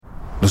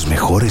Los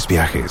mejores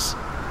viajes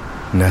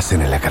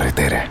nacen en la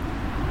carretera,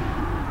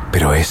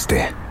 pero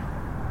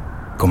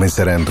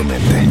comenzará en tu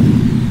mente.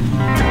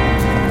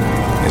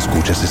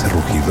 ¿Escuchas ese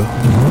rugido?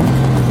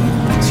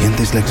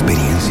 ¿Sientes la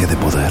experiencia de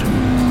poder?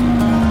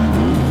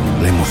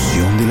 ¿La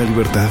emoción de la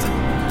libertad?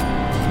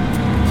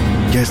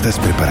 Ya estás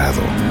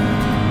preparado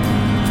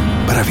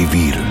para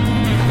vivir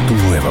tu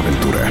nueva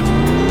aventura.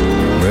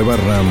 Nueva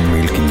Ram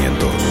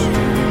 1500,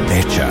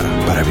 hecha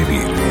para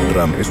vivir.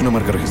 Ram es una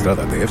marca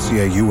registrada de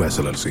FCI US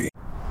LLC.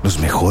 Los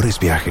mejores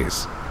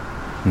viajes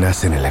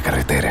nacen en la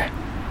carretera,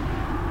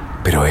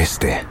 pero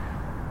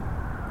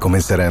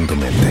comenzará en tu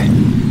mente.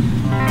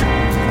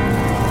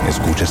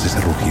 ¿Escuchas ese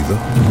rugido?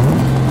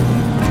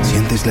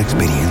 ¿Sientes la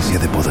experiencia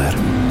de poder?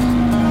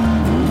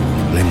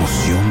 ¿La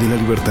emoción de la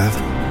libertad?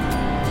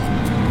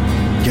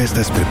 Ya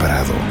estás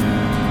preparado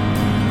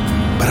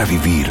para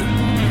vivir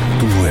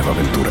tu nueva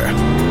aventura.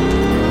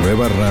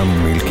 Nueva Ram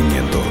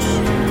 1500,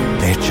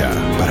 hecha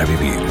para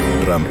vivir.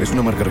 Ram es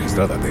una marca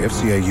registrada de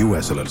FCI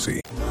US LLC.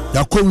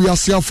 Yakowi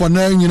asia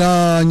fana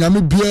nyina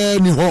nyame bia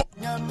ni ho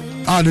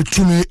a de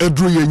tumi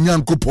edru ye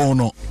nyankopon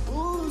no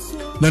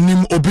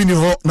nanim obini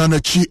ho na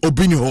nachi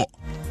obini ho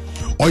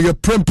oye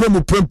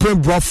prempem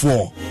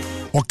brafo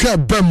oka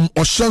bem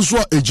ohyenso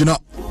a ejina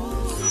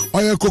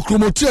oye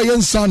kokromoti a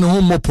yensa ne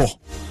ho mopo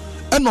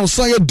ena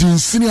osa ye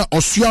dinsini a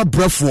osua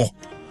brafo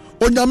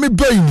onyame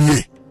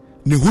bainie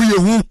ne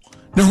huyehu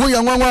ne ho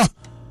yanwanwa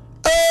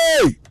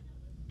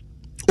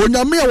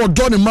onyame a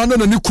wodo ne ma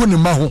na ni ku ne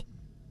ma ho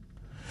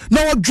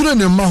na wadwure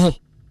ne ma ho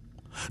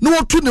na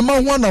wotu ne ma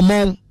ho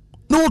anamon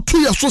na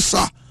wotu ya so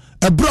sa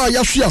ebra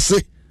ya hwe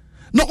ase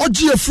na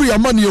ogie free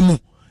amane mu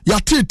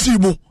ya teti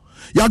mu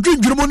ya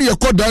dwendwere mu ne ye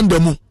kodanda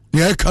mu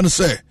ne ye kan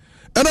se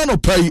ena no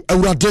pai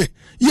awurade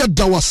ye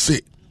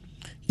dawase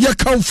ye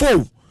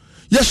kanfo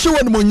ye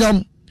hyewe ne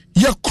monyam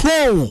ye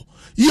kro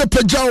ye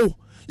pagyaw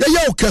ye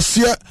yaw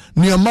kase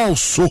ne ma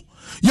so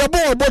ye bo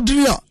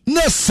obodini a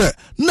na se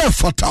na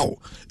fataw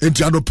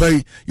enti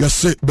adopai ye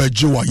se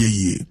bagyewa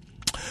ye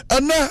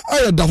ene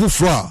aye da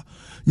hofra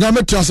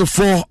nyame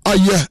tiasefo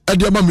aye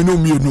edema me no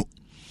mienu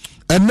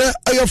ene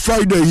aye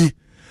Friday yi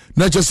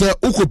na chese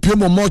ukopie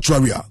mo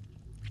mortuary a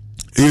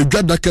e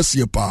dwada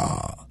kase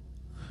pa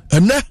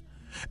ene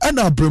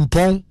ana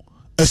brempon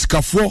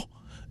eskafo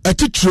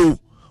etitro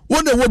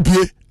wona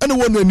wobie ene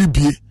wona ni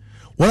bie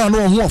wona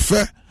no ho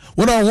ofe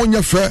wona ho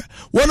nyefe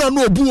wona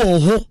no obu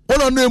won ho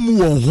wona no emu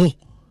won ho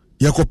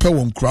yekope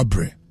won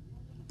krabre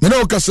nene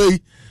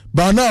okasei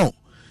ba now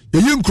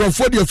ye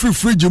nkrofo de free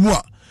fridge mu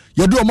a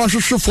ye do ma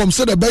hwehwe from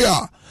say the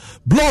bear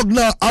blog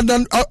na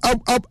adan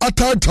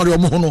atantare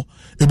omo no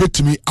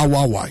ebetimi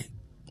awawai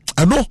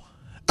eno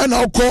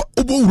ana ukọ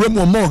obo wurem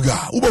o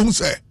moga obo hu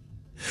se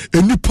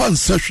enipa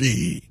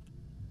nsehwe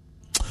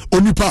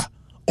onipa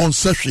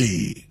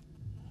onsehwe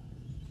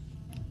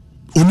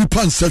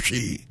onipa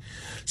nsehwe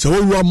se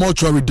wo wura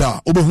mortuary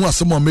da obo hu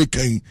asem o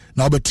mekan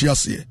na obeti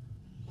ase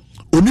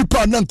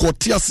onipa na nka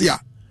otiase a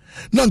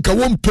na nka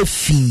wo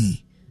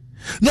mpefi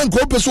na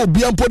nka ope so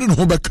obi ampo de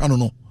no beka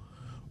no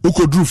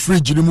ukodru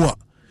fridge ni mu a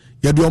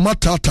ye de o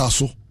matata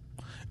so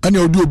ane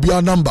odi obi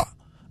a number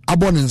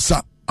abone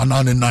nsa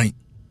anane nan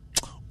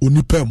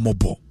onipa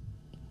mobo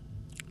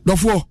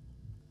dofo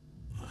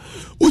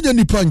unya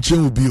nipa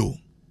nchen obi o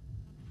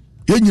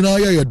ye nyina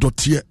ye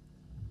dotie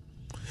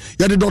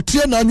ye de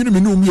dotie na anwene me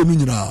no mienu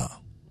nyina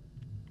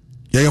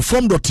ye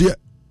from dotie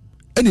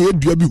ene ye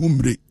dua bi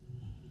humre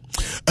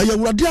aya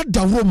wurade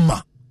adawro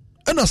ma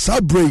ena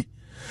sabre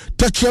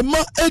tachema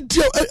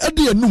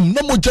edi enum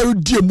na mojaru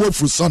die mu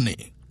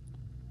afusane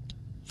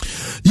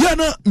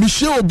yana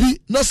mishe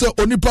obi na se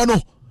onipa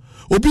no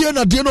obi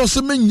na de no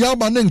se menya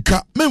ma ne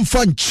nka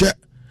memfa nche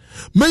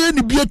meye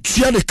ni bia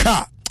tua ne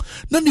ka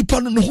na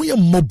nipa no ne ho ye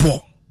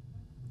mmobo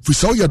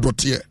fisa o ye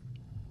dote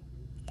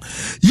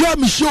ya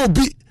mishe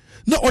obi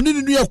na oni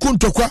ni ya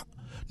kontokwa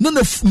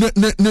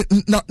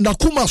na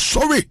kuma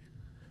sorry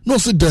no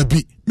se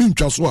dabi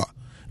mentwa so a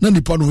na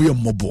nipa no ho ye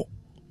mmobo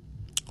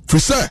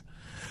fisa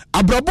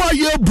abrabo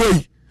aye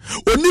boy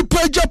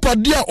onipa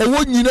japade a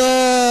owo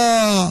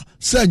nyina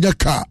se nya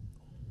ka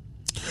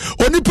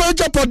onipa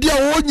japade a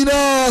owo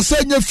nyina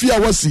se nya fia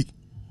wasi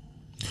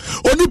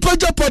onipa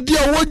japade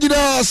a owo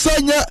nyina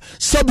se nya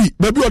sabi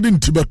babi odi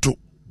ntibeto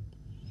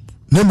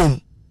nemom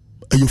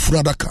aye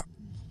furadaka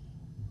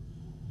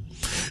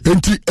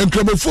enti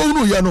enkramofo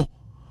no ya no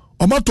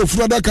omato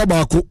furadaka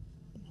baako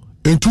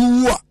enti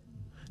wuwa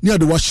ni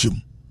ade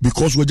wahyem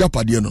because we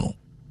japade no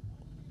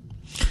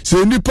se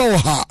onipa wo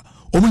ha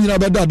omu nyina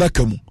beda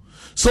adaka mu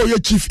so ye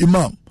chief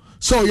imam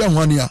so ye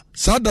hwania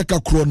sa adaka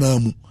kro na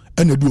mu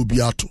ene de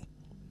obi ato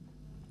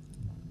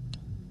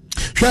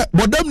hwe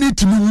bodam ni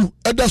timiwu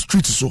eda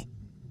street so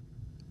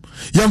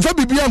yemfa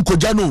bibia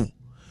nkoja no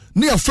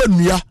ni afa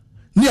nnua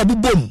ni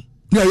abubom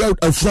ni aya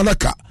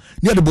afuralaka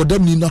ni ade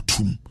bodam ni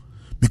natum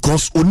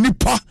because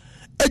onipa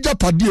eja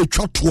pade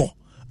atwato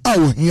a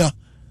ohia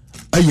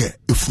aye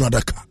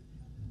efuradaka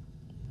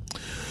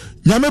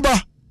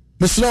nyameba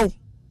mesraw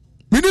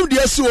minim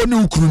de asi woni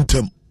ukuru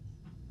ntem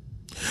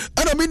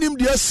ana minim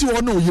de asi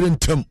woni oyire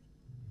ntem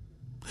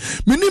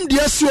Minim de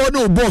asi o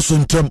ne boss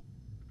ntem.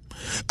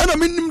 Ana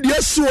minim de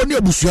asi o ne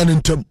abusua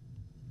ntem.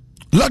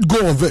 Let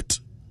go of it.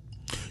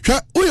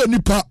 Hwa oya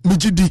nipa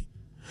mejidi.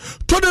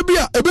 Toda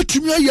bia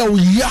ebetumi aya wo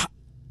ya,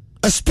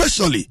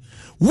 especially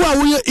wa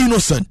wo ye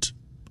innocent.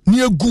 Ni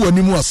egu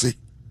animu ase.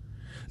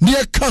 Ni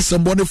e ka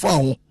sembone fa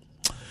ho.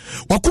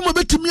 Wakuma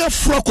betumi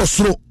afura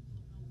kosoro.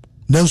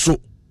 Nenso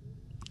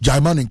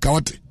Jaiman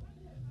nkawate.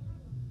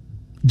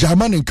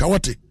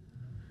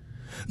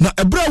 Na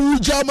ebra wu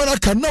Jaiman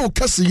aka na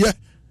okaseye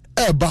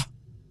eba.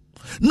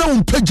 Na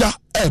unpeja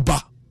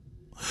eba.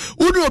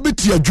 Uni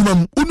obiti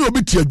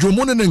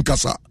adwuma ne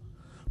nkasa.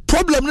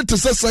 Problem ne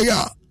tesesa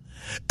ya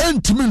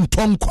entimi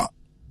ntonkwa.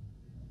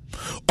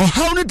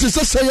 Ohaw ne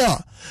tesesa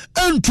ya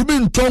entimi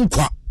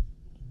ntonkwa.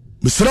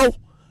 Misraw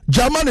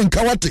Jaiman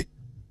nkawate.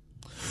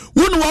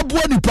 Wonu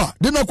wabua nipa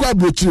de na kwa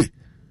abrochire.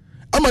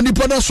 Ama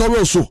nipa na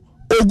soro so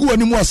ogu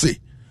animu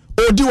ase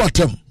odi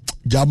watem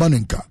Jaiman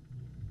nka.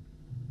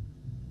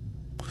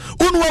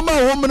 Wonu wama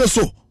ho mene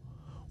so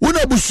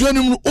wona busua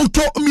nim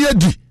oto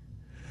miadi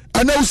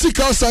ana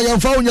usika sa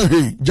yamfa wonya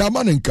hei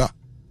Jaiman nka.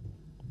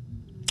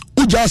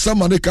 Uja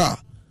sama ne ka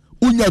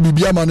unya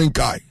bibia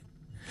manenka.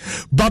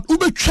 But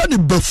ubetwa ne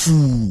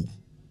bafu.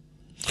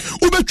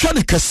 Ubetwa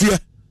ne kase.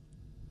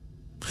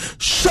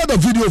 Share the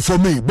video for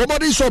me.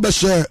 Bomadi so be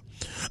share.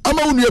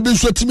 Ama unu ebi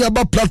so timi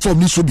aba platform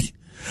ni so bi.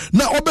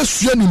 Na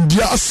obesua ni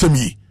ndia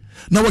asemi.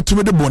 Na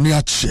watime de bone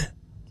ache.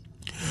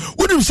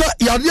 Unim sa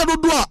yade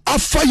dodo a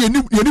afa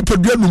yeni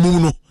padua numu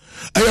no.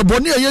 Eye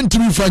bone ye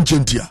ntimi fa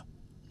nchentia.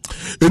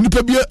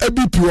 Enipa bi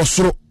ABP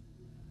wosoro.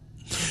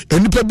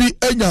 Enipa bi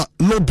enya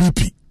low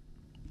BP.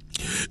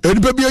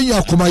 Enipa bi enya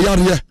akoma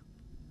yare.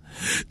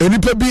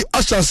 Enipa bi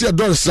asase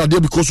adore sade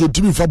because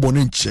otimi fa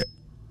bone nche.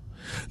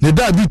 Ne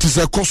diabetes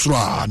e kosoro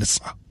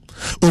anisa.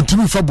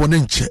 Otimi fa bone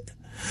nche.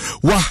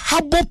 Wa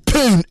habo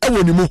pain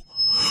ewo ni mu.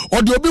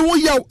 Ode obi wo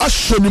yaw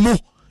ahye ni mu,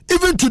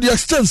 even to the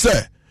extent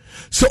say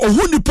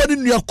ohu nipa ni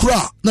nua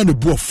kura na ne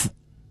buafu.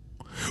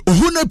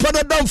 Ohu nipa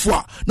na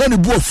damfo na ne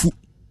buafu.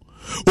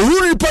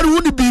 Ohu nipa ni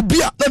woni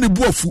bibia na ne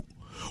buafu.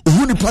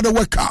 Ohu nipa na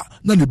weka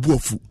na ne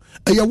buafu.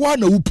 Eye wa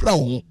na wupra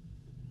ho.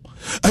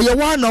 Eye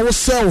wa na wo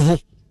sell ho.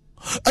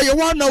 Eye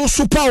wa na wo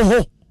sopa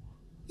ho.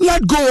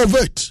 Let go of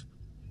it.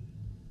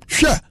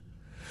 Hwe.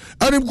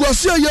 Ani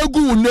gwase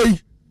ayagu nei.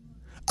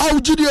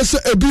 Aujidi ese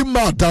ebi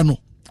ma dano.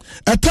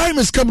 A time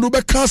is coming to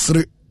be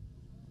castle.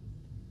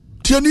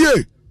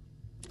 Tienie.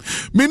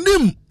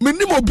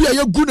 Minim obi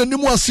aye gu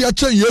nanim ase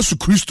ache Yesu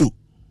Kristo.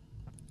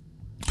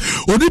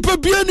 Onipa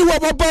bia ni wa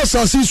baba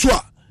asase so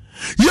a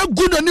ye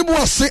gu nanim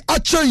ase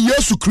ache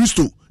Yesu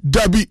Kristo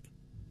dabi.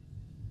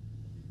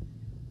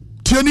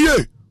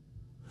 Tienie.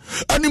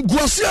 Anim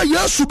guase a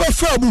Yesu be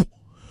fa mu.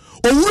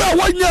 Owura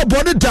wanya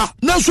bone da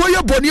na so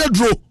ye bone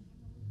aduro.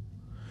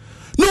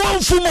 No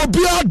amfum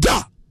obi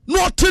ada.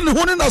 No tin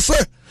hone na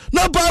say.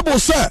 Na Bible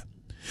say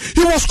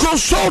he was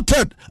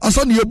consulted as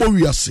an yebo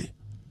wiase.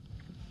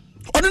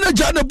 Onina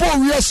jane bo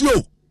wiase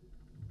o.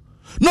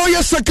 No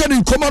ye second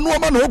in command no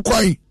man ho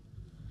kwan.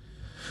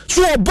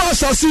 So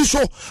obasa asi so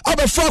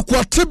abefa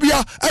kwa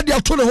tibia e de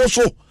ato ne ho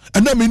so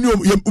ena me ni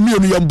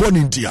yam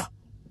boni ntia.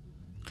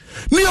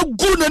 Ni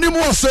agu na ni mu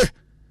ase.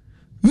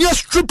 Ni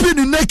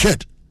stripping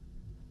naked.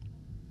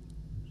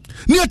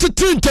 Ni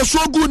atetin teso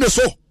agu ne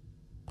so.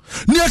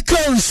 Ni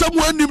kan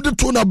samu anim de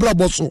to na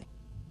brabo so.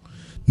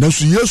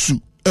 Nanso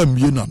Yesu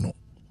amye na no.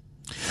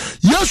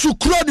 Yesu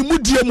kura ni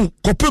mudie mu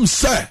kopem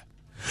se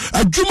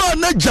adwuma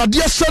na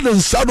jade ase ne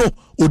nsa no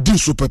odi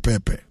so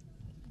pepepe.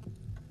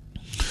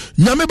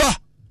 Nyame ba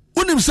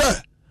unim se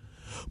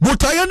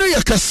botaye no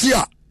yakase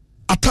a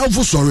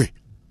atamfo sori.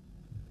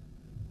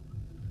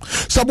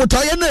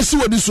 Sabotaye na esi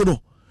wadi so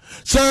no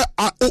se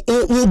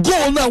o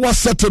goal na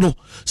wasete no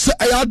se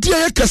ayade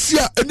yakase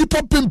a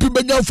enipa pempi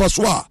benya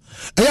mfaso a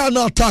eya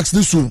na tax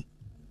this one.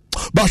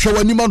 Ba hwe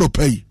wani ma no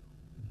pay.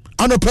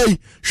 Anopay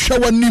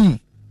shawanim.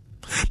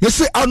 Me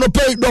say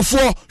anopay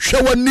dofo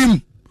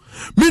shawanim.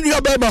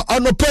 Minya bema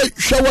anopay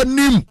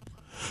shawanim.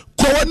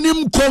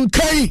 Kwanim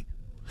konkai.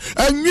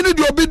 Enwini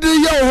de obi de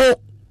yaw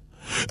ho.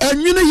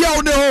 Enwini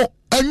yaw ne ho.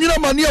 Enwina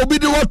mane obi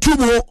de watum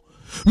ho.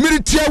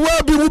 Miritia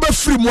wa bi wo be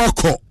firi mu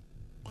akọ.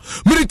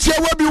 Miritia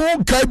wa bi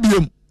won kai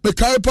biem. Me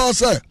kai pa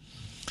say.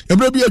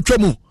 Emre bi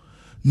atwamu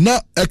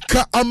na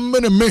eka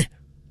amene me.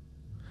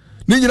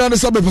 Ni nyina ne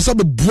sabe pesa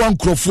be bua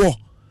nkrofo.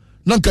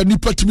 Nanka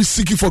nipa timi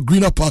seeking for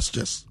greener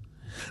pastures.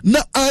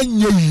 Na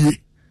anye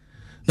ye.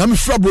 Na me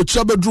fra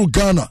brocha bedru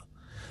Ghana.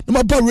 Na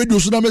ma ba radio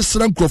so na me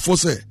sra nkrofo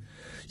se.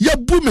 Ya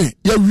bume,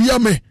 ya wia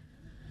me.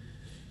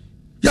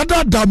 Ya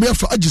da me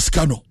afa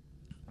agiska no.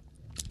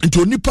 Nti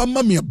onipa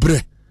ma me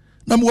bre.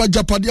 Na me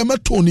wajapade ma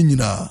to ni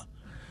nyina.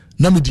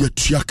 Na me de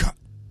atuaka.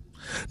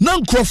 Na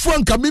nkrofo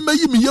anka me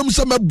mayi me yam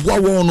se me boa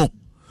won no.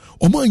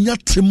 Omo anya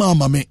tema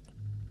ama me.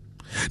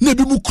 Na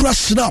bi mu kura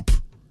snap.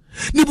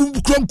 Na bi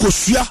mu kura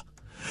nkosua.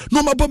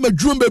 No maba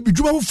madwuma baby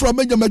dwuma from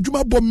manya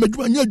madwuma bom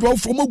madwuma nya dwuma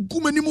from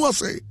agumani mu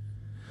ase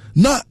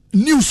na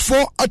news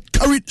for a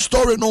carried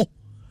story no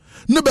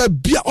ne ba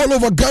bia all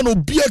over Ghana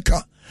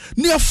bieka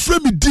ne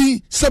afrɛ me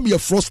din sɛ me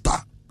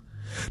froster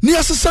Ni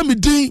asesa me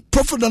din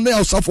prophet na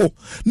Osafo.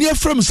 Ni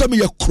afrem se me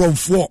ye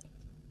kromfo.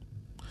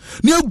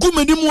 Ni agu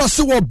mani mu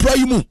ase wo bra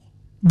yi mu.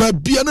 Ba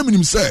bia na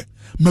minim se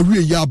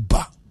mawie ya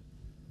ba.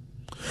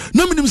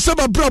 Na minim se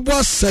ba bra bo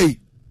asai.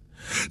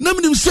 Na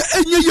minim se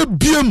enye ye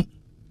biem.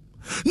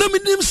 Na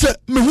minim se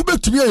me hu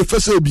betumi ye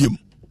fese biem.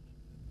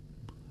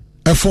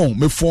 Efon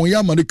me fon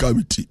ya mane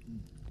kawiti.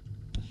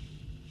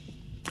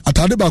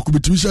 Atade ba ko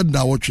betumi se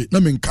na wotwe na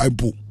me nkai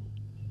bo.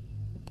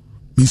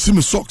 Me see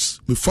me socks,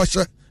 me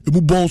fashion,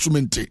 me bon so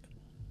mente.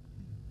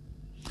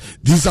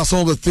 These are some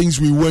of the things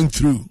we went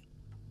through.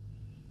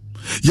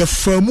 Ye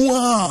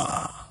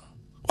famua.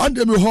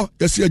 Ande me ho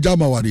ye se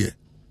jama ware.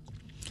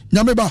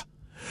 Nyame ba.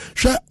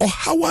 Hwe o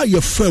hawa ye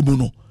famu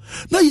no.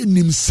 Na ye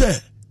nim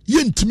se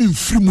ye ntimi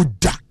mfiri mu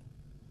da.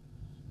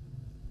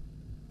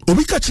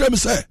 Obi ka kire me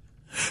say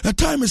a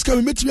time is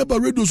coming metimi ba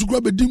radio so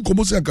kura be din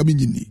komo se aka me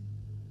nyini.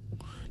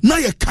 Na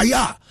ye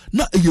kaya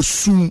na ye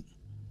sun.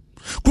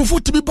 Krofo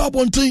timi ba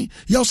bonten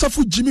ya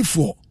Osafo Jimmy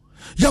for.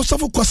 Ya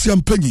Osafo Kwasi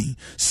Ampanyi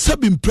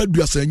sebi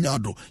mpredua se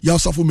nyado ya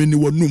Osafo meni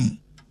wonum.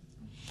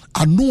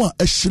 Ano a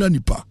ehira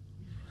nipa.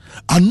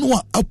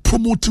 Ano a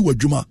promote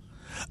wadwuma.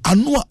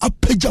 Ano a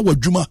apagya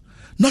wadwuma.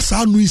 Na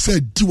saa anu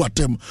ise di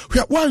watem.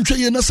 Hwe wanhwe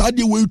ye na saa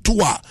de we to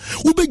a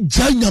wo be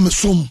gyan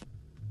som.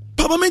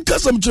 Papa men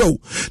kasam kyerɛw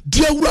de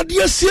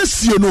awurade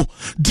asiesie no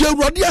de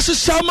awurade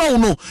ahyehya ma wo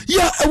no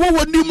ya ɛwɔ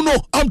wanim no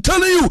I'm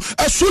telling you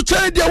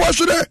asukyɛ de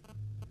awahwere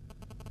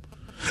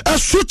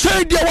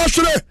asukyɛ de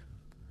awahwere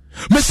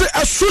me say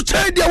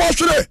asukyɛ de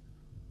awahwere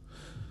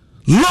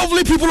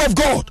lovely people of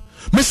God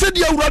me say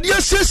de awurade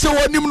asiesie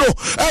wanim no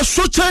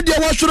asukyɛ de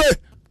awahwere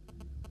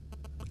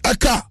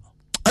aka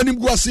anim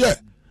guase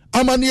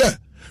amane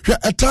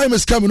a time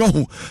is coming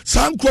on.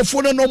 San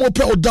Crawford no more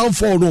pay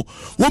downfall no.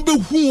 Won't be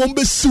who won't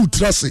be suit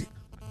trase.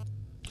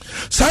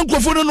 San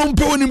Crawford no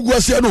pay on him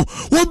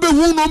guasiano. Won't be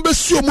who no be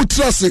so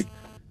mutrase.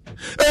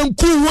 And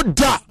cool what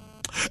da.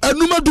 And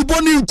Numa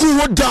Duboni and cool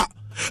what da.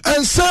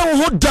 And say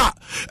what da.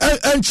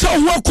 And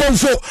shall work on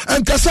for.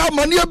 And Kasa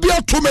Mania be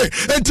out to me.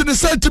 And to the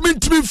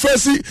sentiment to me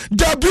fancy.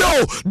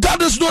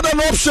 That is not an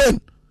option.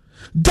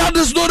 That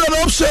is not an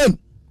option.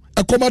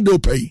 A commando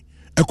pay.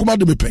 A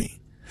commando me pay.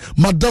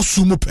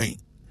 Madasumo pay.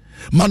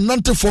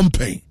 Manante from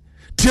pain.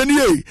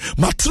 Tienie,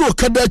 matro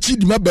kadachi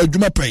di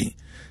mabajuma pain.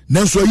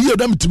 Nanso a year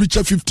them to be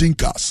 15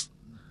 cars.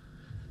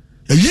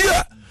 A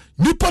year,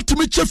 nipa to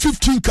me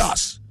 15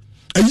 cars.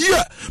 A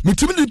year, me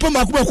to me nipa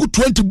makuma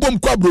 20 bomb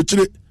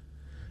kwabrochire.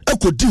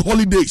 Eko di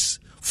holidays.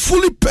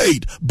 Fully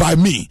paid by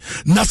me.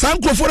 Na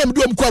sankro for them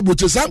do am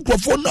kwabrochire. Sankro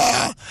for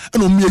na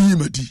eno me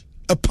yimadi.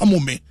 E pamo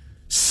me.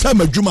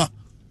 Sama juma.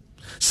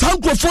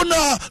 Sankro for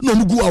na no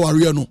mugu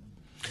aware no.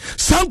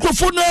 Sankro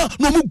for na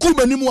no mugu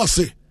manimu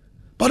ase.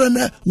 But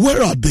then,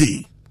 where are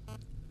they?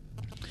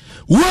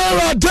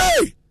 Where are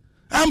they?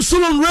 I'm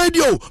still on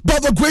radio by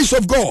the grace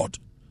of God.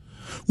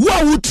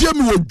 Why would tell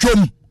me what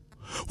drum?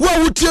 Why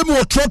would tell me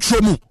what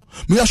trotrum?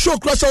 Me a show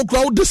class out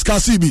crowd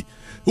discuss me.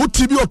 What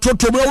TV or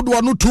trotrum? I would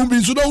want no tomb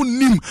in so no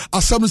nim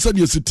as some said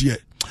yesterday.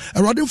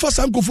 And riding for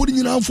some comforting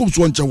in our folks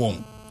one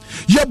chawon.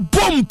 Ye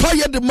bomb pay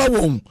the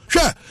mawon.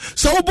 Sure,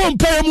 so bomb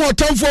pay more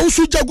time for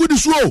Usuja good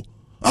is row.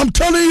 I'm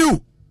telling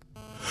you.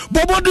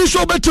 Bobo this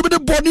show better be the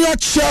body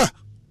at share.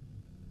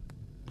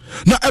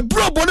 Now a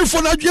bro body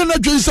for Nigeria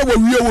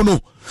no.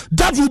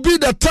 That will be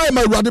the time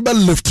I rather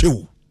lift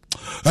you.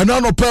 And now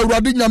no pay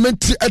Radinya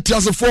menti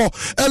etias for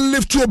and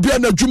lift to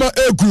Obiana Juma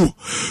Egu.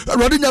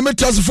 Radinya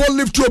metias for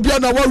lift to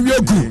Obiana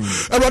Wariegu.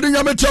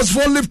 Radinya metias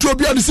for lift to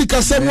Obiana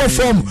Sika somewhere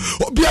from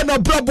Obiana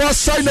Brabo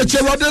sign a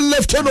Radin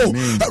Leftano.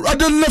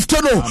 Radin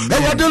Leftano.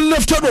 Radin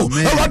Leftano.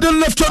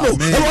 Radin Leftano.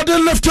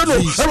 Radin Leftano.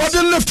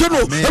 Radin Leftano.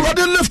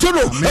 Radin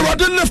Leftano.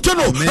 Radin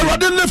Leftano.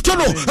 Radin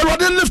Leftano.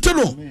 Radin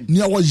Leftano.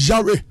 Niawa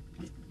Jare.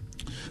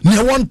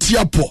 Niawan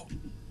Tiapo.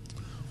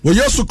 Wo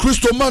Yesu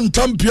Kristo man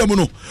tampiam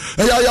no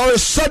ya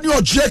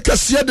sanyo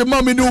jekase de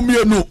mame ne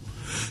umie no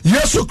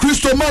Yesu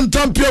Kristo man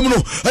tampiam no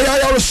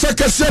ya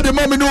sekase de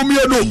mame ne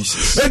umie no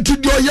enti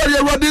dio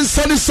yare radin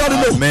sani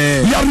no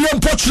yare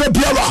mpochre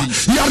biara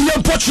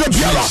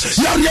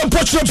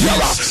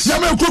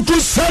yame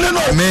kuku sani no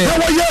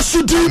wo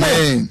Yesu di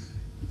mo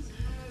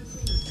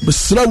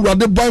mesra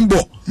urade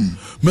bambo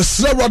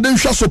mesra urade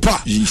nhwa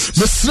sopa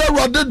mesra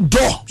urade do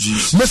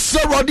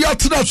mesra urade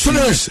atena tsene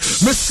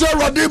mesra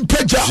urade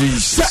peja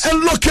se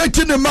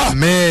enlocating the man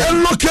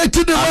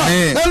enlocating the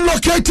man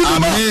enlocating the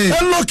man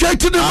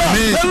enlocating the man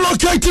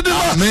enlocating the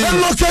man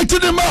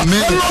enlocating the man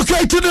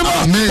enlocating the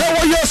man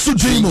wo Yesu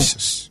dimo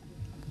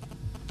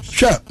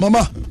sha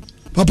mama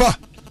papa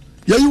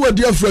ya you were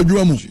dear friend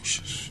you mu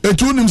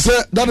etu nim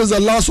say that is the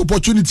last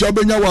opportunity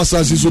obenya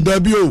wasasi so da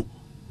bi o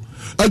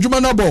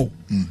adwuma na bo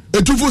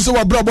etufu se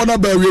wa brabo na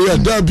ba wiye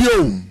da bi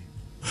o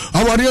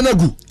aware na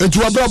gu etu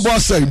wa brabo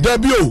asai da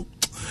bi o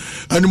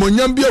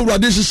animonyam bi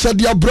awurade hyehyɛ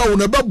de abrawo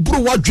na ba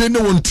buru wadwe ne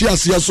won ti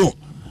ase so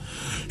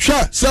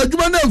hwɛ se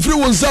adwuma na mfiri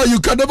won say you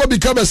can never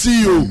become a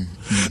CEO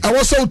I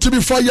was so to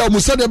be fire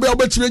musa de be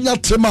obetire nya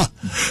tema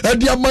e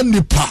de ama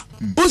nipa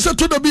unse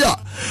to da bi a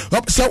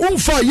se won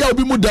fa ya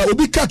obi mu da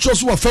obi catch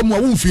us wa fam wa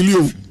won feel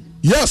you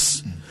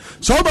yes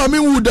So maame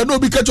wu da no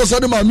bi catch us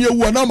na maame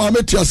wu na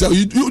maame tiase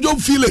you don't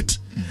feel it.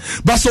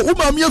 But so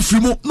maame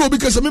afrimu no bi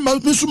kase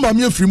me so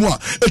maame afrimu a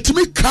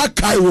etimi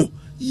kai wo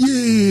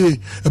ye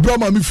ebra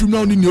maame afrimu na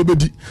oni ne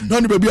obedi na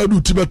oni baby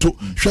adu tibeto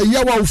hwe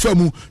yawa wo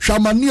famu hwe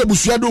amane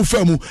abusua do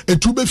famu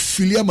etu be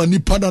filia mani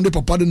pada ne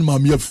papa de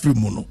maame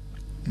afrimu no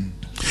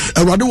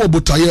Ewade wo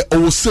botaye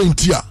o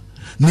sentia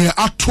ne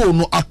ato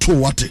no ato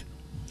wate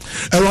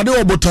Ewade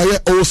wo botaye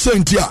o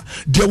sentia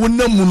de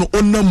wonamu no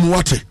onamu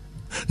wate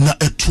na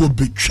eto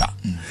betwa.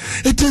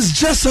 It is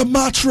just a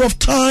matter of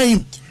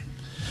time.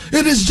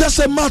 It is just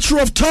a matter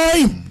of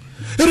time.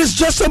 It is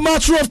just a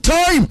matter of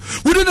time.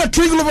 Within a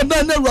twinkle of an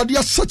eye, na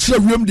Ewade such a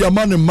room the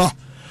man ma.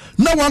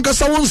 Now one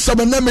kasa won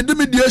saba na me de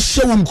me de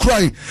show him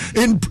cry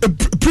in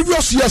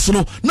previous years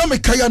no na me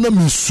kaya na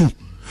misu.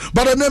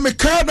 But na me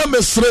kaya na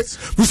mesre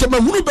we say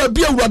mahunu ba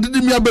bia Ewade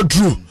de me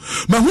abedru.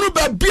 Mahunu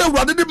ba bia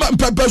Ewade de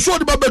person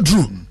de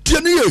abedru.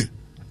 Tie ne ye.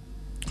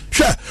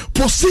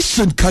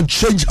 Position can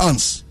change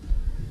hands.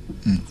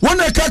 When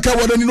I kaka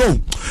what you know,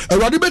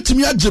 Ewade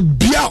betimi age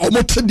bia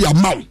omote dia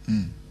maw.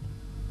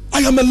 I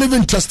am a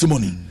living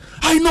testimony.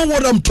 I know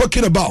what I'm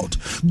talking about.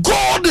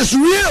 God is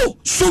real.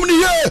 So many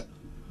years.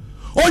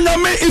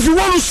 If you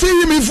want to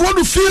see him, if you want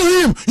to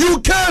feel him, you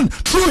can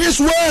through his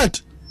word.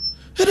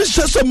 It is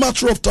just a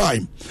matter of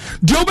time.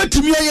 The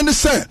obetimi ayene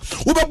say,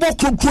 ubebo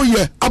krokro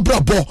ye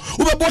abrabo,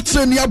 ubebo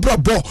treni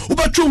abrabo,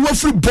 ubetwe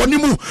wafri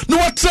bonimu, no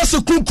watrese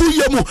krokro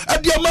ye mu,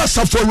 ade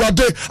amasa for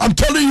Ewade. I'm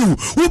telling you,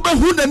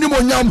 ubehu na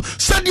nimonyam,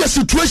 said your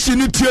situation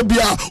ni tie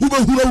bia,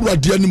 ubehu na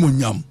Ewade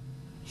nimonyam.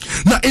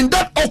 Now in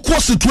that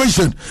awkward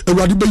situation,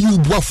 Ewade be you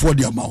boa for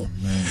the amount.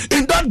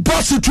 In that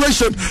bad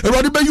situation,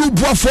 Ewade be you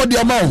boa for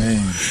the amount.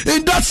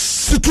 In that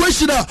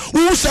situation,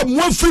 who some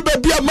one free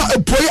baby ama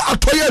boy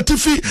atoya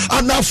tifi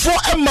and for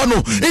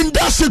emano. In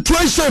that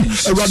situation,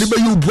 Ewade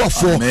be you boa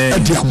for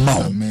the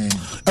amount.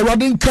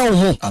 Ewade nka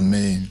ho.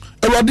 Amen.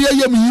 Ewade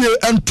ayem ye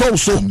ento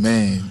so.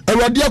 Amen.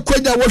 Ewade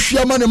akwanya wo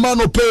hwia ne ma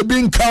no pe bi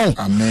nka.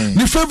 Amen.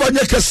 Ni favor nye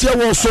kese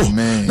wo so.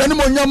 Na ni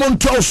monyam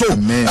nto so.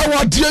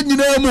 Ewade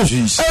nyina mu.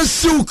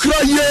 Ensi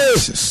ukra ye.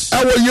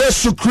 Ewo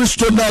Yesu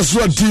Kristo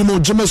Nazareth mo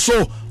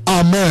jemeso.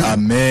 Amen.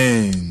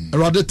 Amen.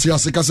 Ewade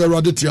tiase kase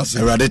Ewade tiase.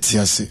 Ewade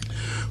tiase.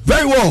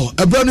 Very well.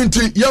 A burning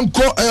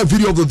yanko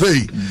video of the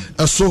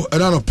day. So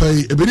another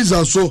pay.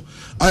 Ebeniza so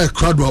I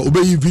kradwa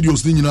obey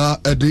videos ni nyina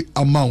e de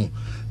amount.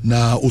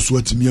 Na also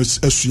etimi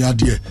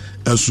esuade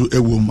eso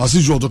ewom. As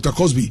usual, Dr.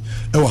 Cosby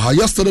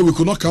yesterday we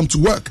could not come to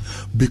work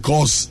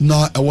because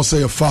now I was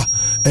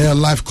a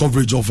live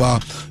coverage of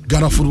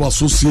Ghana Football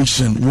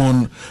Association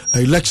won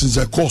elections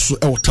course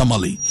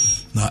Tamale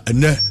na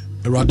ene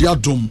Ewade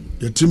adom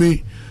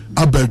yetimi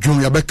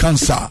abadwon yabe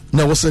cancer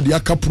na was the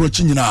akapro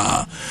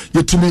chinyina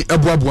yetimi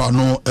eboaboa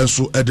no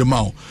eso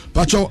edemao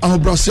pacho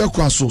ahobrase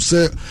kwaso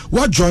say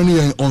what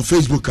joining on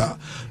Facebook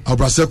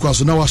ahobrase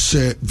kwaso na wa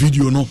share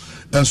video no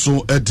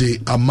enso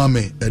ede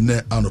amame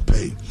ene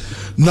anopay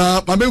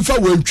na mamemfa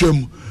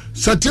wantwam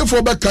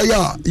satiefo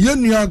bekaya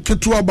yenua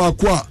ketua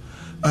baako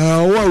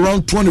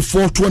around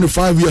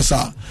 24-25 years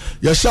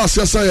ya sha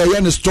sesa ya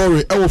ne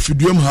story e wo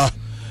fiduam ha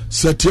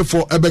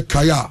satiefo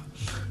ebekaya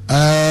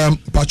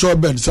pacho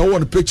ben say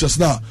one pictures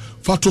na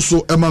fato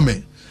so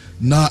emame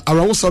na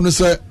arawosam ne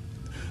say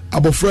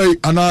abofrey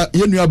ana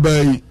yenua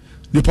bai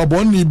nipa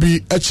bonni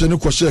bi eche ne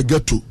kwose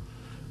ghetto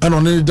eno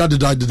ne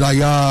dadeda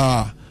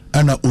ya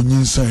ana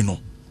onyinsan no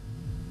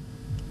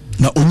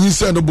na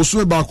onyinsan no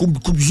boso ba ko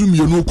kubzum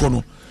ye no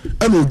kono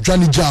ana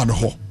odwane gya no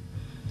ho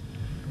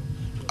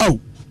aw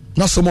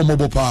na samo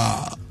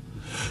mobopa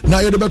na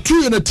ye de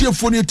betu ye na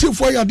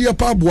tiefo ya de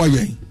pa aboa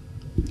yen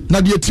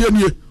na de tie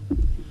nie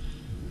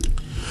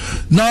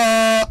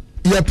na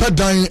ye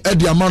pedan e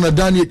de amana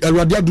dan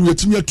Ewade adu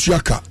yetimi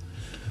atuaka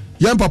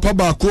yen papa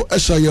ba ko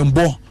ehya yen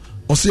bo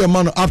o se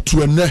man up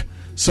to enne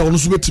se onu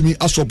so betimi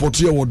asupport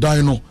ye wo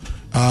dan no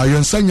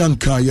yensa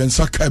nyanka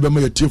yensa ka be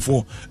ma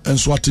yetifo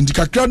enso atindi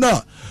kakra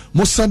na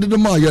mo sande de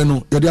ma ye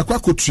no ye de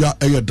akwakotua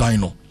eye dan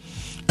no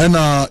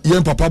ena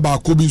yen papa ba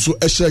ko bi so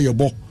ehye ye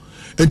bo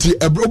enti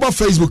ebroba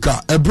Facebook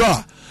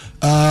ebra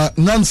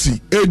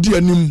Nancy edi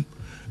anim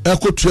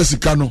ekotua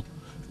sika no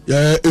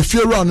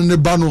efiero an ne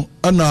ba no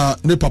ena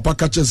ne papa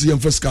ka chese yen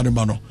fesika ne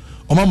ba no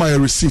o mama ye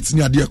receipt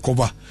ni ade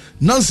cover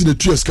Nancy the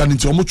two scan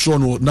into omutro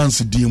no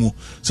Nancy dimu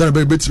say na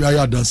betimi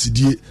aya dance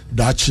die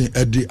daache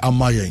ede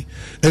amayen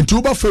and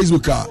over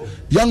Facebook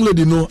young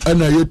lady no and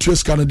ye two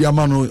scan the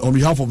amano on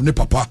behalf of ne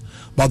papa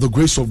by the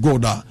grace of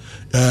God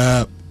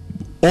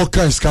all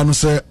kinds can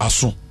say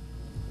aso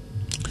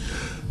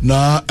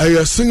na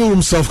a single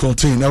room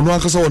self-contained na no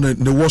akasa on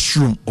the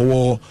washroom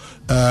or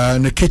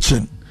the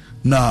kitchen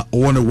na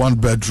on a one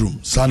bedroom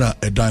sana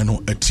a dino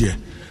etie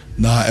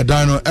na a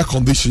dino air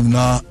condition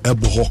na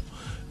eboho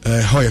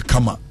hoye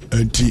kama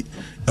enti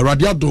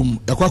Ewade adom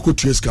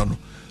yakwakotu eska no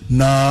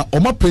na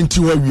oma penti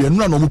wa wie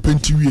no na oma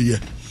penti wie ye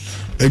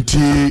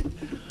enti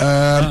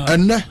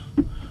enne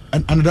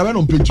another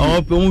no penti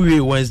wie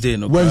Wednesday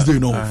no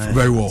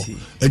very well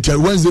enti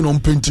Wednesday no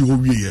penti wo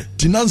wie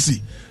ye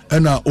Nancy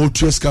ena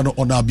otu eska no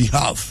on our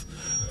behalf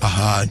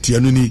nti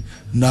anu ni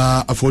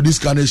na for this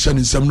carnation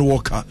in some no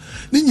worker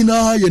ni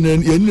nyina ye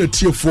na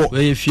tie for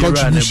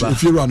contribution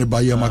if you run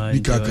by your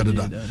Macbika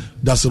Canada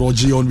that's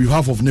Roger on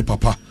behalf of ne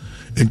papa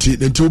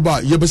enti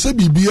ba ye bese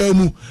bibia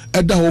mu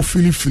eda ho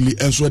fili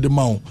enso de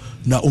ma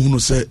na ohunu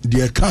se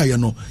de kaye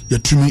no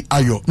yatumi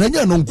ayo na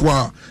nya no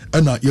nko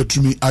a na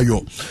yatumi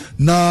ayo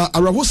na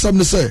arawosam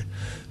ne se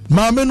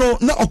maame no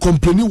na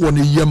okompleni wo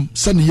ne yam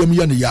se ne yam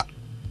ya ne ya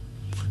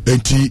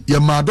enti ye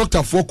ma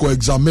doctor for ko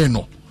examine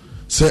no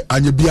se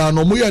anye bia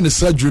no mo ye ne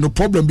surgery no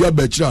problem bia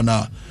ba kira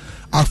na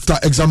after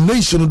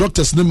examination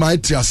doctors ne mai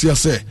triase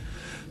se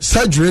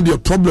surgery the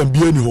problem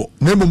bia ni ho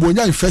na mo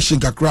nya infection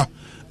kakra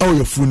awo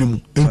ya funu mu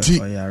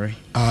enti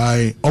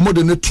ai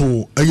omode ne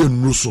to eye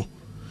nuru so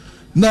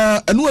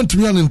na enu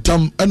antumi an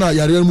ntam na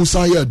yare mu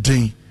san ya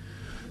den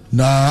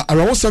na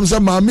arawo sam se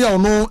maame a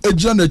ono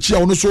egia na chi a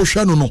ono so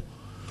hwe no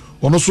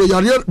ono so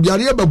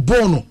yare be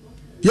bono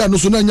ya no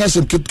so na nya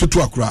sem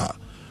ketu akra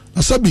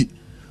asabi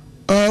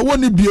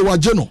woni bie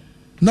waje no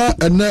na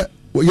ene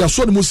ya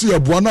so ne musi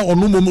aboa na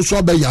ono mo so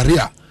aba yare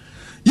a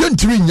ye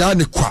ntimi nya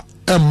ne kwa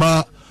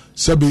emma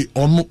sabi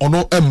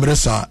ono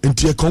emresa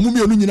enti e kan mu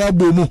mienu nyina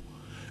agbo mu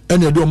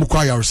ene de omo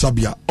kwa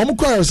yaresabia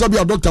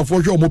doctor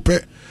for hwe omo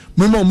pe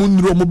mema omo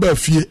nuru omo ba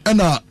fie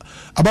ena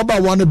ababa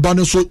wa ne ba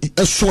ne so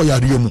eso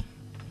yare mu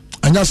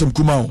anya sem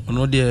kuma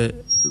ono de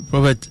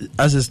prophet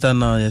assistant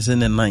na yesen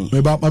ne 9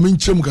 me ba ma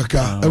nkyem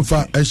kaka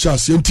emfa ehya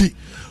senti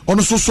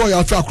ono so ya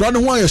afa akura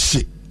ne ho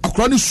ayehye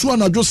akura ne su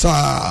anadwo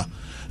saa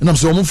na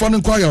se omo fa ne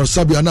kwa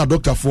yaresabia na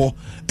doctor for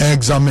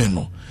examine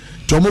no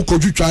to omo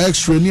kodwitwa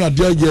x-ray ni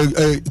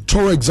ade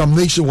thorough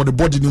examination with the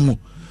body ni mu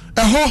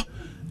eho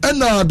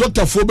ena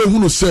doctor for be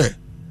hunu se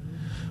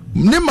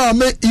ne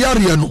maame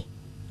yare no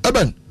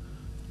eben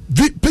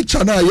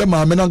picture na ye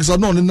maame na ngasa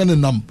no ne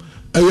nam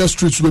air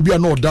streets we be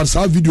no dance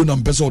our video na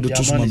mpesa of the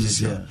two months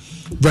here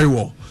very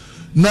well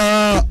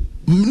na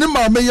ne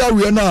maame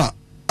yare na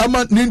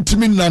ama ne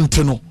ntimi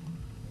nante no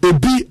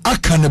ebi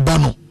aka ne ba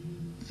no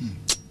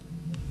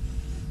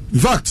in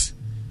fact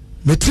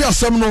metri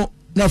asem no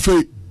na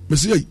fe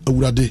mesi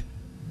awurade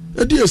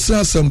edi esa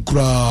asem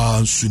kura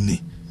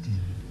nsuni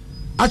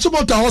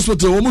Achimota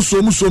hospital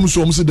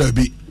omu se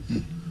dabi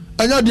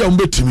anya dia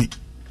mbetimi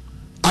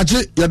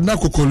aje yadna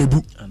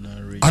kokolebu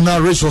ana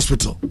race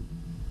hospital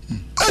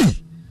ai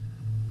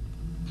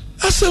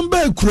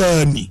asembe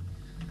kurani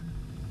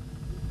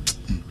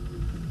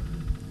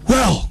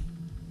well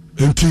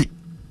enti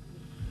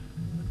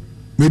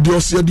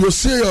medios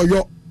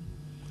yo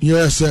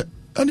yes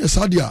and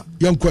sadia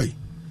yankoi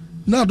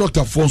na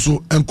doctor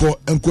Fonso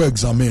enko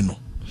examine no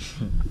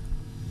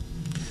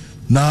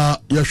na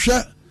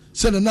yehwe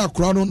se na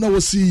akura no na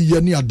wosi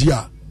ye ne ade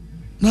a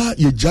na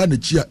ye gya na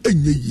chi a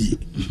enye yi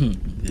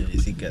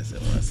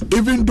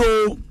even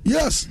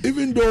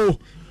though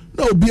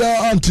na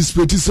obia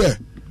anticipate say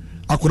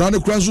akura ne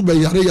kura so be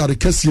yare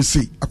kase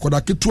sei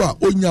akura ketu a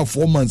onya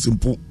 4 months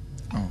mpo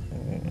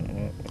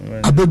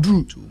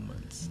abedru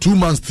 2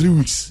 months 3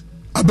 weeks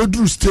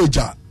abedru stage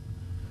a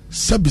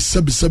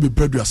sebi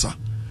producer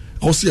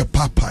also a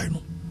papa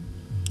no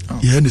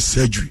ye ne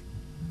surgery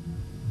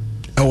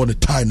I want the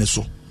time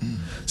so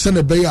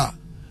sene beya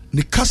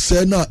ni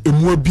kase na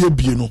emu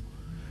abie no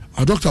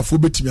a doctor for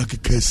betimi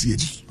akeka asie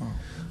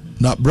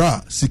na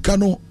bra sika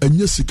no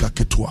enye sika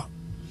ketwa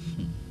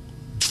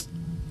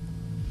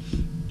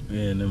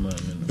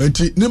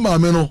enti ne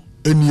maame no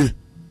enie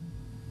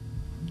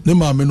ne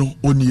maame no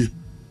onie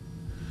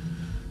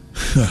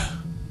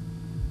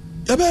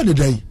ya be de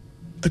dai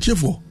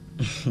achefo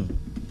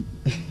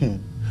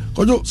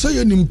kojo say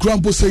ye nim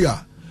krampo say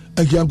ya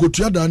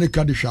agiankotua da ne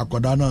ka de hwa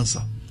akoda na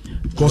ansa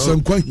kosa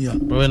nkwa hia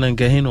bro na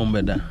nka hin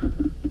ombeda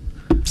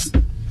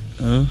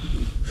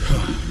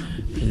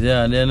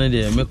ya na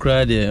de me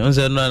kra de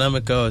onse no na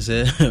me ka o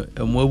se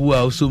moabu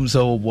a usum se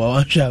obo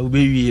a hwa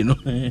obewie no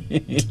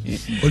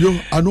ojo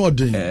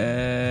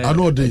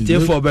anoden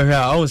therefore be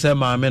hwa o se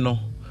maame no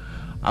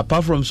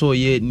apart from so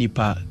ye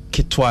nipa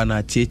ketwa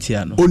na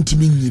tietia no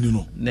ontimi nyini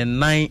no ne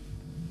nan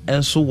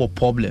enso wo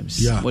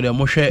problems wo de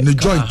mo hwe ne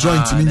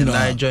joint ni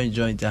nyina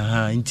joint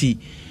nti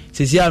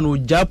sesia no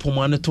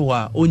japoma ne to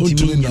a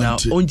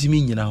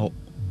ontimi nyina ho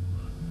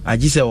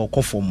agise wo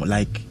kofom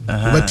like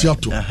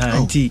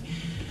nti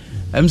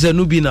emse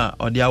no bi na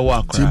ode awo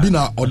akra ti bi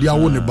na ode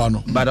awo ne ba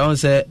no but on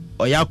say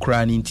oya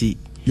akra ni nti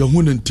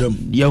yehu ne ntem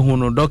yehu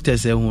no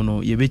doctors yehu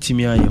no ye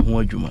betimi a yehu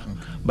adwuma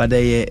but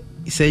dey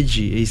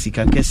surgery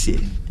esika kese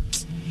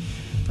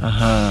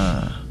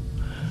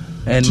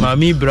and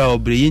mami bra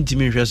obre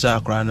yintimi hwe so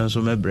akra no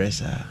so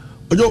mebresa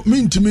ojo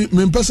me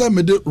mpesa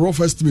me de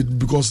rough estimate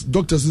because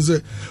doctors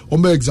say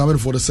on my examine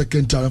for the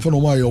second time for no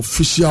my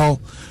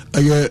official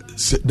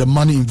the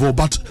money involved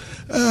but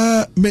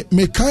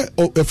me kai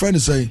a friend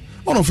is saying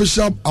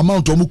unofficial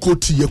amount of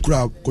mukoti ye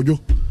kura kojo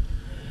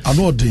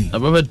anodin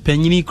about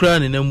penyini kura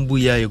ne nambu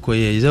ya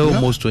yekoye is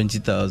almost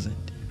 20,000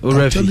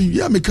 already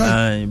yeah me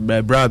kai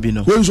bra bi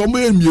no when so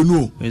me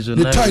mienu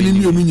the tie ni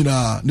mienu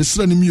nyina ne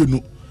sra ni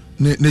mienu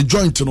ne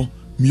joint no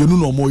mienu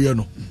no mo ye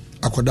no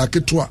akoda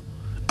keto a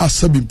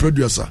asabi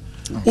producer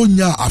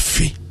onya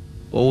afi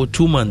or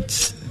 2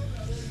 months.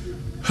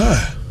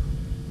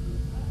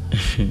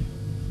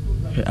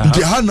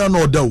 Nti hana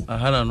no oda.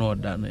 Hana no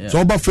oda.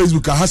 So ba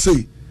Facebook ha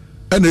say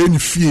na eni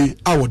fie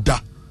a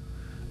oda.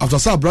 After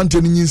sa brand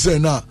ni nyinse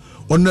na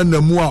onna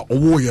namu a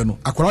owo ye no.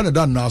 Akwara na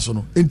da na so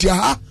no. Nti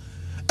ha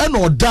na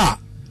oda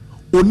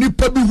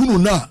onipa bi hunu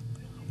na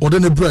oda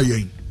ne bra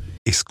yen.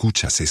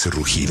 Escuchas ese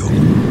rugido.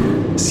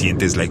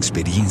 Sientes la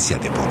experiencia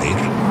de poder,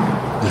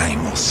 la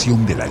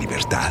emoción de la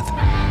libertad.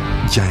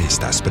 Ya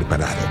estás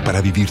preparado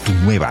para vivir tu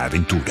nueva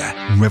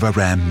aventura. Nueva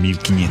Ram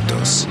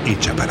 1500,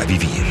 hecha para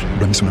vivir.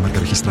 Ram es una marca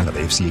registrada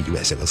de FCA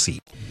US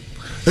LLC.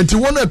 Enti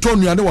wona eto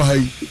nuane wa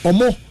hai,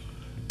 omo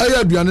aya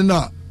aduane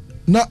na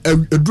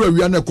edura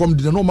wi na kom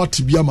de no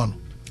mate bia ma no.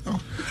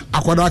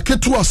 Akwada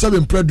ketu a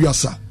 7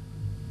 preduasa.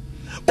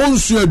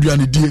 Onsu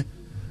aduane die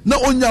na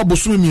onya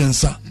abosom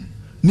miensa.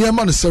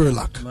 Niema ne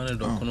Cerelac.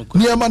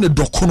 Niema ne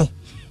dokono.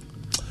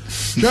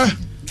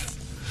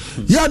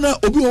 Ya na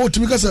obi wo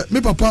timi kasa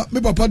me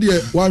papa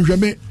de wanhwe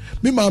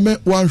me maame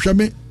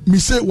wanhwe me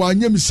se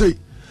wanye me se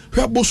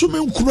hwa boso me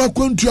nkuru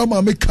akwantu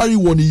ama me carry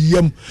won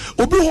yam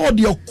obi ho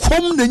de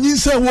kom na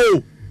nyinse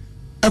wo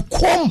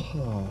ekom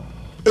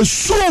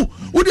eso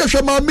wo de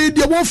hwa maame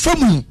de wo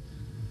famu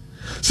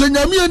se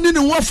nyame ani ne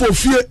ho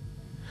afofie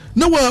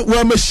na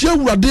wa mahia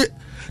wurade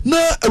na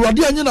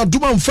awurade anye na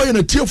doma mfa ye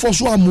na tiefo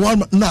so amoa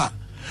na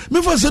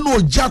me fa se no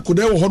jako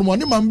de wo hono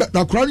ne mambe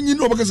na kora nyi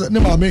no baka se ne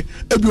maame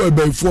ebi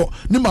obaifo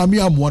ne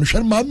maame amoa no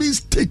hwe maame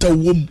state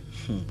awom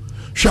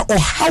hwe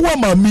ohawa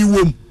maame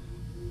wom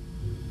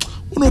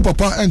ono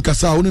papa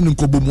enkasa ono ne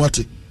nkobomu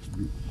ate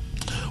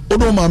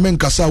ono maame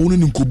enkasa ono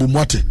ne nkobomu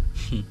ate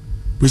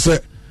we say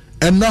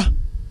enna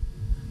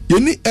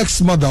yeni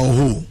ex mother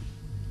oho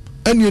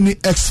eni yeni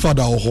ex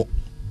father oho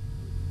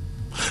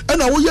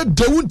ena wo ye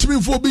de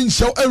wuntimi fo bi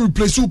nhyɛ e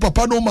replace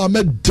papa no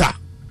maame da.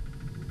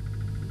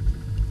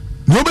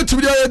 No better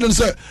be there than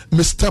say, my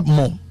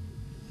stepmom,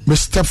 my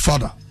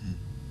stepfather,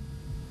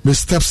 my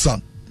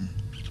stepson.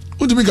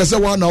 What do you mean? I say,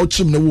 "Why now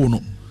chim the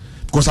wono?"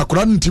 Because I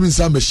couldn't even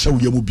say, "Me show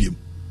you mubim."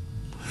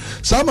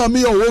 Some of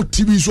me are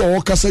TV so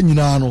or kasa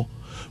nyina no.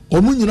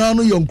 Omu nyina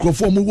no young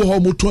crofo mu go ho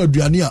mu to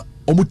aduane a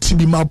omu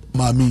tibi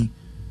mami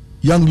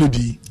young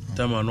lady.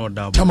 Tama no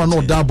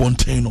da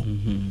bonten no.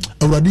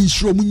 Awurade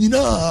nshiro mu nyina.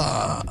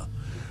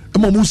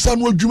 Ema mu sa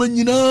no adwuma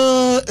nyina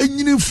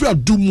enyini firi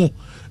adumo.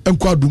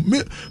 Enkwadu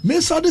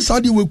me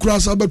sade we kura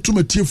sa beto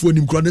matiefo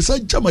anim kura ne sa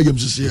jama yam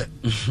sese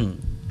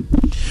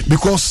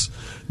because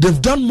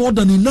they've done more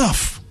than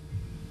enough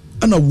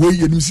and away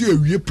anim se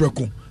awie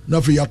preko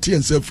na fe yate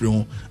en se firi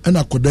ho and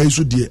akoda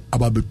so de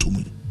ababeto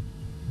mu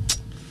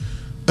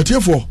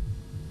atiefo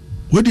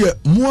we de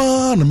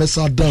moa na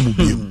mesa dam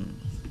biem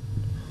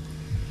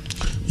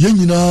ye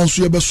nyina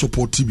so ye be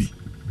support bi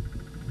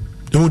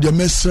dem de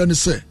mesra ne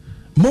se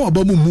mo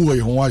abamu mu wo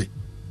ye ho ware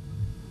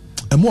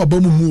e mo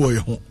abamu mu wo ye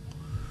ho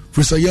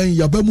Frisa yen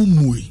yabamu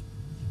mui.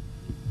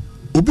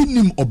 Obi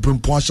nim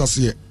obrempo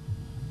ahyase.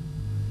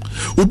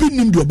 Obi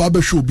nim de oba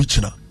behwe obi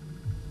kina.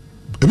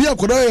 Ebi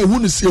akoda ya hu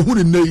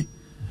ne nei.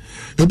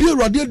 Ebi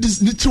awurade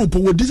ni chiwo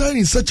wo design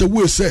in such a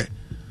way say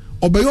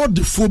obeyo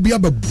de phobia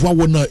beboa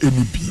wona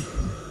enibi.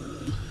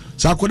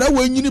 Sa akoda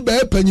wa nyini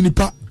be panyini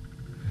pa.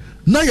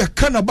 Na ya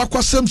kana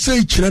bakwasem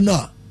sei kire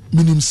na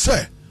minim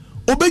se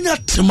obenya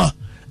tema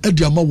e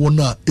de ama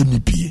wona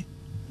enibi.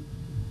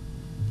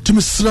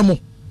 Timisremo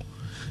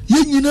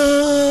ye nyina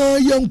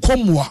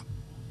yenkomwa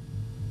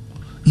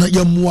na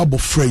yemwa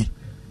bofrei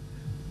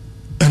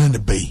ene ne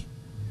bei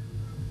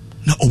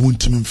na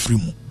owuntimi mfiri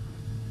mu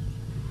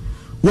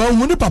wa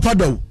huni papa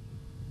dawo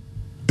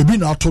ebi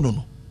na ato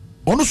no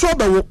ono so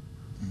abawo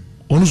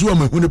ono so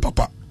amahuni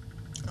papa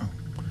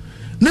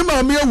ne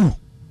maame awu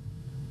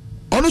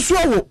ono so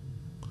awo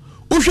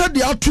uhwe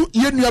de ato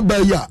ye nua ba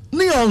ya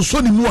ne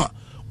anso ne mu a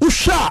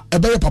uhwe a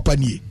ebeye papa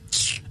nie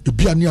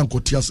ebi ani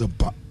ankoti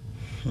asempa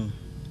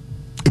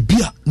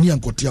ebia ni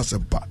ankote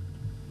asempa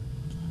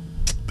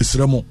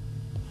besremo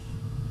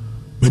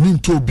beni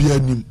nto obia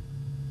nim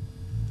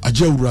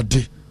agya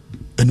urade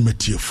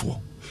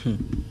enimetiefo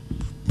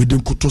mede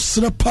nkoto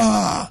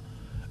srepa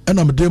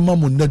ena mede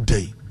mamu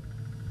nedai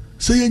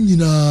se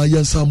yenyina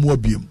yensa mo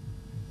abiem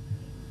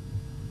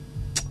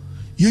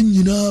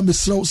yenyina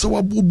mesra se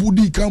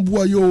wabudi kan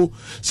bua yo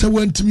se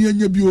wantimi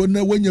anya bio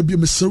na wanya bi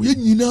mesra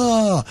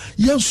yenyina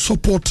yen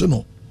support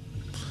no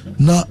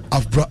na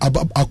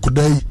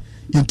akodai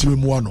yintime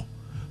muano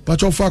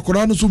pacho fa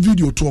akora no so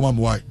video to ma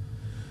mwai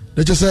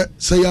na che se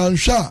ya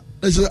nhwa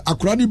na che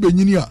akora ni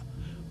benyini a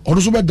ono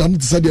so be dan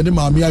tse de ne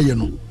maame aye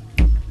no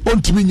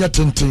ontimi nya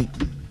tenten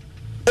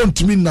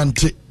ontimi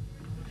nante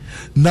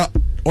na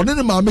one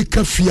ne maame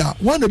kafia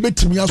wana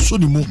betimi aso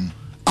ni mu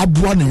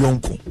aboa ne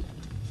yonko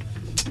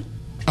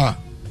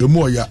emu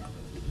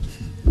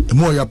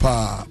oya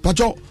pa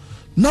pacho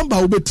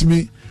number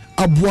obetimi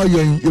aboa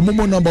yen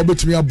emumo number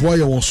obetimi aboa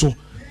ye won so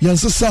yen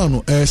sesa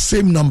no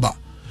same number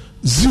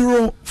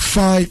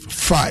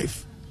 055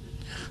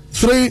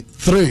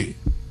 33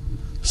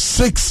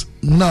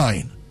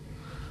 69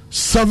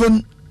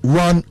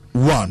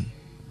 711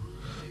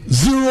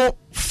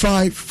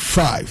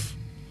 055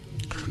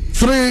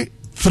 33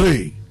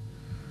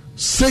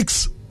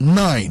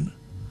 3369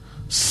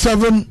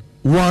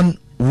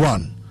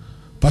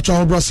 Pacha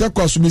Obrasia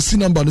kwa sumisi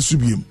number ni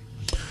subiem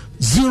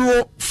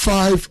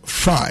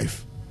 055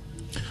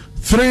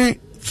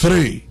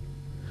 3369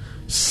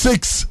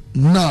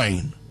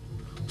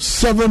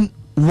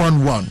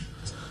 711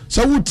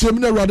 sa wutie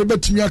mna Awurade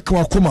betimi aka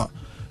wakoma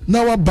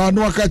na waba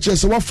no aka che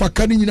se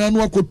wafaka ni nyina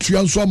no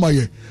akotua nso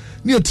amaye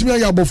ne etimi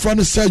aye abofra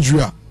ne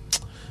surgery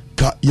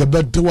ka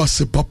yebede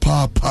wase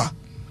papa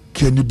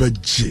keni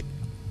beje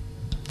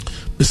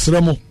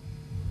Esremo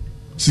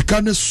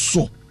sikane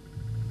so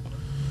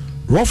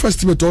rough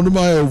estimate on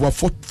my over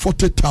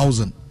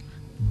 40,000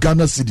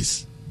 Ghana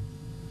cedis.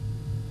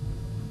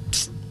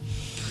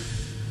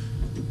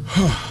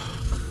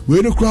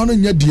 We the crown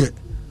in your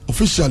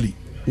officially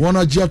one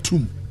a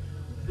jatum.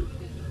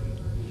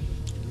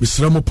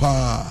 Misremo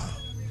pa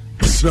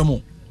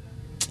Misremo.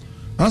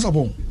 Answer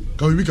pon.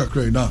 Can we make a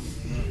cry now?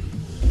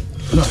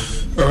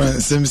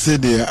 Same say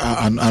there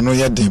I know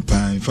you're in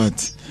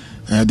fact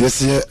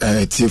this year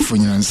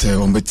Tiffany and say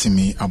on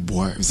betimi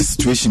aboa the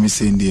situation is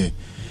saying there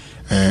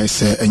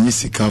say enyi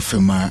sika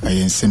fema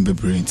ayensen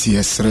bebre nti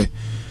yesre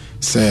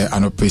say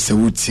anopese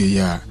wutie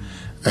ya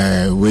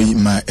we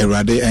ma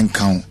Awurade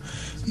enkan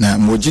na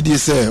mojidi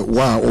say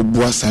wa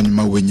oboa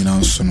sanima we nyina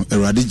nso no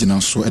Awurade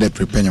gina so e de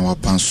prepare nya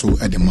wapan so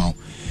e de mawo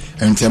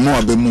entemo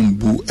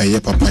abemumbu eye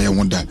papa ye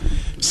woda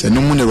se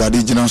no mu na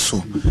Awurade gina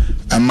so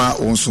ama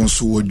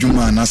onso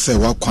wodwuma na say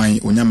wakwan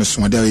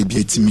onyameso de a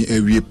bia timi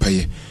awie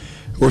paye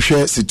wo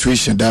hwe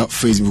situation that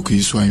Facebook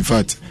is so in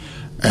fact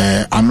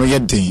ano ye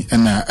den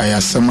na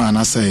ayasema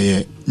na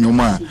say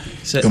nyoma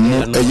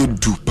emu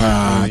ayedu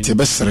pa te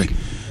besere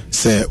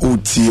se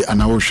oti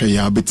ana wo hwe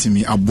ya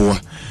betimi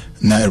aboa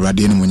na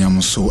Awurade ne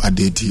munyam so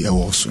adedi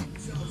ewo so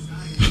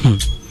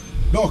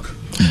doc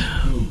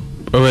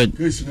alright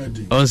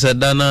on said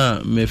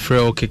dana me frɛ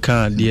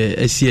okeka de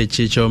asi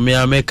achicho me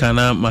ameka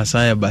na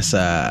masaya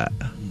basa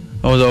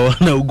ozo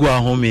na ugu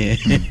ahome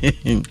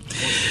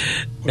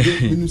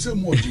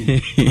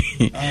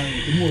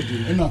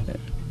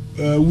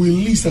we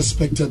least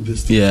expected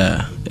this thing.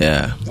 Yeah.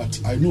 But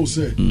I know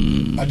say ade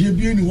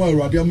bi eni ho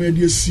Awurade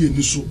amade asie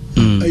ni so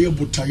eye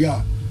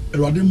botaya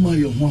Awurade ma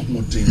ye ho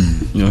ahoden.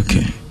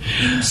 Okay.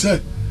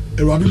 Say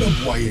Awurade be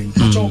boayen.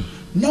 So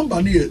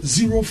number ni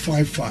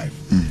 055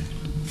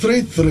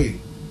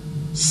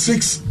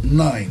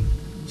 3369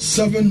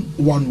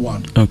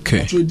 711.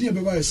 Okay. So die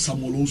be ba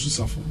Samuel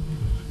Osusafo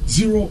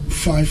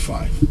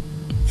 055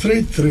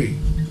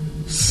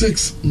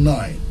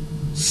 3369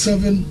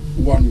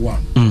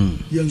 711.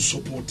 Yen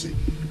support it.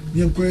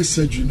 Yen kwa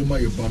surgery no ma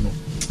ye ba no.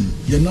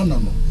 Yen nana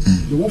no.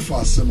 Ye wo fa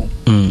ase no.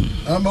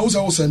 Ma wo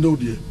sa wo send o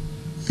die.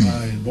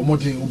 Ai, bo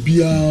modern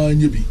obia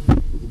nye bi.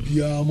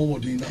 Obia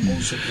modern na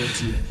on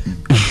support ye.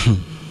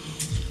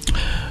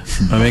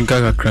 Amenka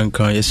ka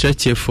krankan ye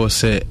stretch for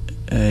say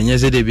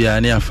nyeze de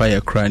bia na afa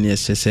ye kra na ye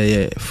say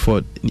ye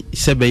for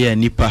se be ye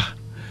nipa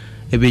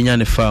e be nya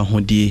ne fa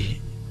hodie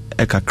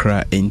e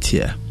kakra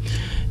entia.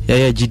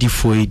 Ya gidi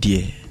fo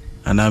edie.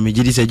 Ana me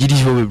gidi se gidi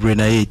fo bebre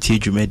na ye tie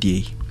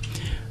dwumadie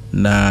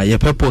na ye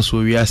purpose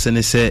wo wiase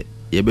ne se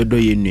ye bedo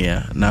ye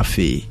nua na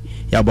afi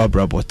ya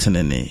babra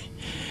botenene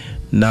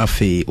na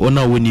afi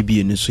ona woni bi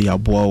enu so ya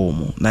boa wo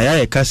mu na ya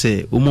ye ka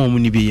se wo mu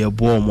ni bi ye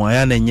boa wo mu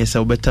aya na nye se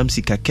obetam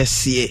sika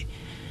kese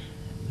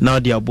na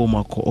odi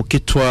aboma ko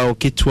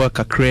oketwa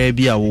kakra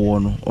bi awo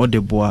no ode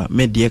boa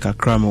me de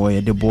kakra me wo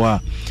ye de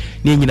boa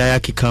ne nyina ya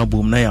keka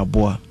bom na ya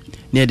boa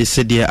ne de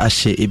se de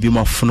ahye ebi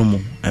mafono mu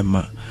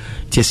ema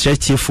ti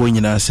stretch fo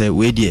nyina se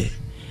we de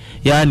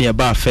ya ne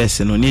ba first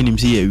no ne nim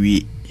se ya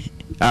wi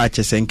a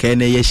chesenka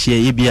na ye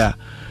hye ye bia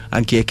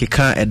anke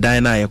keka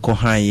edan na ye ko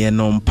han ye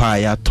no mpa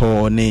ya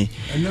to ne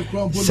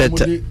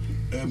set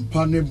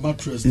empane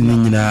mattress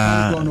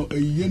na no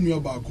eyenu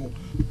abako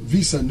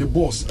visa ne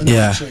boss and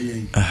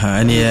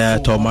yeah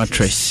to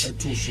mattress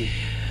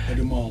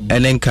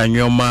enen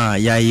kanyoma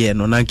ya ye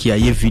no nanki ya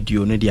ye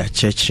video no dia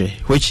cheche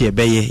which ye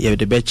beye ye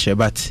de beche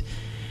but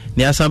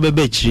ni asan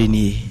be chiri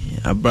ni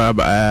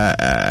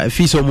abra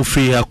fi so mu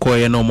free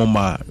akoye no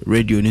mama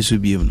radio ni so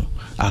biem no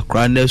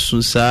akra na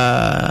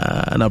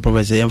sunsa na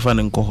professor yemfa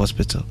ne nko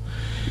hospital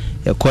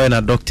e koye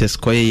na doctors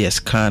koye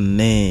scan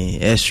ne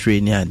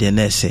x-ray ni ade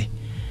na ese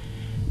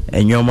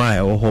enyoma e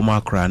wo homa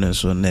akra ne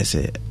so na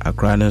ese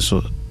akra ne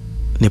so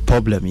ni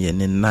problem ye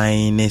ni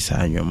 9 ne sa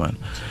anyoma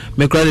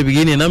me kra the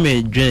beginning na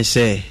me dwen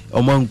say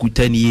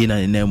omankuta ni ye na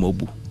ne na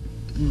mobu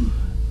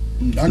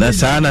na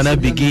sana na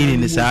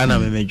beginning ni sana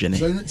me dwene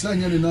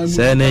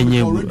say na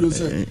nye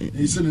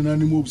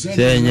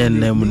say nye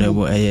na mu na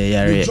bo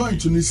yare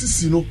joint ni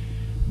sisi no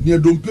ni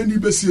edompeni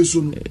besie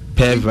so no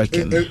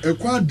pervaken e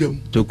kwa dem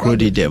to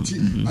crowd dem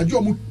ajo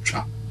omo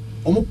twa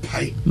omo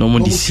pai no mo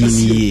di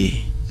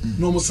sini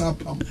no mo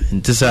sapam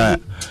ntisa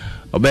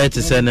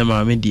obete say na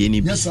ma me di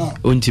ni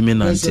ontimi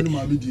nante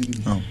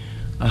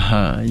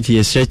aha nti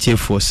ye stretch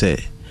for say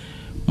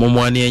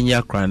momo ani anya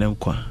akra ne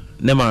nkwa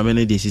ne ma me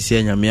ne de sisi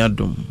anyame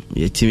adom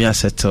ye timi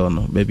asettle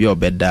no baby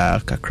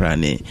obeda kakra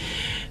ne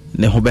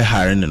ho be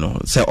hare ne no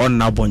say on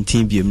na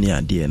bontin biem ni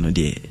ade no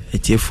de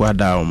etiefo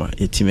adaoma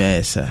etimi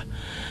ayesa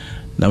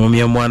na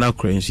mama mo ana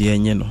kora nso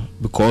yenye no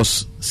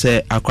because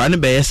say akra ne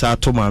be yesa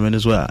to maame no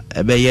so a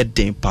ebe ye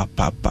den pa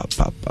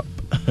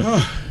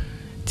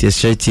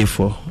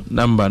etiefo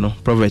number no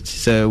prophet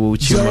say wo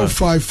chi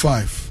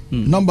 055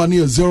 number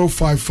near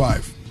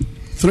 055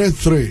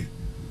 33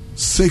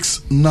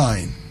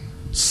 69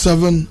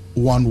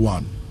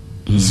 711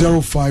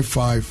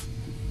 055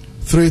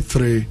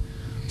 33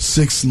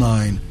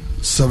 69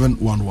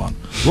 711.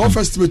 One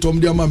estimate on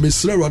the amount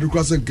Mr.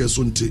 Radicras and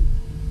Kessunti.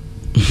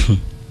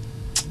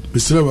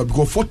 Mr. Rad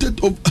because 40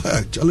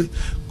 of Charlie.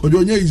 Could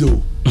you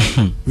know?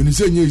 When you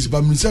say yes,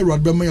 but Mr.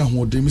 Radbemay and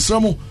Mode,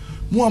 Mr. Mo,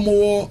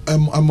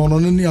 I'm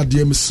on any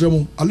idea, Mr.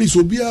 Mo. At least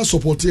will be a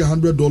supporting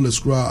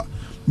 $100 cra.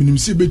 Minim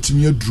see bet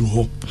me a drew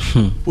ho.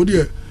 Oh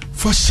dear,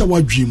 fast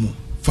shower dream.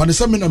 For the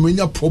same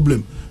a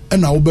problem,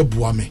 and I will be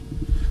boame.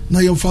 Now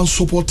you found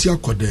support your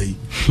coday.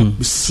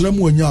 Mr.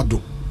 Mo and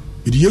Yado.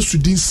 It used to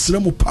din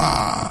sremo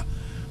pa.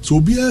 So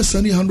be a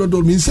sunny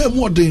 $100 means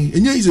more day,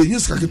 and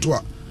yes,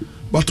 kaketwa.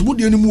 But would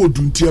any more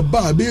do to a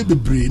bar baby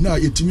brain now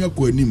yet me a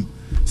coenim.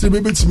 Say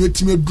baby to me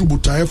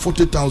drubuta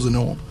 40,000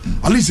 or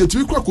at least a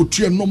 3 crack or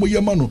 3 and no more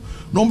yamano.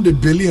 No the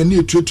belly and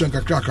near 2 and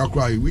a crack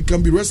cry. We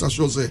can be rest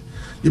assured say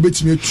you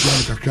bet me 2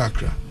 and a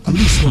crack. At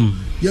least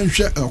young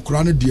share a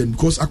crane dear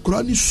because a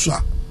crane is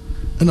sa.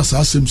 And as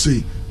I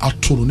say, I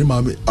told him,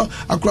 mammy,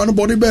 a crane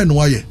body ben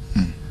why.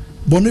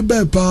 Bonnie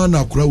Bear pa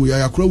na kura we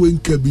akura we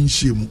nka bi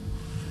nhyiemu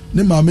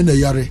ne maame na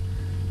yare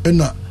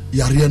na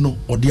yare no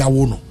ode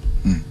awo no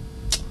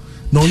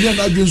na onye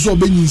na adwen so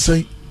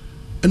obenyinsɛn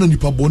na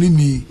nipa boni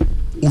ni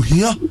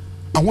ohia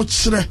awo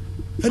kyerɛ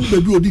ɛne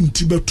baabi odi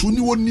nti beto ni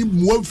woni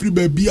mu afiri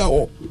baabi a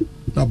ho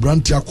na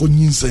branti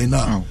akonyinsɛn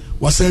na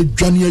wasa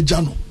adwane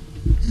agya no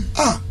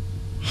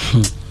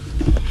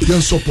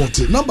yan support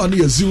it. Number ni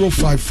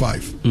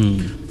 055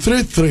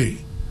 33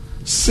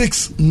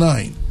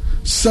 69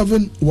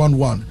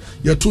 711.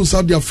 Ya tun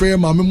sa dia frɛ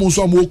ma me mo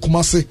so am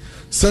Kumase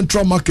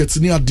Central Market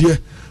ni ade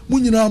mu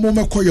nyina mo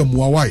mekoye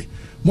muawai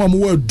mo am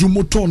wa du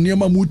motor niam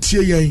mu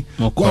tie yen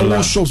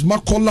wa shops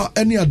makola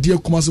any ade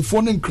Kumase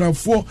fo ne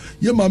nkranfo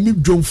ye ma me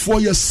dwomfo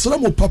ye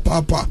sramo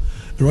papa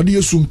Erade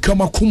Yesu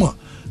nkama kuma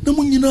na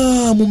mu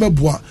nyina mo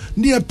meboa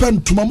ne ye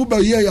pentuma mo ba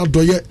ye ya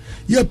doye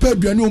ye pa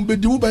aduane on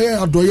bedi mo ba ye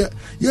ya doye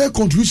ye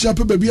contribution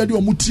pa ba bia de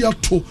o mo ti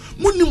ato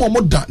mo ni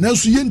mo da na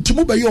so ye nti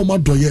mo ba ye o ma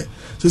doye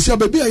se sia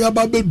ba bia ya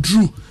ba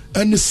bedru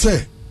ene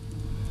se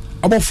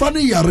abofra ne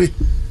yare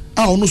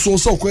a ono so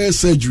koye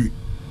surgery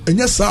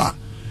enye sa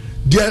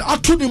de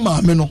ato ni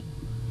maame no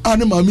a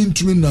ne maame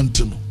ntumi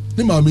nante no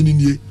ne maame ni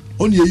nie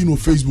on ye no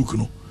Facebook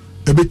no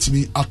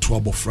ebetimi ato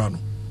abofra no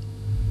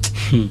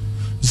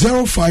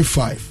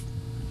 055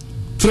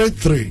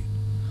 33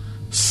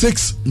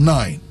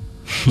 69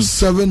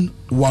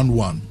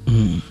 711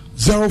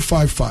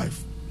 055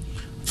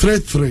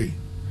 33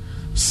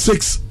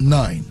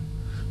 69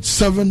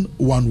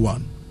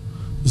 711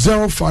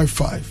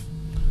 055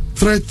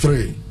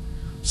 33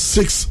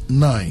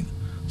 69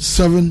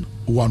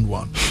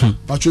 711.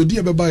 Pacho di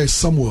abeba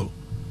Samuel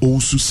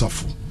Owusu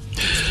Safo.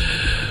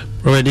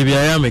 Already bi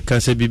aya me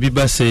kan se bibi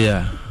ba se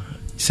ya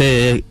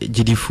se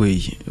gidifo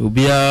yi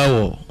obi a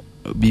wo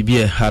bibi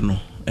e ha no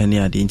ene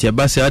ade nti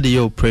ba se ade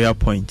your prayer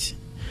point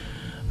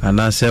and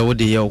I say what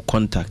the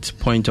contact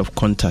point of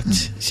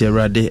contact se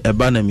rade e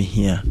ba na me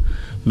hia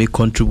me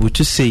contribute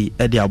to say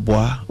e de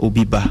aboa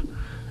obi ba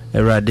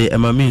erade e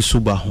ma me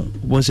nsuba ho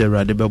bon se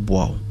erade be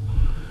boa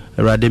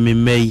erade me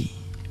mei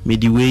me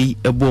di wei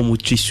ebo mu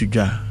twi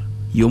sudwa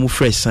yo mu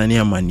fresh sane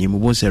amane mu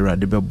bon se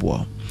erade be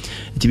boa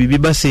ti bibi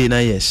ba say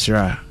na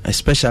yesra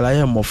especially I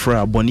am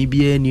mofra boni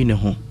bia ni ne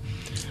ho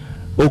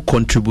o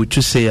contribute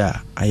to say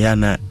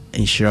ayana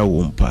enshira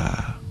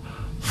wompa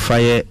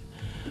fire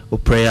o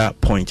prayer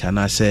point and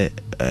I say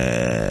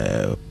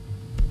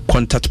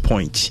contact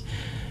point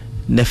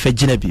na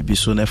fagina bibi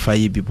so na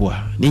faye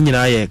biboa ni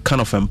nyina ye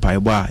kind of empire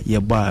ba ye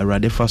ba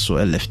erade fa so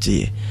left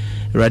ye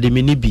erade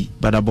mini bi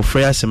but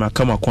abofra asema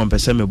kama kwa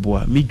mpese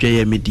meboa mi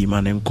dwaye me di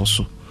ma ne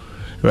nkoso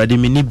erade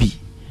mini bi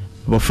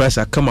abofra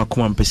sa kama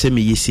kwa mpese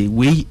me yese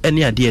we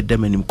ene ade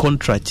edamanim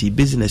contract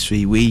business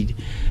we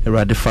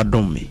erade fa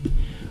dom me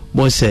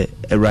bo se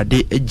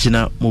erade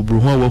agina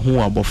mobruhu a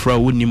wahu abofra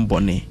wonim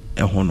bone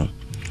eho no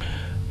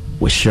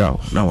we shall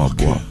na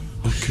waboa.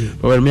 Okay.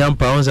 Well, me am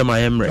pounds am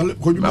I emre.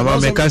 Mama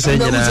make us say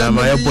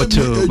my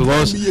bottle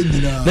because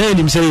then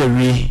him say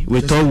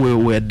we thought we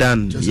were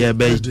done. Yeah,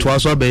 but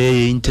twice or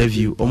be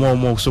interview.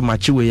 Omo so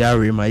much we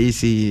yare my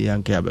say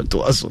yanke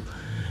abeto.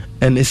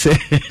 And they say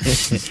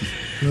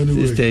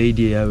sister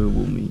idea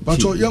we me. But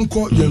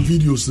yanko your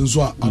videos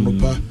nso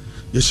anopa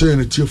ye share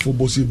na tiefo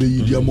boss be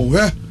yi dia mo.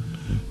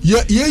 Ye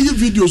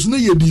videos na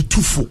ye di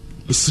tufo.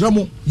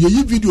 Esramo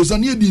ye videos na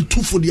ye di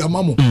tufo di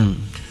amamo.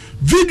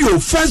 Video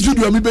first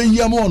video me be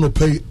yam on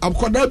pay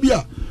akoda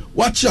bia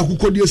wachi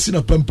akukọ de asi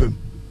na pempem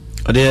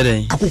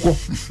ode akukọ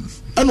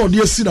eno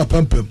de asi na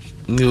pempem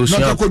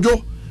na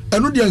akojo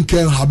eno de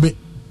nkan hame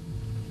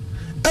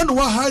eno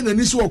wa hai na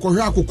ni si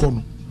wakohwe akukọ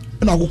no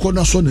na akukọ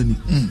na so nani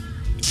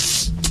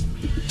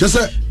just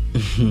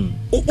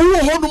wo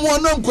ho no mo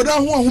na nkoda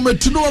ho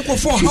ahomatino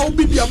akofo how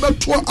bi dia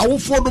beto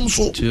awofo dom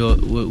so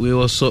we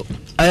were so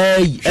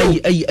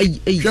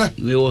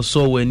we were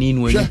so when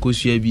you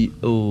kosua bi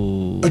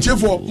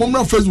achefo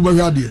momna Facebook ba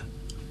hwade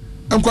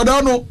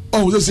nkoda no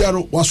say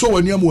aro waso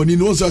wani am wani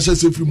no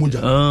say free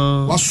moja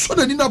waso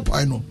da ni na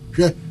pai no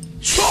hwe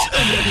so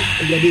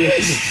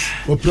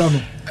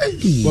Waprano.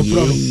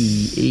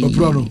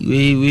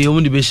 We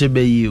only be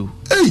shebe you.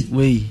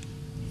 We.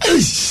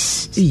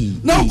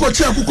 Now go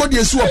check who could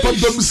yesu upon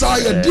the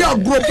Messiah. Dear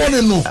group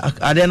on no.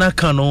 Adena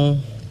kano.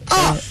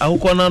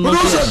 Aukona no.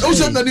 Who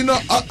said that Nina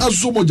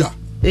Azumoja?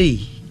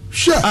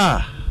 Share.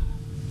 Oh.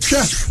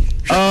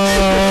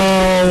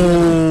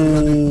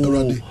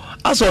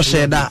 I saw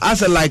share that. I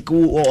said like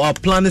our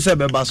plan is a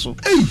bebaso.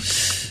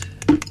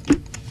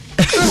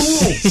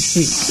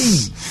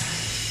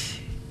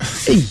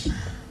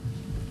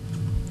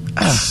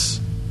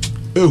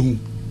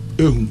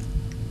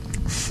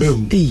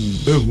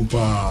 Ehu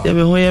pa. Ya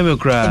me ho ya me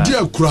kra.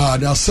 Dia kra,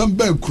 da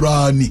asembe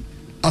kra ni.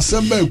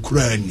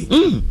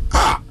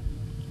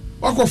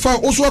 Wakofa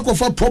oso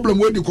wakofa problem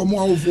we di komo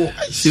awofo.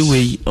 See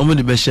we, omo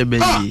de be shebe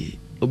yi.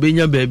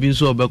 Obenya baabi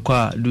nso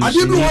obekwa do.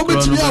 Ade bi wo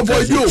betimi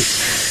avoid yo.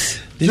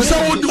 Just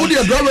how would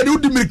the driver do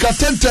the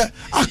mirkatente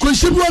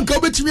akonhye bi anka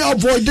obetimi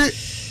avoid it.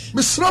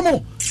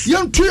 Misramo,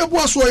 yan to yebo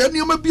aso ya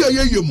niam bia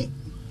yeyemu.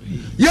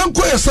 Yan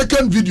ko ya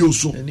second video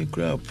so. Any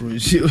crap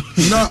produce.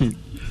 Na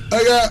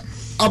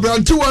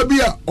abranti wa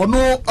bia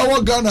ono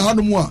awa Ghana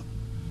hanom a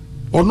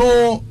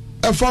ono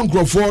efa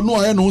nkrofo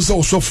no aye no se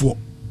osofo.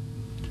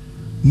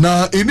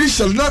 Na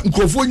initial na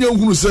nkrofo nya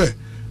nhunu se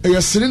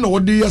sene na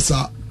wode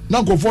yesa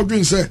na nkrofo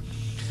dwen se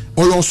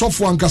oyo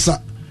osofo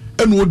ankasa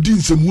ena odi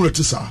nsemu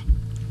rete sa.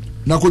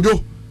 Na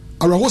kojo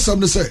arahosam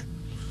ne se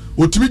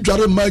otimi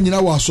dware ma nyina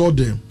wa so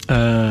dem.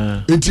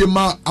 Enti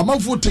ma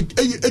amanfo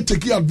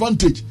take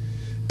advantage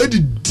edi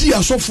di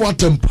asofo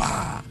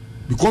atempa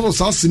because of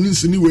sa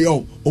sini we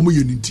o omo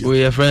ye ninti.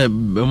 We your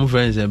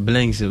friends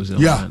blanks so.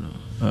 Yeah.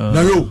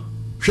 Na yo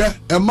hwe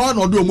e ma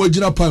na ode omo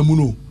agina pan mu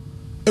no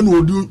ena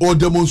odi o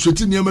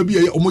demonstrate niam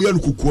bi omo ye no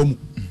kokoa mu.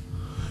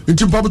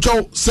 Enti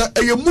pabucho se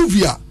e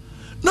movie a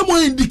na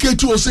mo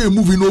indicate o say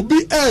movie no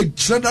be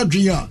chere na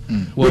dwen a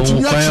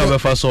wetumi a be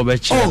fa so be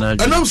chere na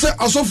dwen. Enam say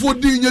asofo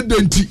di nye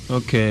denti.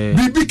 Okay.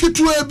 Bibi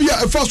kitu e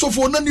bia e fa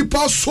asofo na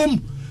nipa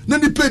som na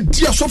nipa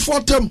di asofo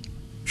atem.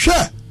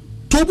 Hwe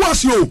tobo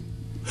asio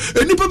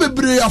enipa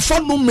bebre afa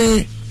no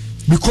me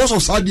because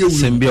of sadia we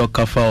sembia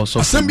okafa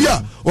osofo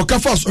sembia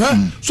okafa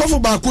sofo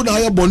ba ko na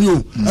aye boni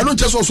o eno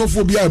nche so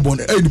sofo bia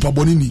boni nipa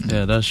boni ni.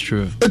 Yeah, that's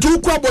true. Etu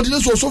kwa bodi ne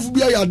so sofo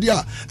bia ya de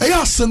a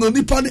eya seno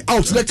nipa ni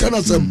out the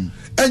canasem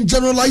and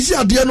generalize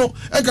ade no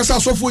e ka sa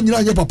sofo nyina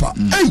anye papa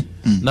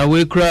na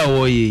we kra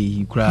wo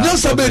ye kra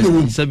nyansa be ne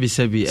wo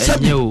sebi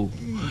enye o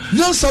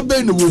nyansa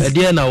be ne wo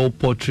ede na wo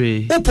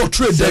portray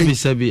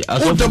sebi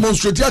aso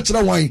demonstrate a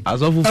kira wan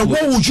aso and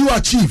what would you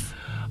achieve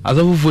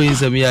aso for yin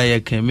semi ya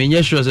ken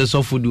me sure say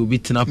so food will be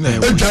tina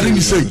pen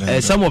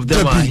some of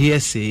them are here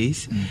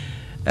says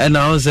and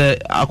now say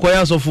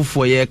akoya so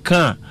for ye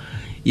kan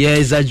ye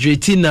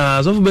exaggerating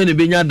na so for be ne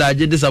benya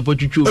daje disappoint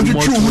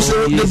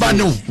twetwu ne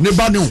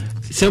ba ne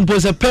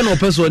simple say pen or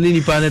person ni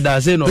nipa ne da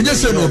say no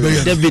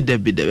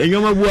David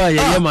enwoma bu a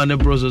ye ma ne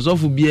process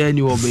of bia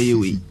ni obeye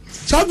we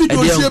sa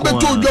video se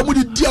beto odwa mu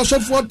di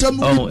asofo atam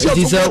di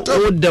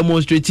asofo o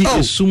demonstrate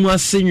esuma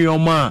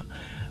senwoma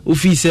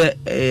ofi se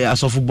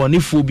asofo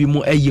bonifo bi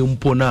mu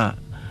mpo na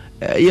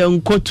ye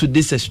nko to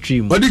this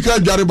extreme body ka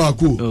dware ba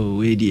ko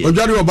we dey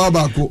odware oba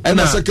ba ko and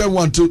second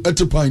one to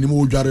etipan ni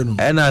mo odware no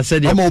and I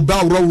said am oba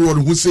woro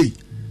no hu sei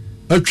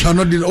atwa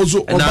no din also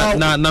oba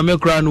na me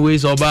kra no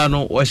ways oba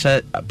no wo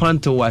sha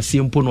panto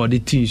wase mpo no de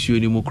tinsuo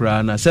ni mu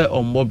kra na se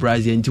ombo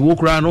brazil nti wo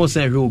kra no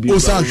se hwe obi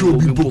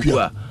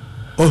pokua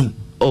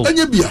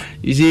anya bia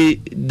you see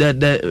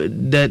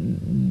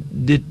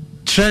the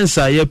trends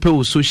are here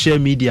pe social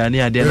media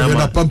ne ade na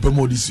ma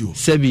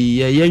sebi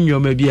ye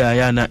nyoma bia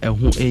ya na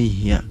ehu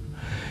ehia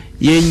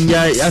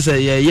yenya asa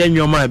ye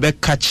nyoma be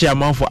catch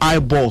am for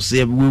eyeballs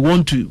we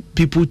want to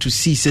people to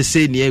see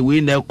say ne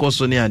we na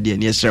ekoso ne ade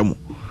ne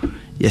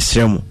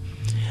yesremo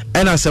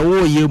and I say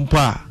wo ye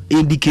mpa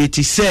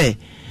indicate say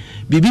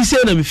bibi say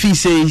na me fi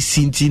say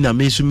sinti na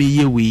me so me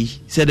ye we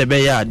say the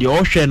be ya the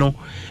ohwe no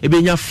e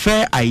benya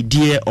fair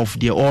idea of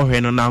the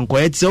ohwe no na nko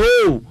et say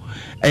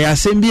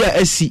asem bia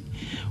asi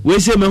we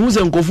say me hu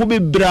say nkofo be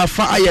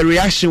brafa aye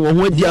reaction wo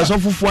ho di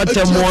asofofo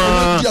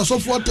atemwa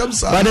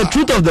but the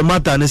truth of the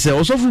matter is say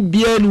osofo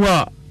bia ni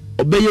wa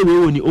obeye we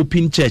woni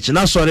open church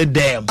na sorry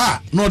dem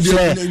no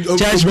the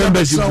church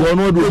members go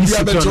no do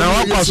visit na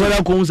wa kwa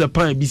sorry ko hu say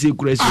pan bi say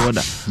kura si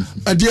order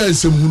ade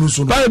ansem hunu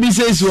so no pan bi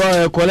say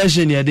so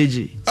collection ya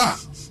deji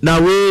na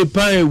we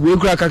pan we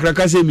kura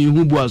kakraka say me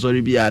hu bu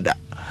asori bi ada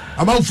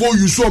amanfo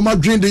you so ma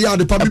dream the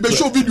yard pa be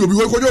show video bi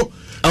kojo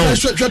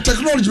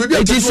technology maybe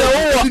it is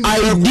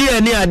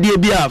idea ni idea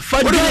bia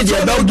fa dream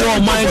the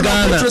about my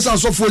Ghana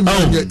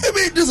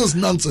this is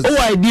nonsense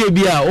idea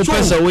bia o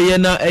pesa we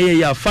na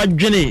ya fa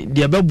dream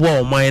the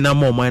about my na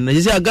mo man na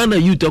say Ghana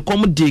youth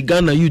come dey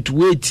Ghana youth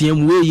we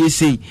tiem we ye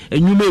say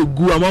enwuma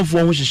egu amanfo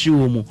ho hyehye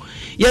wo mu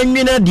ya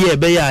nwena de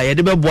be ya ye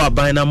de bebo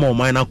aban na mo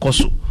man na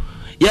koso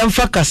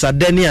yemfa kasa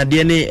deni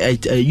ade ne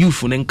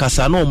youth ne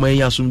nkasa na o man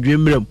ya somdwe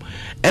mrem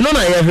eno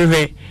na ye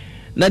hwehwe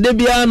na de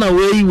bia na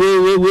we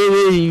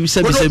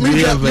se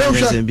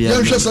bia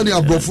yehwe se ne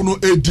abrofo no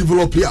e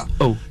develop ya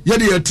ye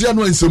de yetia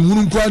no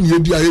nsemmunu kwa na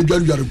yedi aye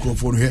dwadware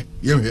krofo no he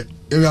yehwe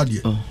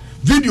ade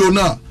video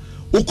na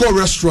uko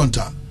restaurant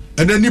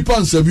and then nipa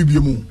nsa bibie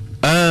mu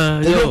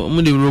yo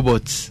mu the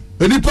robots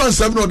nipa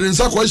nsa bi no de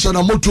nsa kwa hye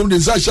na motom de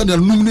nsa hye na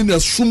num ni na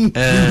sum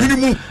bibiri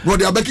mu no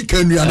de abekika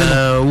anuane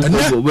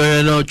no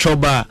we no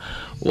choba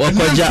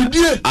wakoja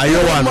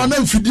ayowa no na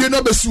mfidie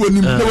na besi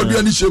wanim na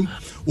wadua ni hyem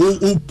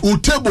o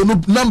table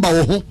no number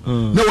wo ho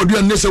na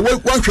wadua ne se wa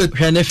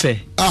hwe ne fe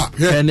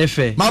hwe ne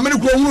fe ma me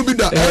ko hunu bi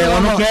da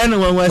ono kra ne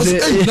wanwa se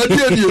na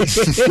die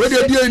we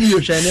die ni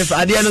hwe ne fe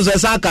ade no so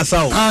sa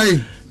kasa o ai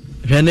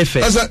hwe ne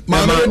fe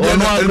ma me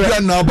ono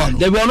na aba no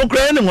de ono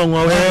kra ne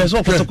wanwa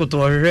so kotokoto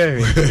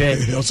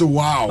hwe so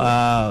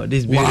wow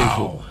this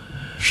beautiful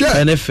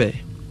hwe ne fe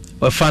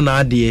wa fa na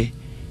ade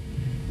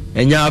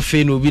enya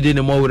afi no bi de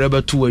ne mo were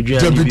beto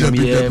adwan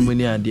bi mu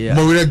ni ade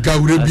mo were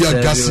gawre bi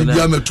agasi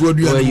bi ameto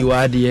adwan we you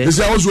ade e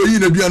say also yi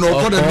na bi na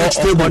o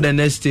the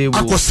next table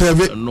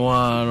akoseve no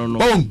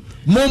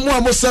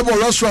mo serve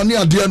restaurant ni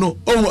ade no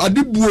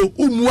adebuo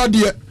umu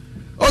ade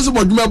also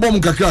mo dwuma bom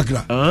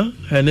kakrakra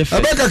henefe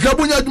aba kakra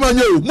bunya dwuma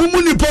nya o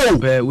mumu ni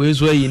po we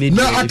so yi ni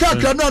na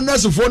akakra na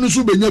nurse fo no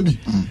so benya bi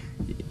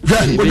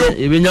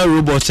ebenya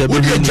robot e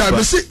be ni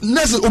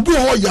nurse obi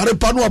ho yare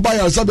pa no aba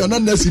ya sabe na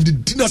nurse di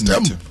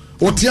dinatem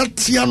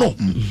otia no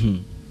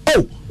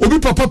obi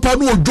papa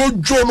no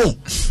ojojo no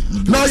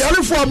na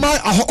yarefo ama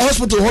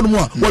hospital ho no mu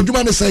a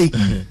wadwuma ne sei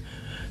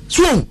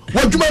so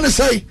wadwuma ne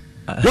sei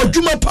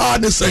wadwuma pa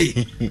ne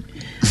sei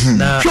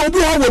na obi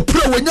ho wo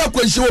pra wanya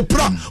kwanhye wo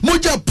pra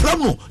moja pra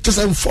no te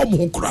se inform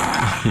ho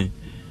kra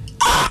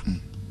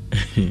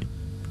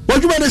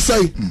wadwuma ne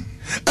sei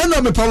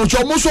ena me pa mo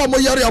cho mo so mo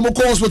yare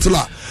amoko hospital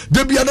a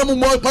de bia na mo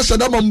ma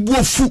shada ma mbu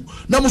ofu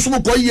na mo so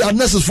mo ko yi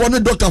nurses for ne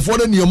doctor for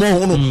ne niemo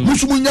ho no mo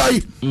so mo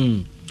nyai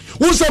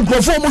who some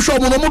crofo mo show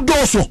mo no mo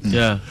doso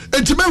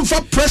enti me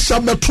mfa pressure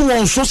meto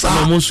won so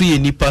sa mo so ye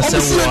nipa se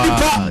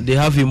wa they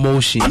have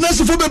emotion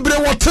nurses for bebre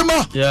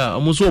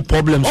wotema mo so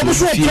problem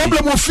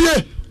of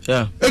fear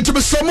enti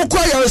me so mo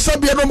kwa ya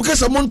sabia no mo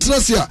kesa mo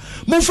ntenase a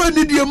mo fa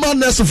nidie ma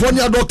nurses for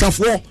ne doctor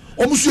for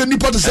omusu ye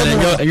nipa te se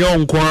mo yo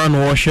nko an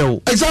wo hwe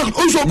wo exactly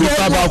oso go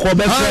ba ko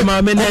be fe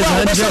ma me ne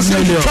 100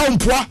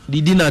 million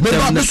didi na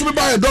tem me so me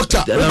buy a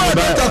doctor me buy a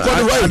doctor ko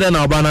the right then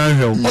na oba na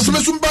hwe wo oso me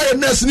so buy a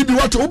nurse ni bi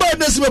what wo buy a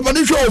nurse me pa ni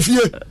hwe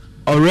ofie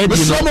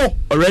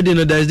already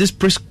no there is this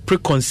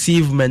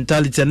preconceived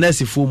mentality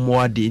nurse for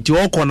more ade nti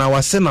wo ko na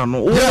wase na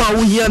no wo ma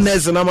wo hia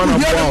nurse na ma na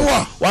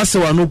bo wase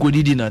wa no ko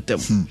didi na tem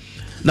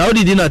na wo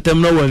didi na tem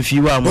no wan fi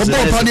wa mo se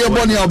pa ne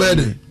boni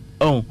abede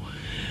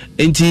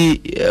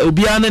enti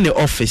obia na ne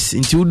office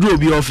enti udu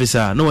obi office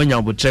a na wanya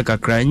abotre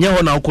kakra nye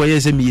ho na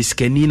akoye se mi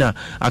skani na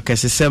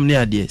akesesem ne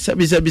ade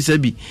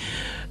sabi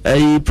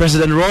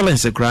president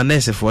Rollins kra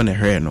nurse for ne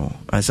hwe no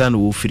ansa na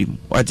wo firim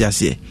wati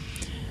ase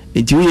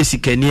enti wo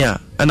yesikani a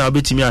ana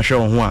obetimi ahwe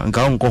wo ho a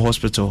nka wo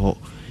hospital ho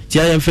ti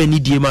ayemfa ni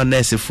die ma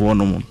nurse for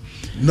no mo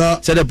na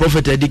said the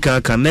prophet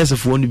edika kan nurse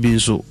for no bi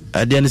nso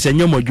ade ne se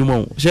nyam adwuma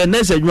wo se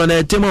nurse adwuma na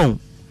etema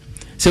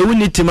se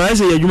woni tima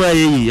se adwuma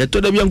yeyi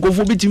eto da bia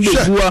nkofo bitimi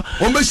befua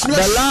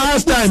the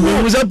last time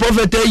we was a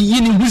prophet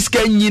yini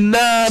huska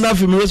nyina na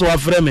fi me so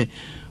afre me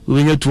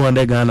we nya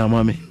 200 Ghana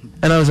mame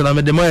and I was na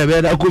me de moye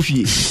be da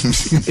kofi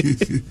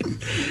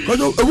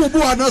kojo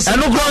ebu anasa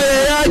eno ko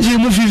ya ji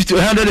mu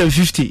 50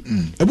 150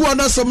 ebu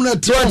anasa me na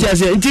so ati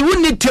ase nti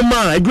woni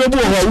tima adwuma bu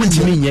ho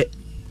wotimi nye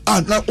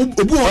na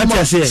obu ho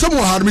ma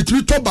some har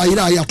mitimi to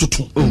bayira ya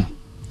toto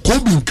ko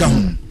bi nka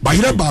ho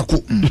bayira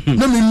baako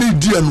na me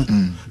media no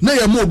na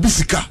ya ma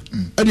obisika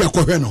e de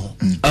akohwe no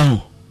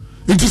ho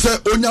nti se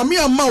onyame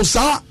ama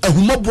sa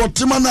ahumabo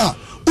tema na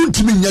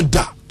untimi nya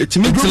da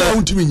etimi tla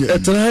untimi nya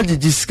etra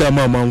jiska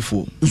ma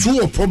manfo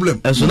so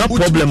problem so na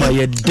problem a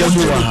ye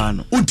demu wa ha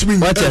no untimi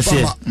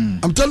nya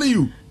I'm telling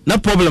you na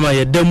problem a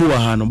ye demu wa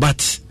ha no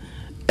but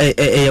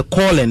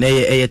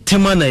calling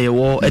tema na ye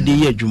wo e de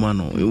ye adwuma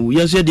no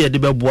yeso de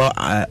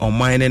beboa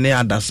omine ne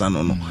adasa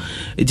no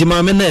enti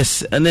ma me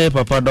nurse na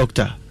papa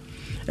doctor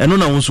eno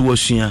na wonso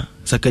wasua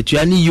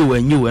sakatua ni you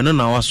enyu eno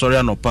na wasori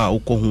anopa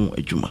ukohu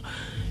adwuma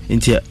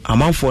enti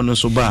amanfo no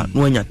so ba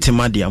no anya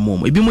tema de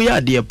amom ebi mu ya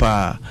ade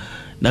pa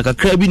na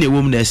kakra bi na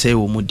ewom na ese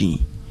wo mu din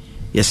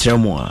yesrɛ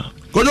mo a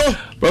kono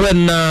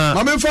Problem na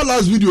mama for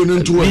last video no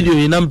nto video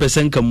ina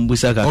mpesen kam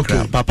busa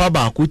kakra papa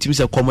ba ko timi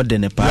se komo de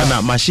ne pa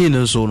na machine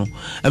nso no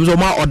em so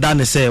ma order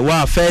ne say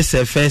wa first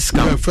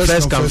come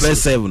first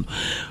 7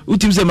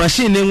 utimi se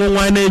machine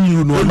nwanwan na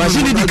anyuru no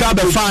machine di ka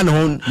be fan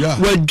ho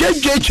wa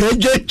jeje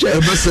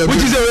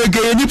which is a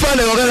ge ni pa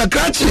na o ka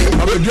catch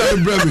abedua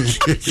bremi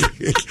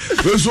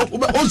so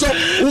also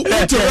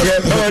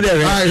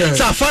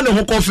sa fan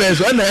ho ko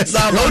first na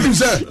sa ba utimi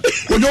se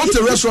ko yo te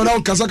restaurant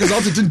na kasa o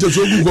tinte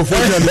so gu go for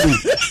there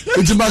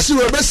it's machine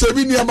we be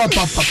sebi ni ama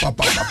papa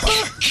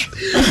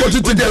ko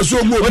tinte so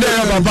gu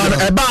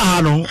papa e ba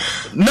ha no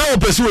na o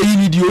pese we yi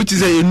video it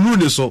is a enu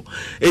ne so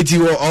eti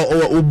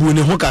obu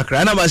ne ho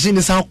kakra na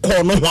machine sa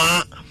ko no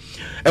ho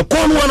e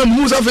ko no na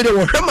musa fe de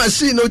wo hwe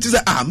machine no it is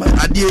ma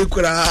ade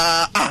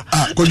ekura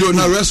ko jo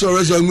na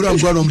restaurant ngura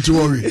ngwa no mti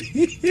worry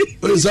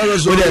o sa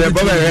restaurant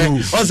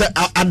o se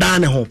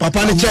adane ho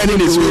papa ne chain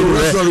ne so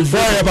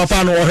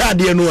papa no hwe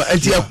ade no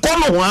eti e ko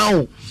no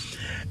ho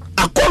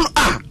akon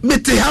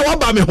mete hawa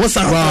ba me ho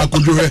sa wa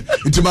kujohe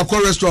nti makọ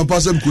restaurant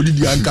pasem ko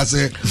di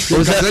ankase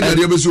o ka se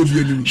de be so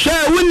fie ni she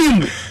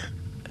wonim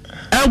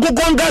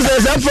enkoko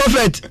nkase se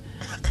prophet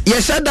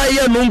yesada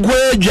ye no ngo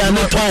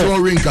aduane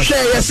ton she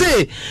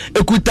yese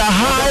ekuta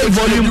high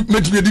volume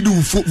metime di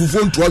du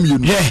fufo ntoa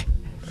mienu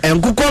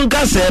enkoko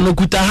nkase no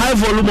kuta high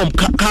volume of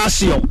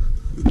calcium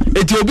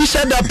eti obi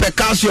shada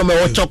calcium e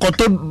wo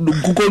chokoto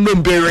kuko no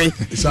mbere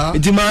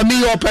eti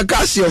maami yo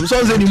calcium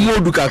so se ni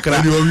modu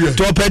kakra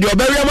to pedi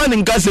obere ama ni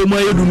nkase mu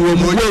ayedu no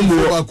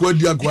mu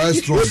akwa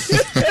strong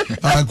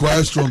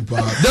akwa strong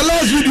pa the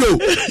last video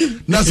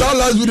na sa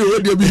last video we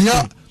dey be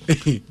here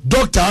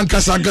doctor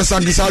ankasa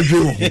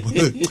dwe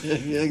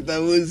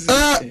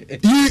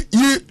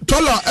yi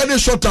tola any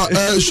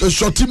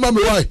shorty mama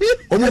why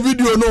omo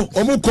video no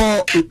omo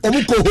ko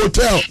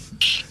hotel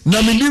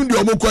na minim di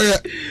omo ko ye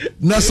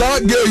na sa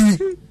gay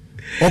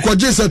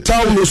okoje se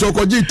towel so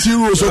okoje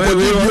tiro so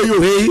okoje yo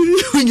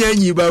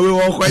unyanyi ba we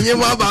okonye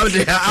ma ba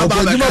de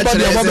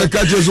aba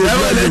ka je so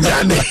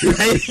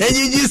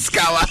enyi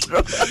jiskawa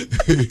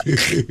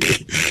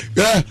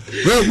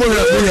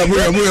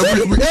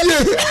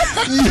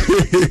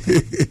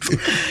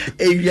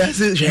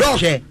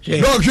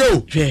Dog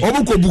yo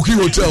omo ko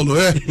booking hotel no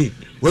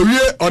we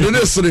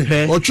ordinary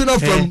otwina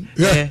from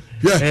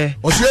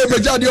o se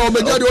mejade o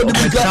di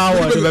bika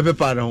o be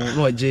pepa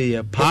no je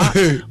ye pa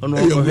ono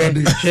ko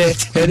he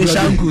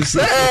shankus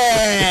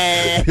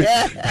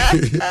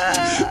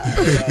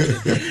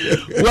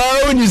wa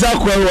oni za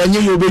kwa onye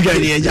mo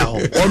bedwane eja ho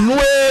ono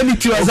ni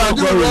tiwa za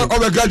kwa o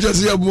be ka je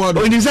se mu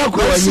ado oni za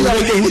kwa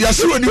onye ya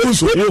se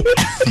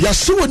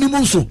woni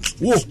mu so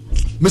wo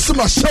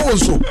mesema shawo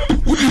so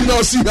udi na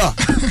osi ha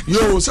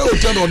yo se o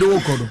tell no de wo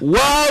kono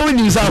wa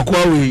oni za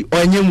kwa we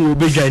onye mo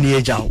bedwane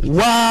eja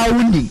wa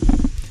oni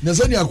na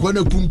sani akwa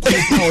na kunku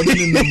pa odi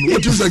ni nam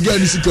what is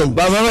again sika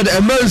baba da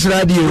emergency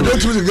radio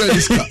don't use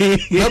again sika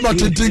na ba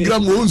 20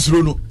 gram wo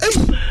nsuro no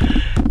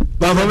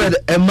baba da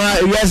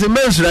yes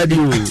emergency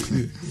radio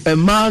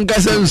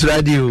emergency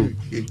radio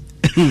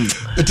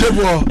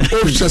etebo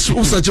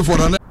o search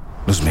for an.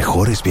 Los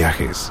mejores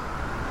viajes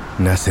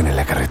nacen en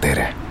la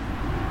carretera,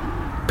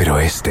 pero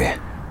este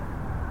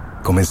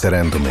comenzará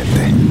en tu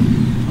mente.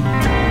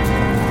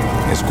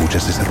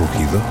 ¿Escuchas ese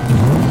rugido?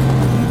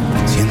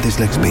 ¿Sientes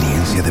la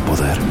experiencia de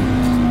poder?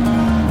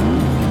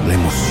 ¿La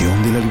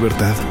emoción de la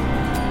libertad?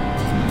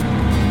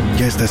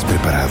 Ya estás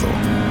preparado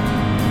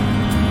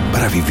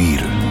para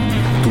vivir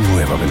tu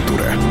nueva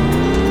aventura.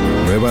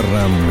 Nueva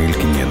RAM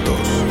 1500.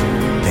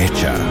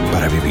 Hecha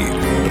para vivir.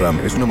 RAM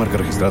es una marca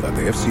registrada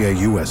de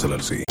FCI US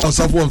LLC.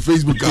 On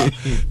Facebook,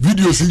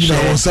 videos in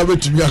our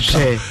Sabbath to me.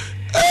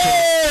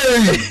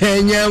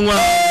 Hey,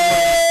 nyangwa.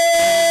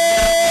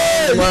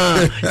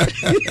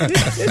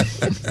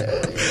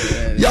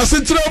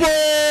 Yasintrabo.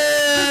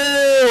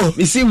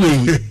 Misi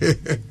we.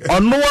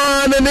 Ono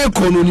ane ne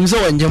kono ni so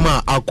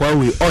wanjema akwa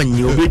we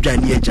onye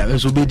obedwane echa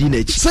so bedi na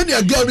echi. Send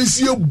your girl is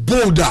here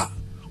bolder.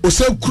 O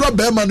se kura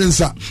be man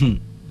nsa.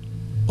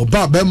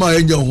 Oba be ma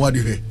enye ho ade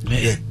hwe.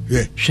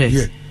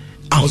 Yeah.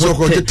 Also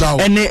ko gitaw.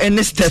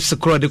 Any steps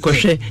across the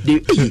koshe the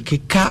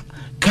ka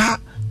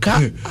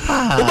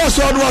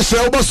Obaso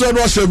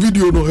no ase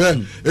video no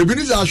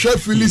Ebenezer ahwe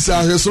Phyllis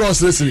ahwe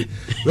sresre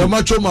we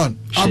macho man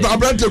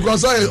abrante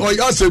kwasa o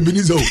ase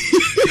Ebenezer o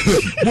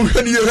mo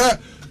hwe ni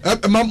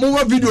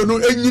mo video no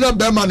enyina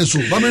be ma ne so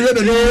ma me hwe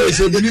ne no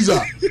ase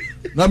Ebenezer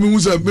na me hu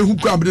se me hu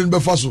kwa abde be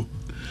fa so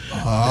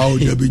o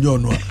de binyo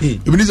no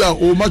Ebenezer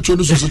o macho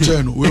no so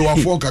che no we wa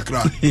fon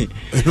kakra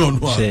no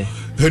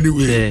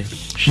anyway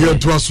here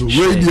to us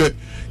we dey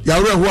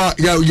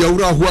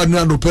yawura ho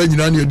na no pa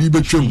nyina na di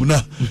betwem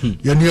na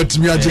ye ne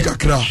atimi age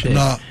kakra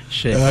na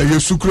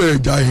Yesu kura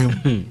jahim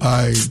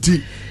ai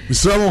ti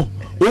misramo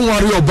o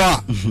wari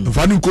oba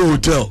fani ko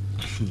hotel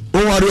o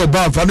wari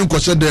oba fani ko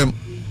sedem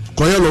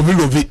ko ye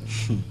lovi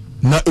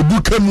na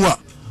ebuka mu a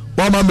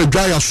wa ma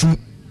medwa ya su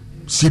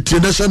si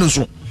tradition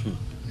so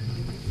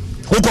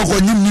ko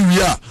nyim ni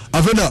wi a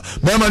afena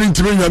be ma ni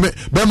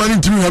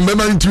ntimi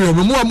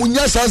hwame mu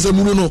amunya sanse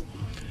mu no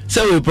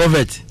say we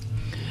prophet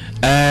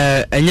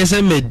ɛnyɛ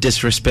sɛ me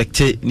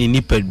disrespect ni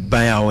nipa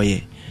ban a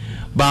ɔyɛ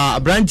ba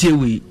abranteɛ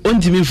wi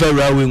ontimi fa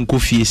wura we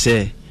nkofie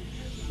sɛ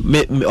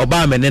me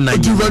ɔbaa me ne na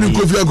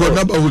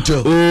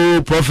hotel.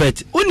 Oh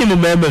prophet oni mo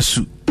mema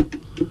su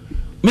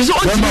me so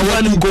ontimi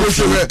fa ne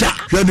nkofie da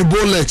the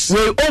Bolex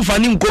we o fa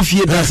ne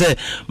nkofie da sɛ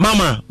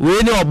mama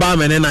we ne ɔbaa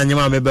me ne na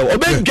nyema me be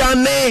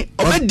obedwane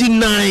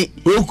obedinai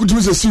we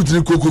kutumi se suit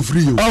ne koko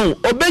free yo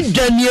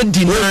obedwane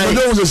deny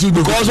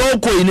because all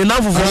ko ni na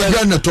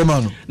fofo na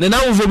tomano ne na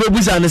fofo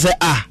bebusa ne sɛ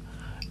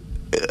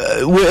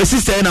we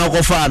sister na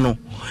akofa no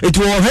it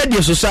will head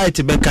your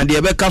society be kan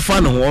de be ka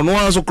fa no ono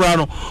anso kra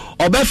no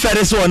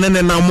obefere se one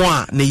ne namo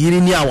a ne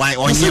yiri ni awan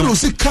onye no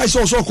si kai so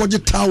okoje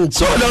tawo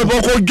so le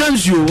boko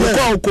dwansu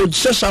ko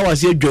shower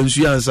se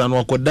dwansu ansa no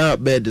akoda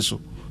bed so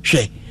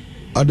hwe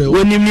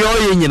woni mi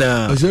oye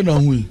nyina ase na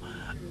hu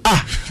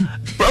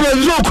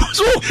problem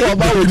so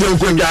ba wo je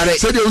ko jare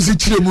se de o si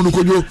chire mu no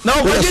kojo na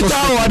ko je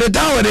tawo de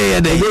tawo de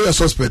ye de you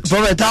suspect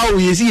problem tawo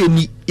ye si ye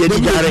ni ye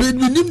di jare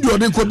mi nim de o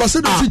de ko ba se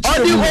de si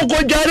chire mu o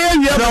ko jare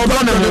wi na o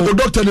na o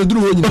doctor de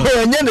duru wo nyina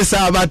o nye ne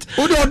sa but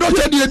o de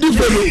doctor de di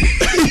felo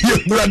ye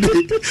brade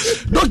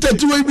doctor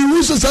ti we bi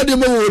wu so sa de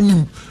mo wo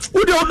nim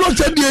o de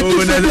doctor de di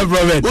felo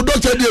o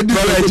doctor de di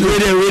felo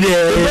we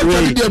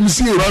de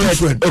MC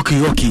different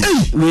okay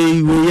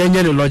we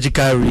nye no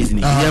logical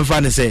reasoning ye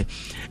fa ne say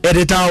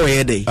editor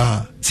we dey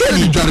say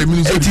ni jare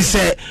mi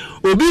say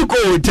obi ko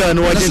hotel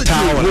no we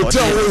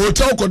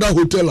hotel ko da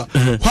hotel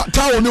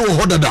town ni wo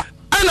hodada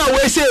ana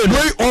we say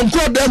no on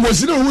ko dem we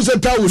say who say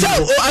town so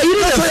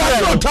ayiri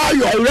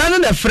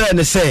the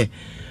friend say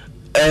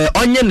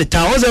onye ne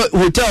town was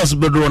hotels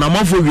bedro na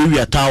mafo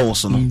wiwi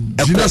towels no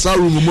dinasa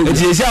room mo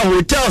it is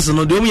hotels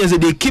no they say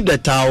they keep the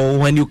towel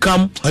when you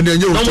come and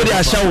nobody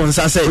a shower on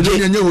say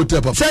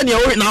hotel papa say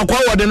na kwa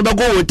wode no be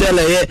go hotel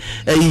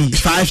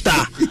 5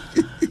 star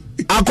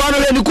akwano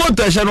le ni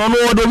quotation no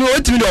wodo mi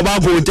wetimi de oba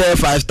go hotel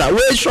 5 star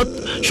we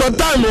short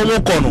time no mo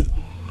kono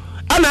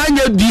ana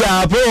anya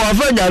bia po wa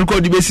fa nya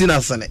record be si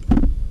na sene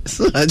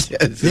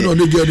you know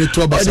they get the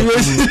trouble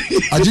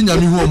ajinya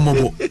mi hu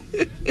omobo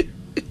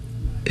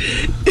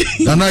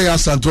Nana ya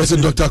santo say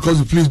Dr.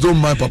 Kosi please don't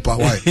mind papa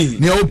why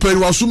ni o peri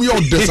wa sumi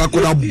your desk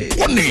akoda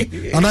bone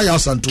Nana ya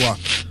santo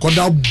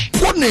akoda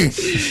bone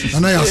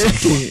Nana ya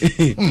santo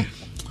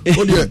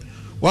o de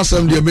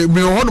wasam de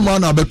me hono ma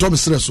na beto me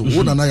stress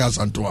wo Nana ya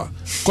santo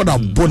akoda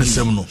bone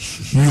sem no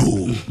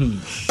yo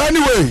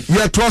anyway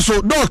yeah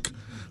twaso doc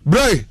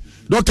bray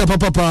Dr.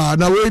 papa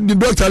na we the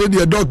doctor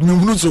dey doc me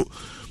hunu so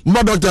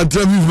my doctor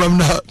tell me from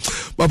now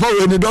papa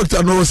when the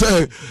doctor no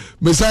say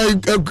me say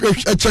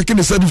checking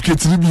the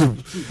certificate review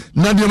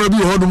na dey no be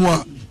hold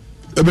mo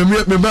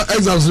me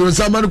exams no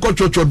say man ko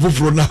church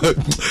fufuro na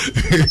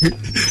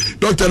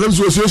doctor them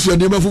so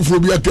dey ma fufuro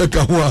bi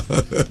ateka ho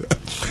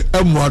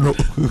emo no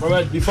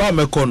before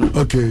me kono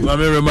okay let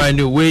me remind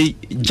you we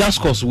just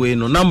cause we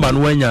no number no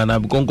wanya na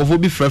because ko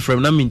bi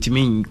frefrem na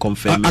mintimi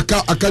confirm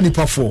aka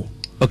nipa 4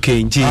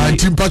 okay nti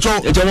pacho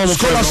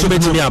scholarship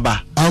betimi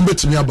aba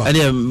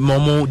and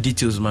momo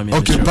details mami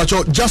okay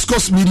pacho Just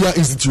Cause Media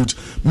Institute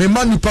me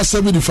man nipa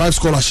 75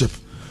 scholarship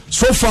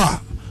so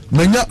far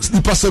menya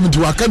nipa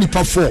 70 aka nipa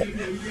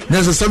 4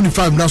 there's a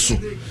 75 na so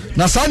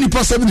na sa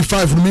nipa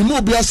 75 me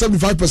mo bia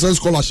 75%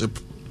 scholarship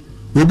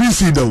we be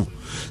see though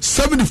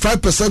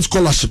 75%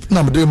 scholarship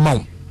na me dey maw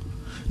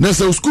na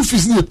say school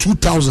fees near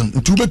 2000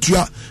 into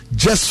betua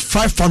just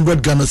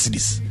 500 Ghana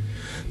cedis.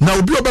 Now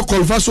we be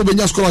qualify so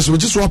benya scholarship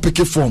just one pick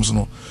forms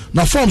no.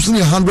 Now forms near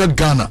 100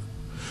 Ghana.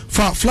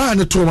 Fly and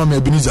the tour mama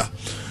Ebenezer.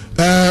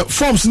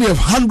 Forms near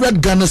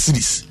 100 Ghana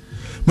cedis.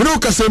 Me no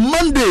ka say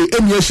Monday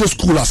any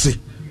school ase.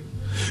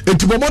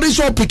 Enti bomodi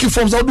so pick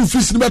forms out do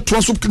fees ni be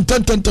transfer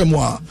 10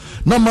 mois.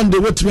 Na Monday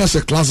wait me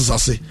as classes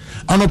ase.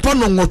 Anopa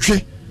no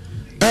nwotwe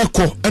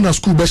eko and a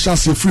school be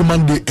chance free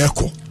Monday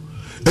eko.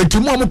 Enti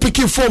mo pick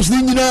forms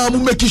ni nyina mo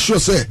make sure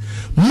say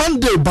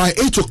Monday by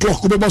 8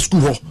 o'clock we be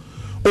school ho.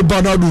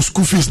 Obana do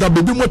school fees na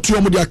baby mo tuo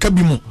mo de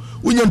akabi mo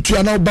unya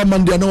ntua na oba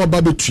Monday na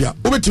oba betua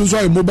obetim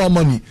so mobile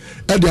money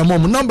e de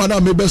amom number na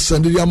me be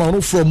send the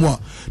amount from one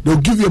they'll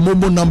give you a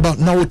mobile number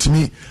na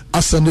wotimi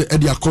asend e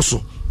de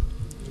akoso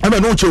ebe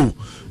no chew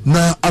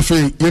na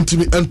afi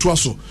yentimi entoa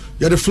so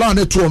ye de flan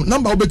e to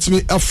number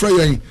obetimi afra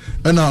yen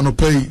e na no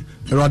pay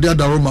erade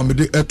adaroma me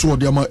de eto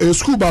de ama e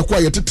school ba kwa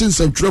ye tete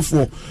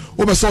nsantwerefo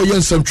obese o ye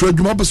nsantwere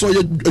adwuma obese o ye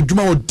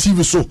adwuma o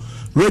TV so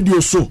radio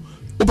so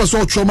obese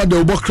o trauma de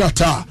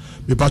obokrata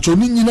me pacho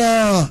ni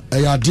nyina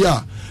eyade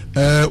a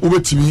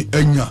obetimi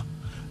enya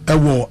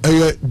ewo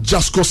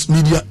Just Cause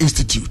Media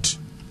Institute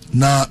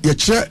na ye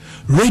chere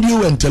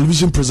radio and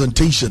television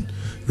presentation,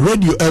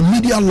 radio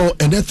media law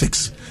and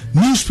ethics,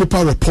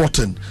 newspaper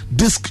reporting,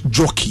 disc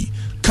jockey,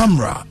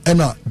 camera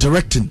and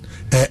directing,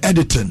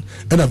 editing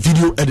and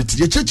video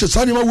editing. Ye chere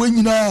sani ma we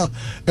nyina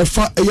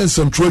efa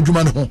ensantro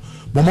adwuma ne ho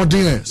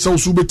bomodin so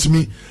so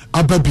betimi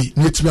ababi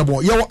na etimi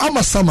abo ye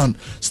Amasaman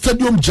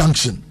Stadium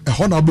Junction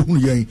ho na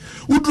abehunu yen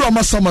uduru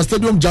Amasaman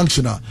Stadium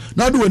Junction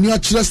na do ani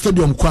akire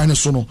stadium kwan ne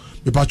so no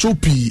me pacho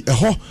pi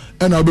ho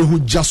na abehu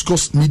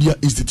Jascos Media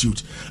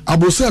Institute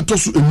abose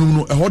atosu enum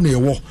no ho na ye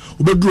wo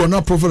obeduru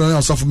na prophet na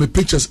asafo me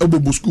pictures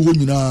ebobo school ho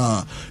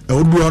nyina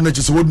oduru na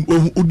chese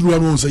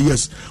uduru no say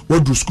yes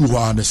woduru school ho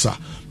anesa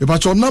me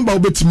pacho number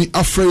obetimi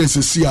afre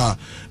yesesi a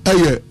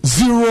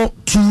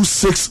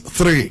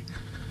 0263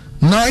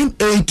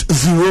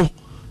 980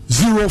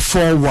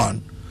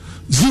 041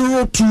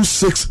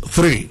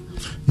 0263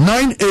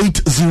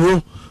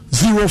 980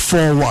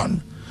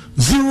 041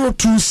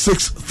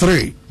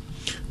 0263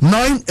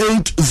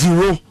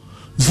 980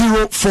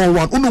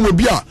 041 unu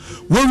bia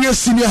we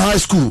senior high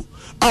school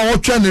our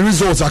training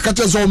results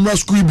akache zo mra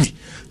school bi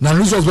na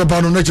results be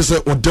ba no na chese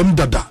odem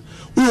dada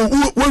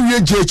we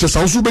JHS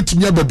also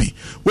betimi ababi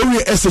we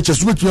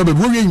SHS betimi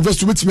ababi we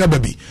university betimi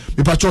ababi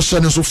me pacho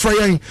share so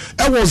fryer e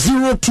was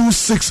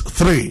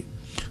 0263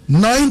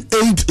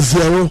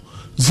 980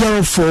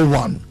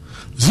 041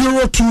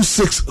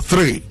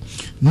 0263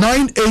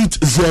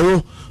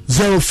 980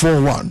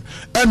 041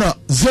 and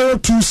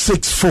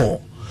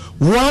 0264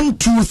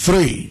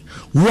 123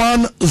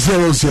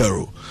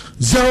 100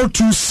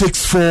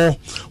 0264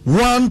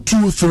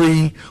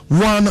 123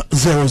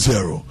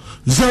 100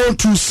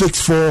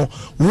 0264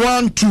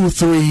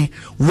 123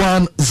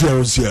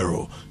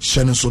 100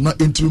 shane so na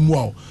entimi mu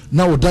a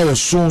na wo da ye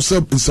so se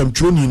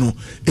nsamtwoni no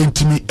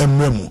entimi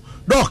emremu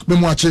doc me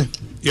mu ache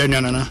ye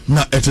nyanana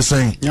na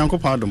etesen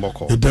nyankopa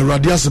adomboko the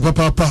radius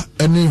papa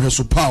eni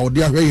hweso pa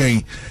odi ahwe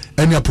yen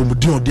eni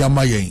apomudi odi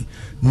ama yen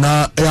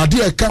na ade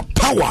e ka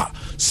power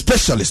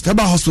specialist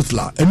eba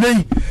hospital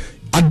eni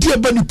ade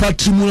ba ni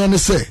patrimonal ne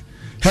se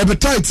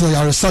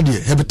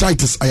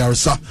hepatitis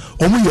ayaresa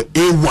omo ye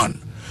A1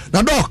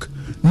 na doc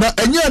na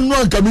enye anu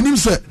anka minim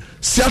se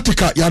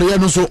sciatica yare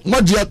no so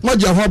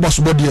magia ho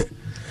abasobode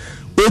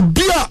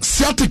obia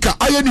sciatica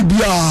ayeni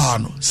bia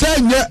no se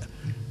enye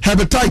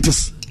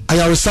hepatitis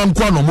ayaresa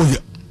nko no mo ye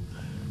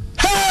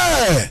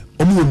hey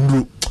omo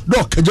nduru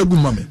doc ejagu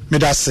mame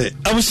medase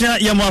abusia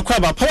yemo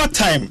akwaba power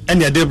time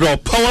and the bro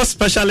power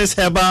specialist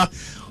herbal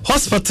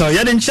hospital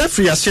yadin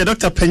chefri as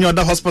Dr.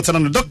 Penyoda hospital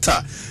and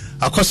doctor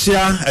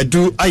akosia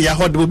adu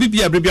ayahodo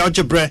bibia brebia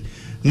ojebre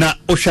na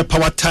ohwe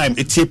power time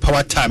etie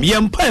power time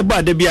yempa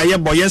eba de bia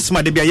yebo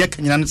yensma de bia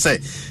yakanyina ne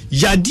se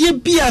yade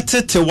bia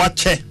tete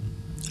wache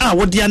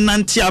wode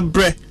anante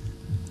abre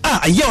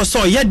aye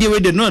oso yade we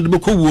de no de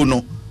bekowu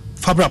no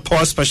Fabra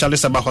Power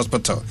Specialist Herbal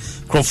Hospital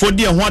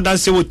Crofodi ho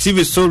adanse wo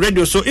TV so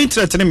radio so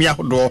internet ne me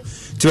ahodo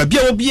ti ba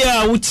bia wo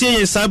bia wo tie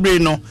yesabre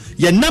no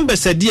ye number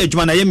sedi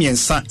adwuma na ye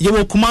miensa ye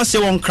wo Kumase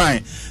won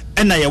kran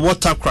ena ye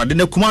water crowd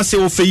na Kumase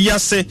wo fe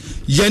yase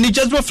ye ni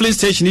Jasper Flame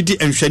Station di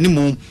enhwani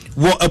mu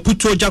wo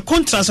Aputoja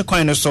contrast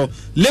kwan no so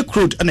Lake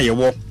Road ena ye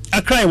wo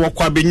Akra ye wo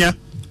Kwabenya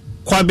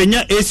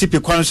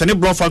ACP kwan so ne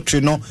Block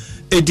Factory no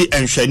edi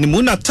enhwani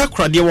mu na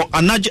Takra de wo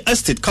Anaje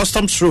Estate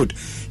Customs Road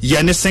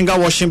yene single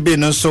washing bay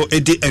no so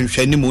edi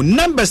enhwani mu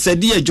number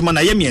sedi adwuma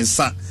na ye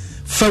miensa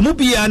famu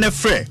bia na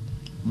frɛ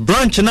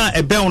branch na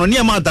ebe ono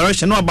ne ma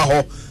direction no aba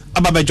ho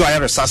aba bejo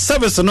ayaresa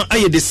service no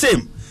aye the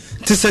same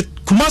ti se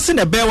Kumase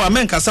na be wa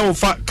men kasa wo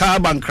fa car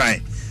bank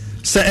kran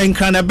se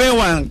enkran na be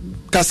wa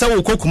kasa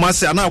wo ko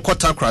Kumase ana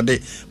akota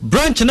krade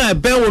branch na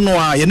ebe wo no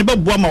a ye ne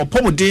beboa ma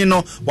opomodin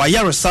no wa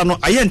yaresa no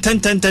aye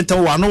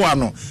 10 wa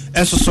no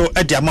enso so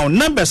edi ama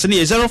numbers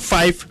ne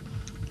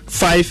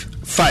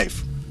 0555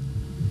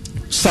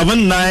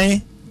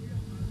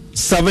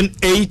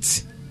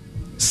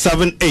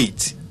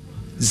 797878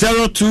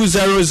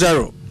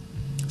 0200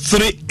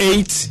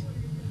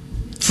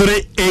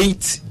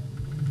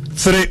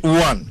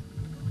 383831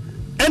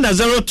 and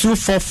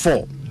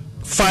 0244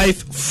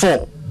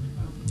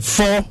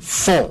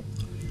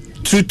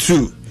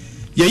 544422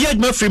 ye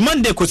me free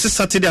Monday ko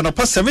Saturday and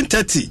past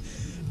 7:30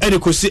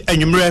 and ko si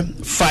anwumre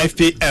 5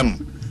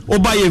 p.m.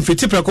 oba ye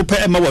mfiti preko pe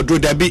ema wadro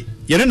dabi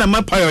ye na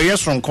mapa yo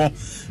yesronko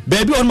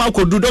baby on ma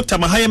ko do Dr.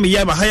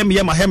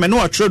 Mahayem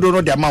no atredo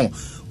no de ma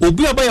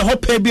obi oba ye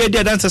hopa bi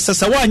de dance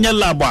sesa wa anya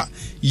lab a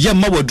ye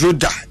ma wadro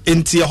da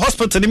enti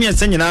hospital mi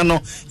ensa nyina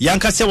no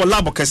yanka se wo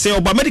lab kase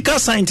oba medical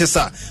scientist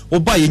a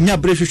oba ye nya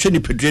bre hwehwe ni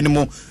pedue ni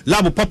mu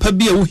lab papa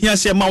bi a wo hia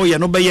se ma wo ye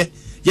no be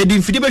ye di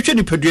mfidi behwe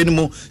ni pedue ni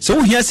mu se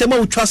wo hia se ma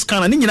wo twa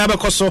scan ni nyina be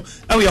koso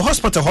e ye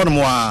hospital ho no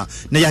mo a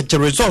na ya je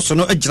results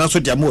no agina so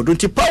de ma odo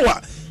nti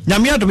power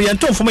nyame adom ye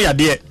ntomfo mo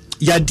yade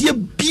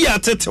bia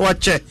tete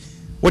wache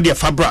wo de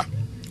fabra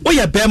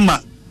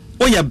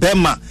oya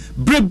bema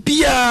bre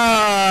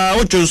bia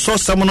wo jonso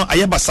sam no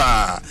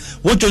ayebasa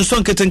wo jonso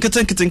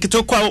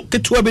nketen kwa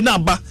ketua bi na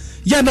aba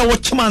ya na wo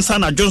chimansa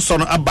na jonso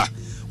no aba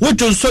wo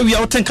jonso wi a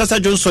wo tenkasa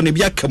jonso ne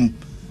bia kam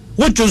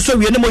wo jonso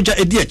wi ne moja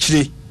edi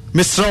akire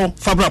Mr.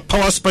 Fabra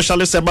Power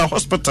Specialist Herbal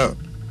Hospital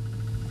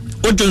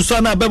wo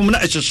jonso na aba mu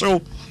na ehyehew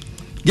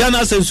ya na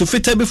asensu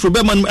fita bi fro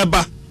be man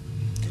eba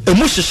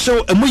emu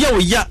hyehyew emu ya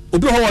wo ya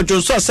obi ho wo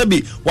jonso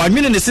asabi wa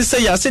nwene ne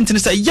sese ya sentene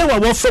se ya wa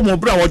wo fam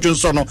obra wo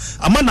jonso no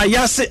ama na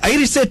ya se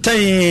ayiri se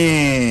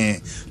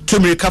tan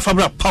Tumirika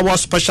Fabra Power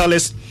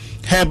Specialist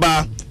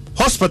Herbal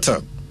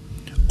Hospital.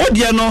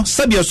 Odia no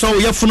sabia so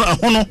yefunu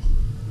ahono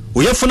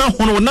oyefunu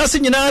ahono wonase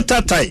nyina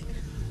tatai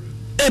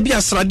ebi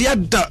asrade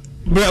ada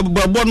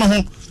brabo no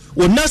ho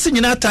wonase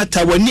nyina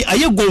tatai wani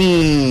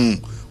ayegon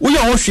woyɛ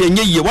ho hwe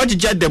enye ye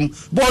wagegya dem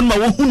bon ma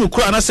wo hunu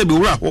kura na sebi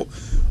wura ho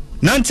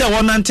nante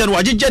a nante no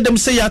wagegya dem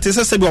se ya te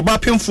sebi oba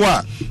pemfo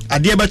a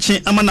ade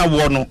bachi amana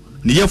wo no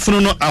ne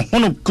yefunu no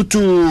ahono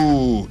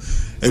kutu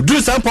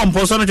eduru san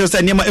pompo so no je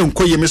se niema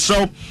enkoye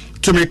mesro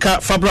Tumirika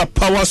Fabra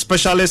Power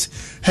Specialist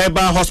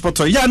Herbal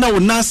Hospital. Ya na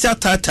wonase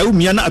atata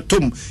umia na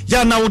atom.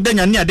 Ya na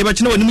wodanya ne ade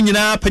bachi na wani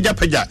nyina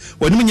pagya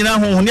wani nyina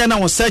honhon ya na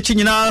won search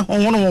nyina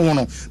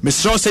honhon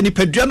mesro se ni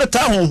padua na ta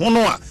honhon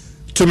a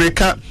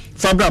Tumirika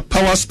Fabra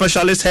Power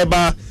Specialist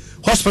Herbal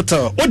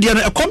Hospital. Odia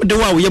no ekom de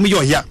wa yem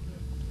yo ya.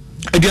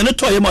 Aduane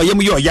to yem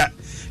yem yo ya.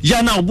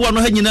 Ya na obo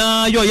no ha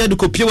nyina yo ya de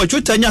kopie wa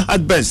chutanya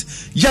heartburns.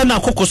 Ya na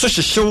kokoso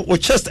hyehyew o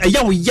chest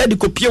eya wo ya de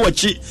kopie wa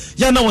chi.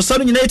 Ya na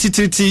wonsano nyina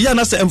etitiriti ya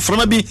na se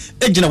emframa bi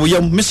egina wo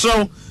yam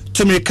misro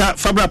Tumirika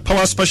Fabra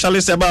Power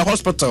Specialist Herbal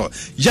Hospital.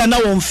 Ya na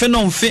wo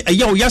mfe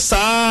eya wo ya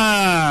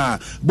saa.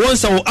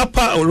 Bonsa wo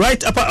upper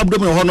right upper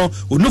abdomen ho no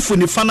onufu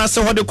ni fana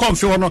se ho de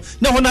komfe ho no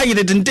na ho na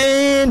yede den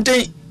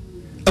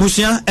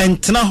abusia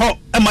entena ho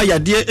ama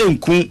yade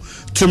enku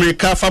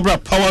Tumirika Fabra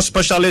Power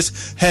Specialist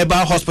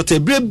Herbal Hospital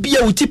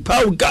bia uti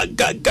pa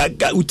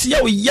ga uti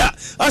ya ya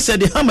asa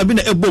de hama bi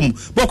na ebom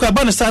boko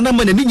aba na sana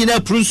ma na ni nyina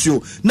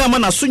prunsuo na ma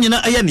na so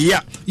nyina aye ne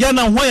ya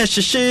na ho ya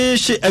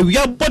hyehye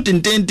awia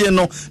bodin den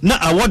no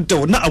na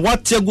awodo na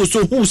awate go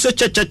so hu se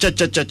che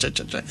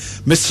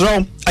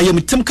mesraw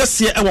ayemtim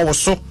kase ewa wo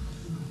so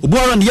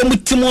obuara ne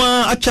yamutim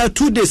acha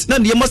 2 days na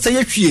ne yamasa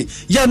yahwie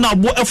ya na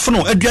abo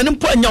efono aduane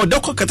mpo anya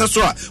odakọ kata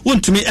so a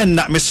wontumi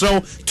enna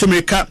mesraw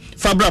Tumirika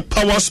Fabra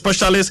Power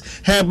Specialist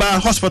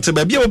Herbal Hospital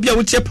ba bia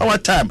wotie power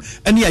time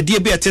ani ade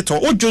be eteto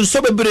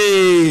ojonso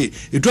bebre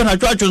edu na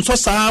adwonso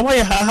saa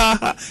wa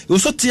ha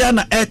so tia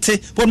na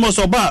ete bon mo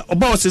so ba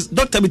was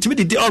doctor bitimi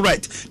di all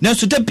right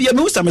nanso da bia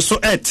me wusa me so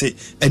ete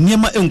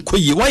eniema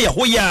enkoyi wa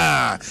ho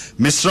ya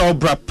mesraw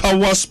Bra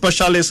Power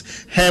Specialist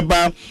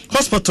Herbal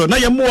Hospital na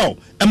yemo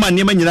ema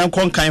niema nyina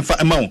nkonkan fa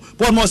ema wo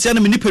bon mo se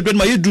na me nipedo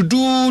ma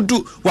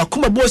yedududu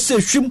wakoma bo se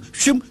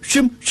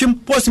hwim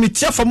pos me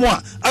tia fa mo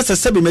a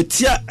asese be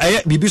metia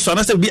bibi so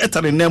na se bi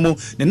etare nemu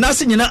ne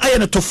nase nyina aye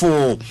ne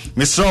tofo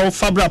mesraw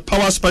Fabra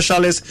Power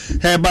Specialist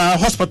Herbal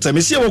Hospital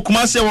mesie wo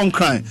kuma se won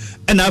kran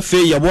na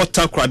afi ya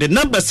water crowd the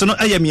numbers no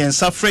aye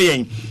miensa frɛ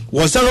yen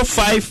was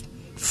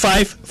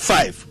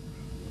 0555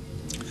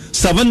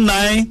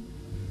 79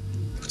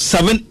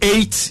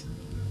 78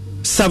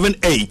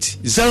 78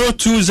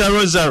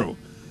 0200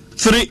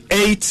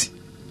 38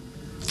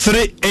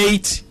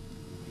 38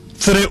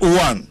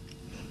 31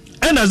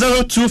 and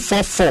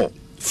 0244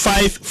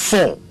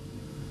 54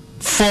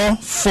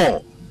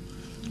 44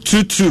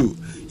 22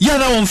 ya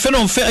na won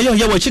fe ayo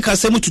ya wachi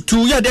kase mu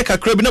tutu ya de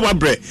kakra bi na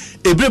wabre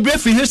ebrebre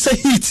fi he say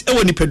heat e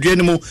woni padua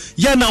ni mu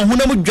ya na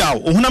honam dwaw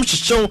honam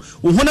hyehyew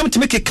honam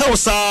timike kawo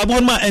saa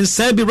bo ma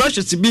ensa bi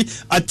rushes bi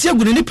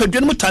atiagu ni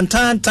padua ni mu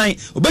tantantan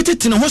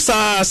obetiti ne ho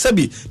saa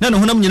sabi na ne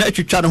honam nyina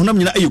atwitwa ne honam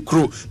nyina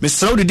ayekuro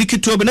mesraw de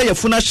dikito bi na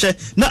yafuna hye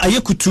na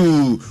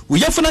ayekutu wo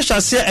yafuna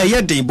hyase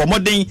eye den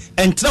bomoden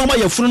entena ho ma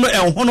yafunu no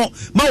enhono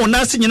ma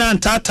wona ase nyina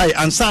ntatai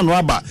ansa no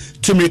aba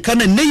Tumirika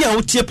na ne ya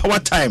wotie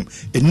power time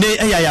ne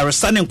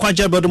ayayaresa ne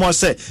nkwaje bodomo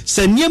se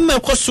niema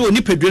ekoso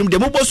ni padua de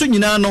moboso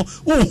nyina no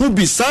unhu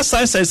bi sai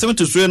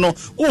to so no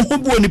unhu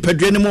bi oni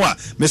padua mu a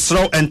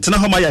mesraw entena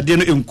ho ma yade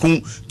no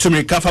enku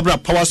Tumirika Fabra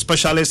Power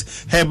Specialist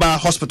Herbal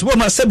Hospital bo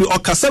ma sebi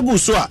okasagu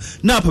so a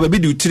na papa bi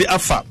de utiri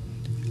afa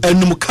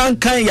enum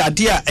kankan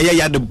yade a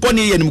yade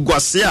boni yenum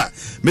guase a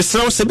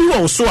mesraw sebi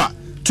wo so a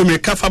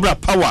Tumirika Fabra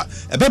Power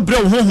ebebre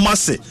wo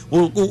honhomase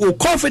o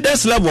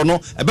confidence level no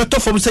ebeto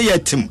fom say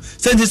yatim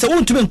sense se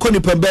wontumi nkoni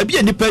pamba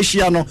bia nipa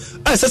hia no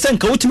asese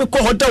nka wotumi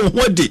kɔ hoda wo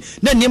ho adi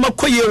na niema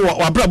koye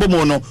wo abrabo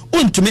mu no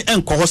wontumi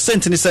enkɔ ho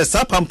sentini se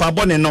sa pampa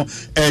bone no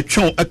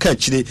twon aka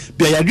akire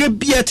bia yadwe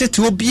bia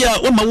tete obia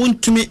wo ma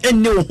wontumi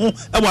enne wo ho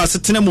e wa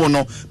asetena mu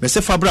no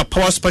mese Fabra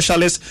Power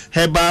Specialist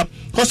Herbal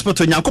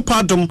Hospital nyankopɔ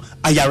adom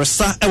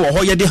ayaresa e wo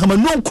ho yede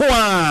hamanonko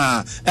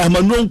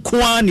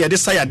a ne yede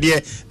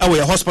sayade e wo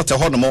ye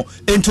hospital no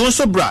ento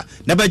so bra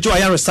na bejo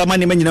ayaresa ma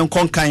ne manyina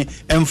nkonkan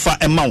emfa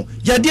emaw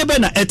yade be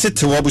na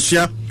etete wo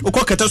busua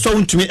ukokata so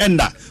untumi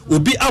enda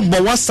obi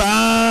abɔ wasa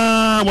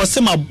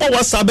wasema bɔ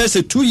wasa be se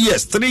 2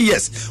 years 3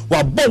 years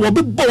wa bɔ wo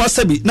bi bɔ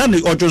wasa bi na ne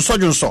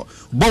odwonso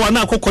bɔ wa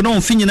na akokɔ na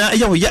mfinyina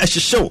eya wo ya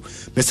ahyehyew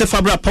be se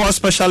Fabra Power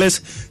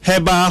Specialist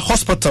Herbal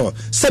Hospital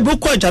se bi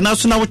ko agana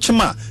so na wo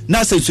kyema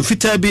na se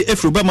sufita bi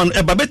efruba man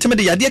eba betime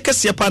de yade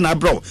kese pa na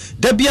abro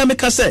da bia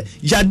meka se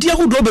yade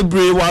ahodo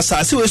bebre wa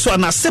asase we so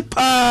na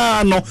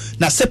sepa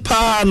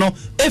no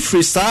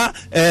efri sa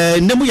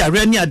nemu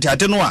yare ni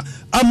ade no a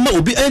ama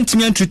obi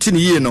antimi antreat ne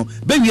yie no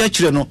be wi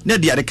akire no na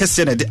de ade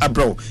kese na de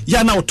abro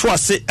ya na woto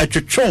ase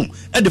atwetwon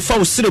e de fa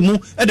wo sremu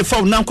e de fa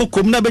wo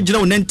nankokom na be gina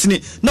wo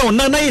nantini na wo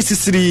nana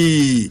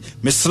yesisiri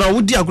mesra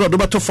wo di agro do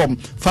bato fom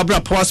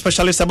Fabra Power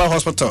Specialist Herbal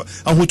Hospital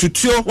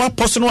ahotutuo wa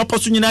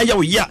poso nyina ya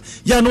wo ya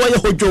no wa ye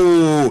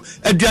hojo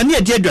aduane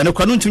ade aduane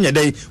kwa no ntumi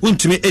nyedai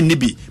wontumi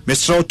ennibi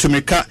mesra wo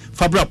tumika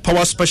Fabra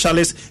Power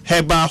Specialist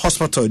Herbal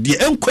Hospital die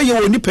enkoye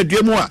wo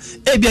nipadua mu a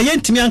ebia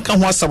yentimi anka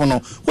ho asam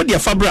no wo de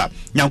Fabra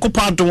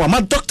nyankopa adon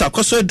ma doctor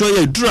koso do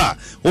ye dura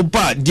wo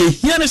ba de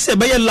hia ne se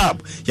be ye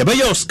lab ye be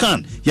ye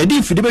scan ye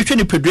di fide be hwe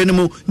nipadua ne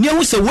mu ne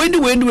hu se wendi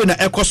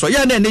na ekoso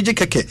ya na eneje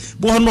keke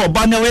bo no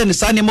oba na we ne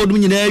sa ne modum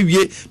nyina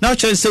awie na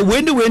chen se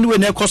wendi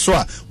na ekoso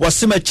a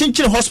wasema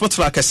chinchin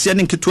hospital akase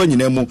ne nketo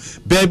nyina mu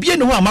ba bia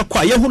ne ho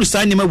amakwa ye hunu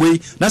sa ne ma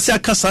wei na se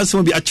aka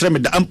sansem bi akere me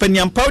da ampani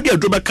ampa de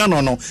adroba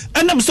kano no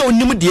enam se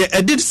onim de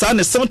edid sa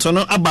ne semto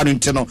no abaru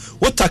nti no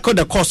wotako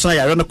de course na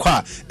yare no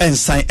kwa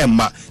ensan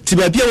emma ti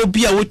ba bia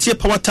obi a wotie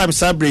power time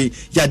sabre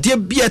ya de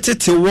bia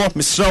tete wo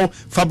misraw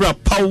Fabra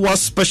Power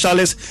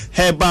Specialist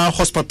Herbal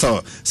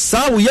Hospital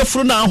sa wo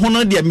yefuru na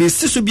ahono de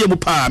mesisu bia mu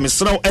pa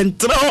misraw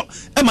entra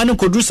ema ne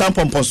kodu san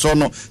pomponso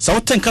no sa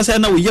wotenka sa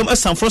na wo yam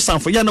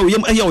sanfo ya na wo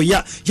yam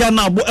aye ya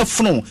na abo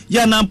efuno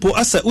ya na mpo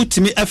asa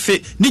utimi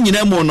efe ni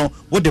nyina mu no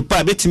wo de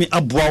pa betimi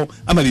aboaw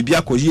ama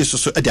bibia ko yesu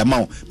so de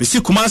amaw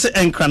mesi kuma se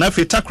enkra na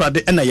fe takra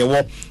de na ye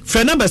wo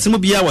fe number se mu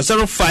bia wo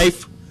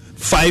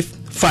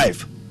 0555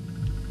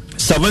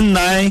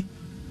 79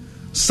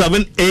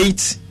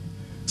 78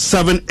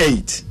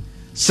 78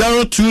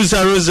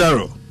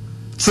 0200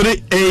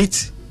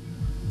 38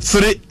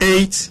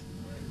 38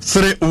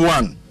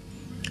 31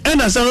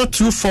 and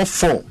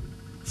 0244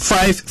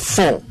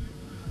 54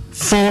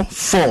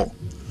 44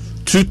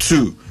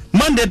 22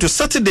 Monday to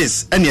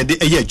Saturdays and ya de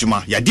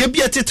ejuma ya de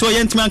bia tete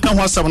oyentime anka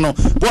ho asam no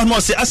bo no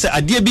se ase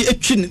ade bi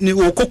etwi ne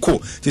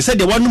okoko te se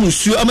de wanum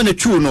nsuo amana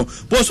twu no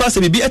bo so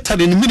ase bi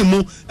etare ne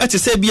minimu ete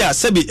se bia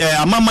se bi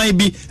amaman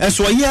bi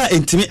enso ya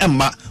entimi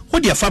emma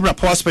wodi Fabra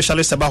Power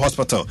Specialist Herbal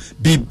Hospital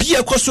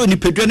bibia koso ni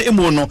pedua ne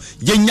emu no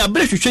yenya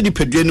bre hwehwe ni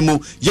pedua ne mu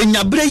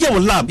yenya bre ye wo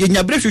lab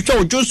yenya bre hwehwe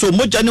wo jonso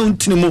moja ne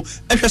untini mu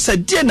ehwese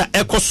de na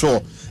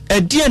ekoso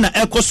edie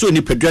na ekoso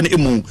ni pedua ne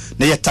emu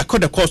na yetako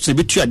de course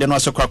bi tu ade no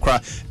ase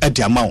kwakra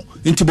ade amaw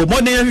nti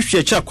bomo ne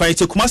hwehwe kira kwai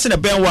te kuma se na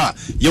benwa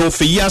ye wo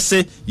feyi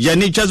ase ye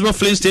ne Jasmine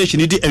Flame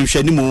Station di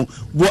enhwani mu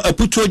wo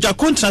aputo ja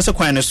kontra se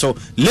kwan ne so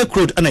Lake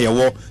Road ana ye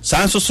wo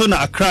sanso so na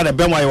Accra na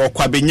benwa ye wo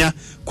kwabenya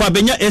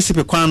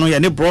ACP kwan no ye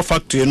ne bro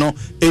factory no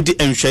edi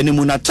enhwani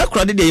mu na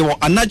takra de ye wo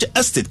Anaje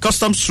Estate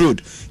Customs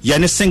Road ye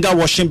ne Single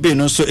Washing Bay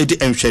no so edi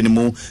enhwani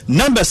mu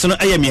numbers no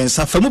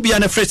ayemiensa famu bia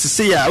na fresh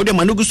se ya wo de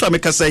manugu so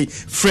amekasai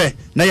fre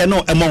na ye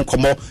no emon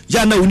komo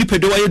ya na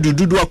unipedo wa ye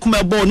dududu akuma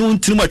ebo no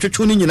ntirimu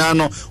atwetwe ni nyina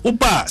no wo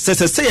ba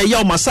sese ye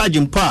ya massage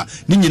mpa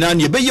ni nyina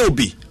no ye be ye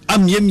obi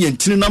amyemye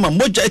ntini na ma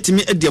moja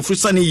etimi edi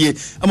afrusa ne ye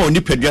ama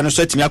unipedo no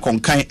so etimi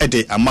akonkan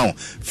ede amaw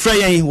fre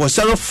yen wo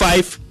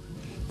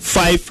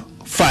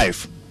 0555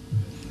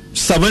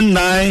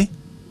 79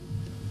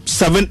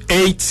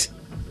 78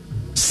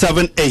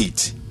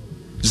 78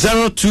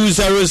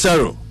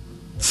 0200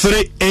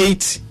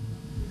 38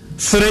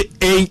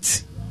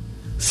 38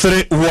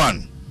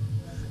 31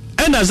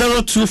 and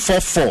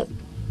 0244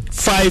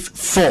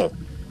 54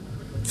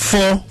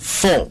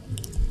 44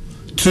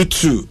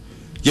 22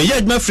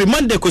 ye my free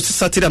Monday ko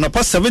Saturday na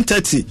past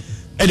 7:30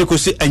 and ko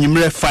si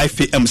anwumre 5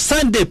 p.m.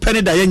 Sunday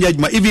penny da ye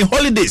even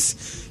holidays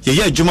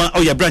ye juma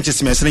o ye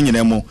branches me sene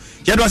nyina mu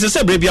ye do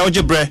asese bre bia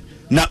oje bre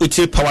na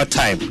utie power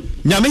time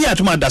nyame ya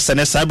atoma da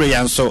sene sabre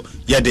yan so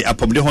ye de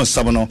apomde ho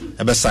nsam no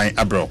e be san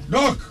abro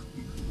doc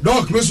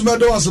mesume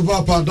do ase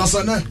papa da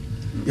sene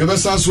ye be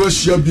san so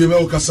ahia bia me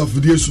o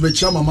kasafudie su be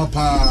chia mama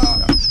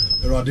pa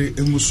erade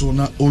enguso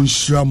na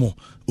onhyiamo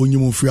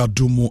onyimu fi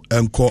adumu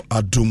enko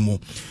adumu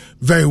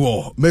very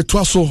well me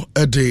twaso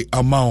ede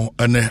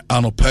amount ene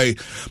anopay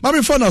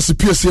mami finance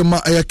PSM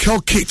ma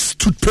Kel Kids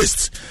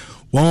toothpaste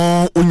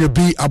one onye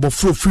bi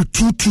abofro free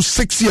 2 to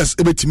 6 years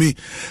ebetimi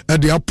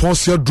and the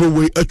apostle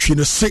drawway atwi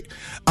ne se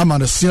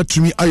amana se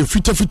to me ayo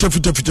fita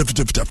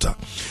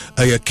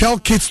Kel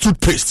Kids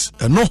toothpaste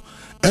no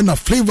and a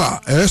flavor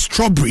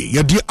strawberry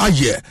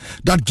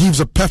that gives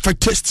a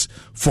perfect taste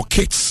for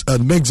kids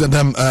and makes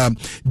them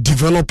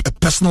develop a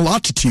personal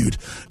attitude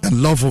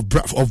and love of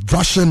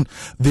brushing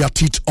their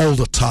teeth all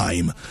the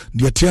time.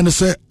 The Atiana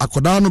say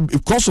akodano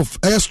because of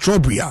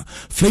strawberry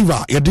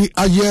flavor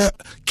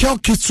Kel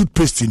Kids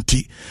toothpaste in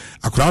tea.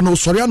 Akodano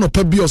soriano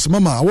pebios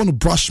mama I want to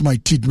brush my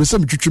teeth. Me say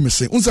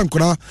unsan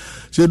kora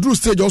say drew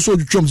stage also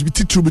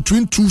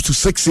between 2 to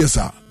 6 years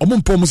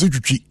omompo mo se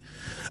twitwi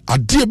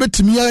ade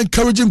betimi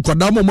encouraging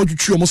nkwadam mo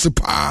twitwi mo se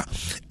pa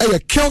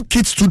Kel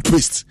Kids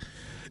toothpaste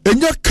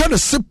enya kind of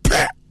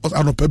sepe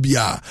anopa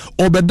bia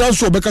obeda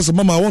so obeka se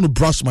mama I want to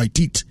brush my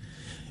teeth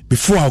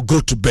before I go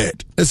to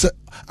bed. Ese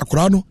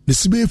akurano ne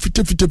sibe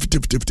fite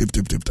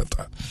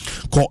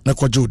ko na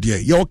kwajo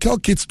die your Kel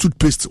Kids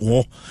toothpaste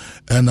or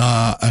and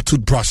a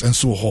toothbrush and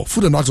so on.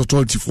 Food and Drugs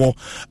Authority for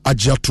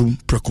Ajiatum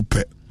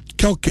Prekupe.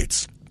 Kel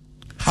Kids,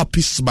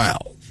 happy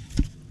smile.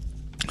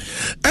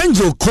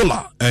 Angel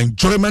Cola,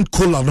 enjoyment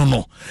cola,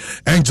 no.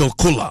 Angel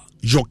Cola,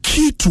 your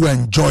key to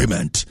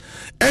enjoyment.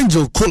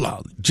 Angel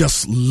Cola,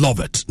 just love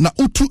it. Na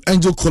utu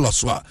Angel Cola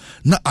swa,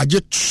 na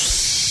aje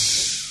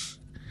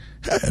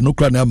no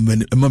kra na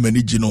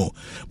mani jino,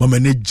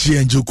 mani ji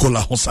Angel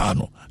Cola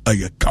hosano.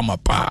 Aye kama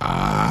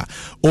pa.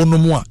 Ono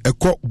mwa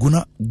eko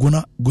guna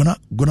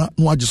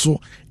no aje so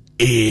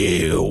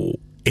ew.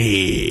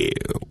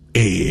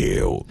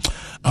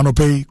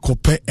 Anope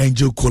kope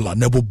Angel Cola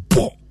nebo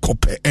bo.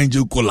 Kope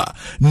Angel Cola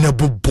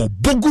nebo bo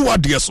bogu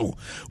adieso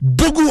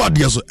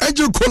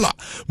Angel Cola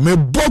me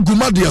bogu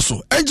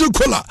madieso Angel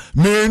Cola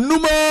me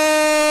numa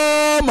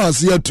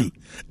masiatu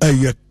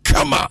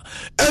kama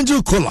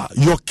Angel Cola,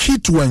 your key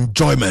to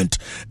enjoyment.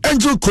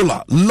 Angel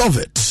Cola, love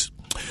it.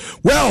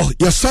 Well,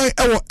 you say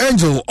our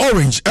Angel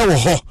Orange our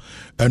ho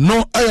and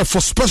no air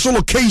for special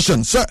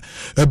occasions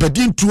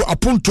begin to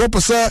upon top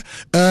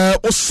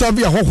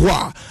osavia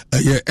ho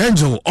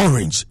Angel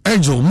Orange,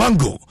 Angel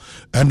Mango,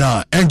 and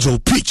Angel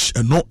Peach,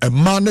 and no a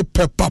man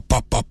pepper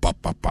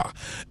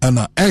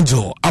and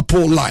Angel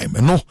Apple Lime,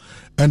 and no.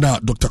 And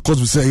Dr.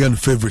 Cosby say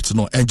favorites,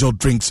 Angel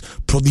drinks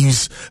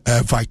produce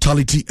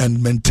vitality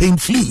and maintain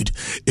fluid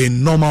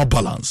in normal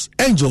balance.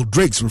 Angel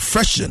drinks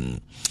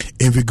refreshing,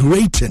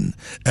 invigorating,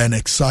 and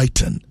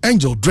exciting.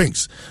 Angel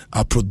drinks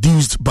are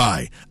produced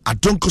by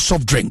Adonko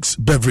Soft Drinks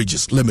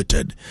Beverages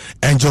Limited.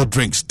 Angel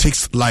drinks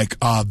taste like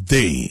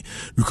they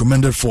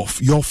recommended for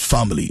your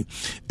family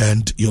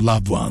and your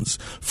loved ones.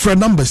 Friend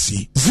number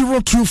C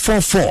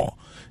 0244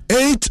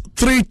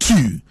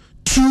 832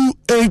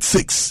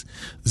 286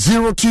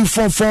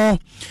 0244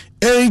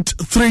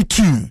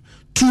 832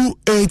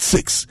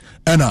 286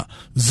 and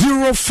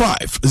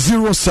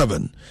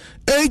 0507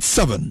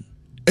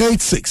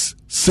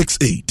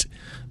 878668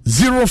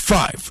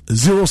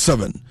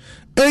 0507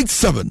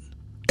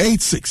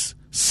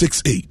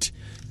 878668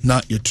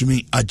 na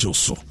yetumi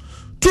ajoso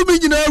tumi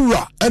nyina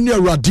awura ene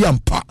awurade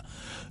ampa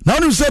na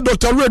onu say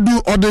Dr.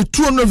 Redu or the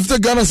 250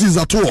 Ghana cedis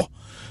at all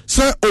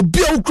say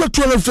obi a ukra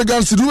 250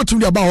 Ghana cedis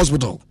wetumi aba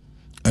hospital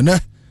ene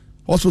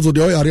hospital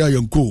de area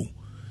yanko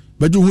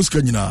beju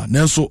huska nyina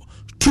nanso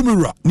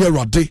tumira ne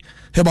awurade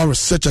heba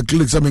research and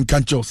clinic examine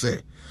cancer say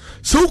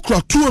so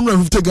ukra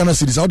 250 Ghana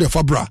cedis out there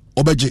fabra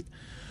obeje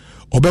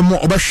obemo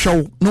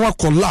obehwew na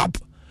wakọ lab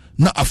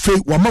na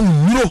afei wama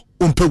nwuro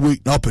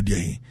ompewe na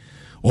opede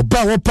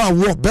oba wo pa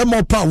wo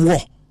bema pa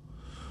wo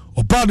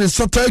oba de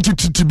satellite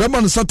titi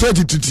bema ne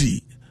satellite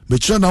titi me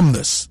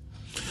chenamness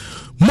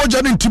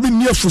moja ni ntimi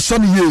nie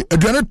fusani ye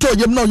aduane to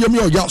yem na yem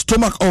ya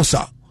stomach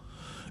ulcer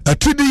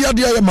atidi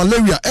yade ya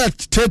malaria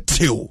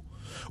teteo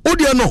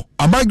odia no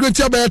a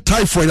migrate ya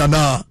typhoid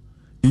na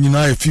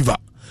nyina ya fever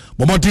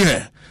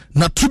bomode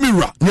na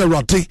tumira ne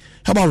rate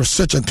about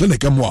research and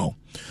clinic amwa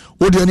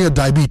odia ne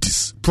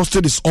diabetes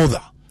prostate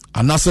disorder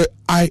anase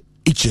eye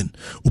itching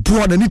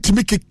upuwa na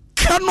nitimike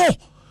kano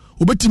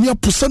obetimi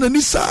apusana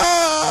ni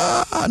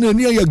saa na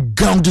ni ya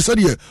gown de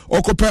sade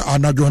okope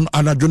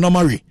anadwona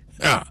mari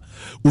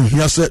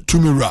uhia se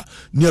tumira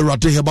near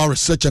rate herbal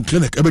research and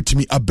clinic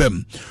ebetimi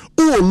abem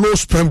low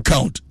sperm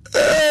count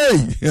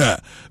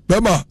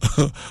bema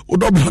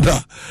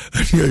odoblada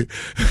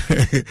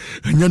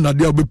nya na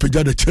dia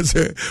obepeja de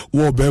chese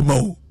wo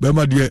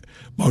bema de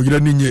ma oyira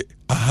ninye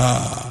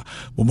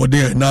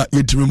bomode na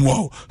yetimi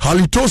mu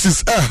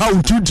halitosis how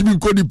ntimi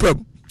nkodi pem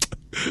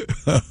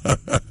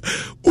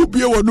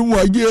ubie wonu mu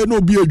aye na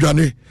obi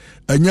adwane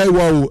anyai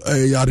wa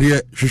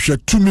yare hwehwe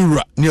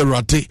tumira near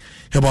rate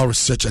herbal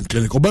research and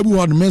clinic obabi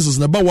one menses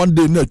na ba one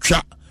day na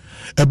twa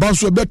eba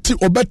so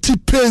obeti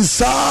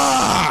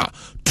pensa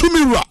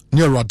tumira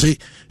near rate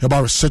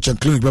herbal research and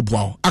clinic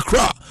bebwa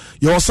Accra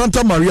your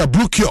Santa Maria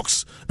Blue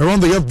Kiosks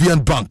around the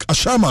FBN Bank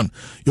Ashaman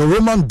your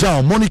Roman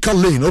Down Monica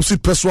Lane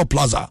opposite Pessoa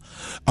Plaza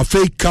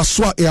Afei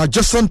Kaswa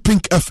adjacent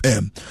Pink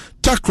FM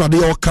Takra de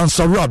or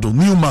Cansarado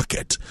New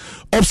Market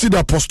opposite the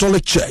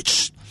Apostolic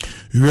Church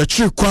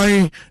Rechi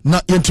Kwai na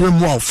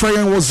Yentremwa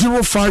Frayan was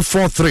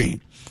 0543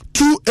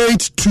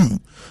 282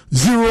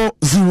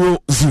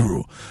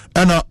 000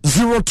 and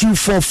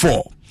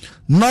 0244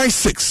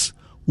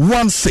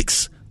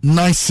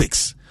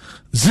 961696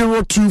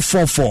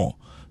 0244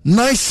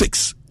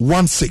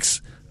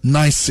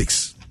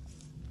 961696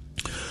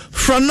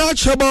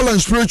 Franach Herbal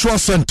and Spiritual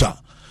Center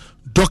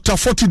Dr.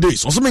 40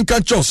 Days also mean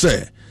catch you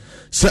say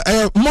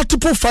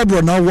multiple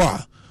fibro na wa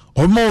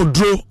or more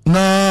draw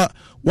na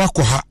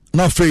wakoha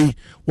na fei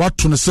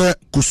watu ne se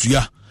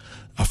kusua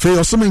afei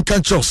also mean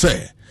catch you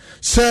say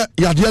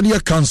yadia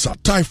cancer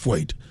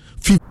typhoid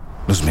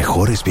Los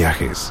mejores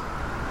viajes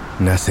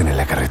nacen en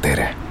la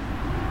carretera,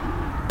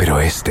 pero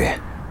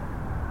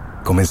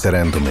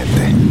comenzará en tu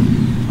mente.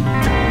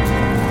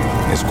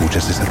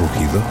 ¿Escuchas ese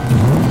rugido?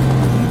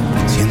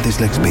 ¿Sientes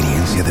la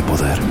experiencia de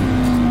poder?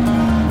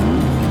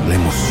 ¿La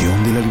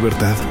emoción de la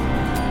libertad?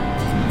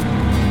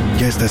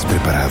 Ya estás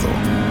preparado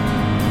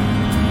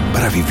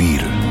para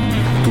vivir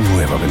tu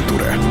nueva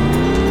aventura.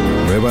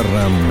 Nueva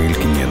RAM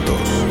 1500.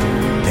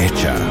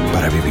 Hecha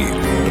para vivir.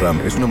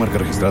 RAM es una marca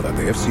registrada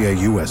de FCA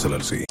US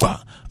LLC.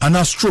 And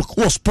a stroke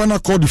or spinal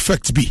cord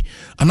defect B.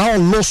 And now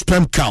low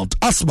sperm count,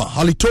 asthma,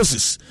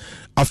 halitosis,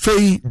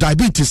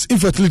 diabetes,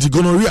 infertility,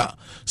 gonorrhea,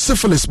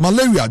 syphilis,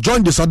 malaria.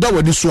 Join this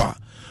Adawa Niswa.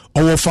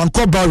 Our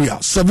Fanco barrier,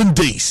 7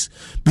 days.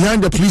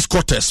 Behind the police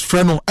quarters,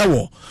 Freno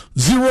Ewo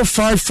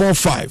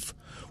 0545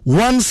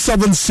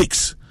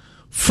 176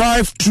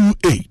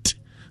 528.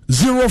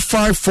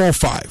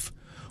 0545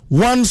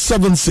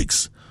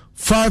 176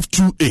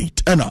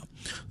 528. And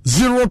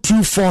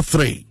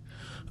 0243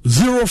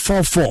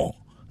 044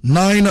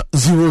 900.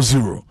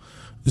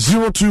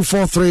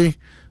 0243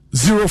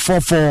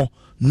 044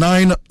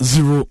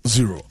 900.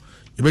 You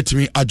bet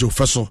me Ajo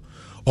Fesso.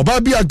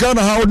 Obabi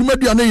Agana ha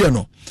odumadiane ye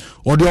no.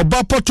 Ode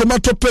oba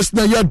tomato paste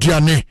na ya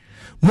aduane.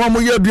 Mo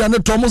amoye aduane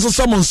to mo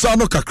sesamo nsa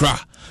no kakra.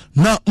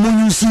 Na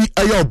munyusi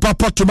aye oba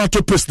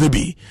tomato paste ne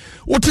bi.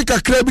 Woti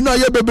kakra bi na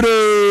ye bebre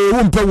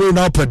wo mpawe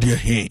na opade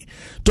he.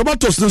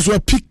 Tomatoes ne so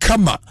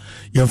pikama.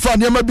 Ye mfa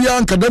ne ma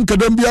bia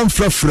nkadam bia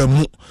mfrafra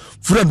mu.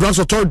 Friend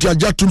Ranso authority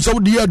ajatum sa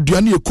wodi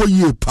aduane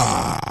ekoyie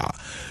pa.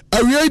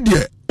 Awie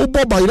de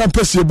obo bayira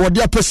pese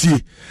body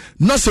apese.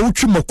 Na se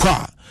wutwi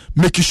mokwa.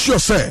 Make sure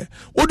say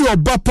odi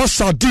oba pa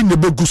sardine ne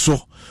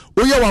beguso.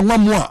 Oye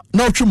wanwamu a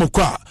na otwi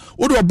mokwa.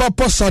 Odi oba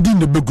pa sardine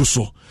ne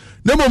beguso.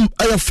 Nemom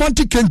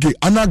fanti kenke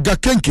anaga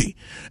kenke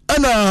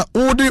ana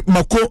odi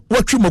mako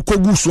watwi mako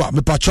guso a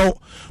mepachaw.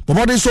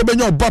 Bomode so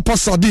benya oba pa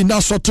sardine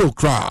na sote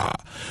okra.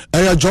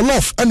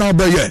 Jollof ana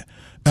obeye.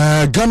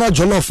 Ghana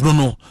jollof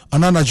no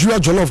ana Nigeria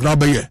jollof na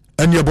obeye.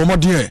 Ene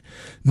bomode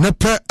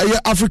nepe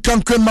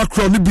African cream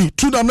mackerel ni bi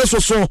tuna neso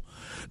so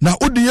na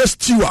odi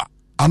stew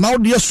and now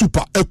the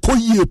super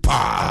ekoye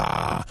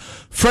pa.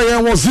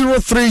 Fryer was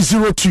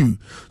 0302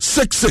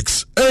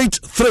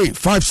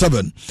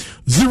 668357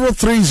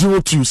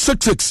 0302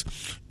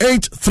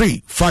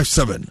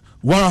 668357.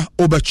 Wa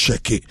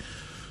obecheke.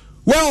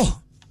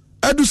 Well,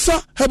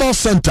 Edusa Herbal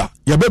Center.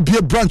 Yabe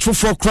a branch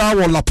for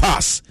Crown or La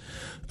Paz.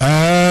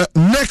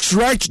 Next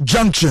right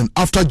junction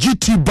after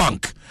GT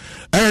Bank.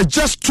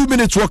 Just 2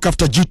 minutes walk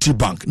after GT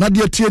Bank.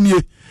 Nadia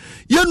Tienye.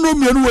 Ye no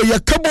me no ye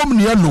kabom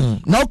ni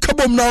anum. Now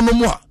kabom na no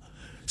mo.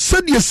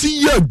 Said ye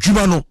see ye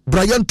Jumano,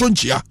 Brian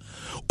Tonchia,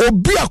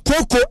 Obia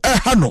Coco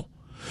Ehano,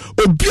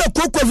 Obia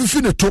Coco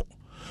Vifineto,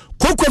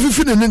 Coco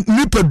Vifin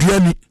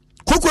Nipeduani,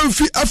 Coco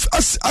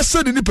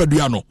Asad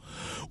Nipeduano.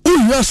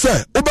 Uya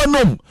say,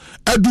 Obanom,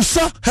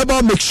 Edusa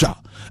Heba Mixture,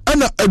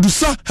 and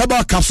Edusa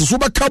Heba Capsules,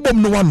 Oba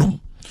Cabom no one.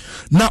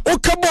 Na o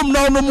Cabom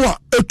now no more,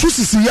 a two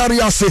Siciliari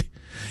ase,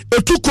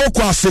 a two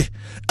Coco ase,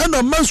 and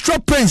a menstrual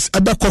pains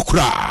a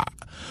becocra.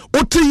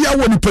 Oti ya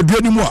woni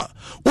Peduani moi.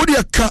 Odi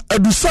aka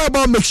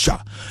Edusaba mixture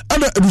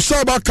ana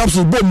Edusaba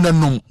capsule bom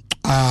nanom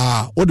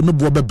odi me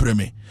bo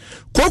bebreme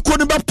koko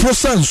ni ba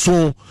process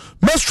so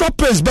menstrual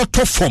pains be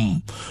to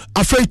form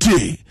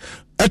afeiti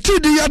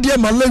etidi ya de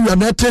malaria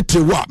na etete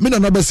wa me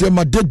na be se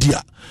ma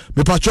dedia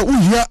me pacho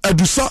uhia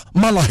Edusa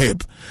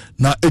malaheb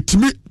na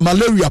etimi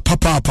malaria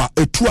papa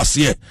etu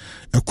ase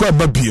ekwa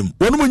mabiem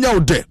wonu nya wo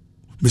de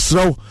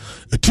misraw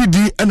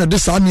etidi ena de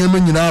sa ne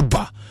nyina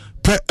ba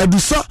pe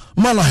Edusa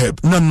malaheb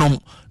nanom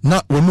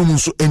na wonum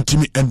so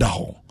entimi enda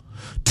ho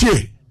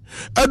tie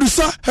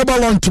Edusa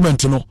herbal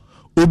ointment no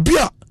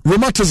obia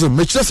rheumatism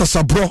mechesa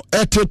sabro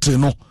etete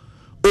no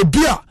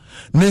obia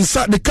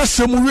nensa de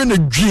kasemu we na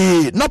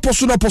dwe na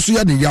poso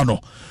ya ne ya no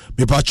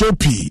me pa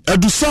chopi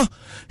Edusa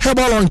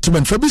herbal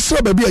ointment fa bi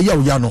sra ba bia ya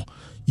wo ya no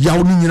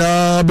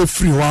nyina be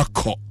free wa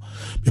akọ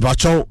me pa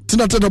chow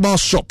tinatete ba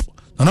shop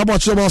na ba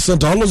herbal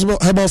center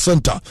herbal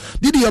center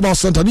didi herbal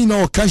center ni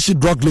na o Kanshi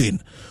drug lane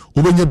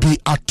obenya bi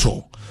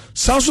ato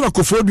Sansu na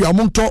Kofodu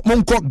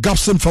monko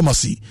Gapson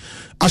Pharmacy.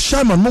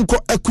 Ashaiman monko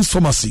Equis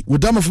Pharmacy.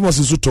 Wedama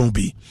Pharmacy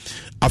Zutombi.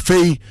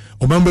 Afei,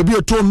 omembe bi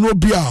to no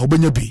bia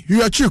obenya bi.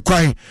 You achi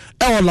kwai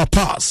Ewa La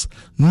Paz.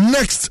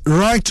 Next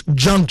right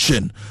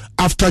junction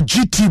after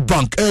GT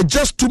Bank.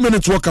 Just 2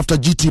 minutes walk after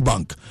GT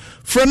Bank.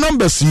 For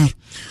number C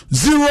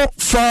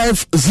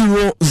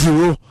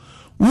 0500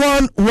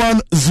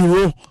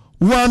 110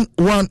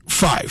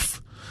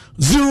 115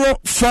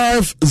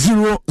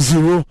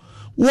 0500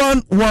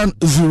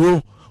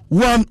 110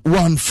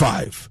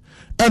 115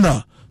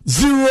 and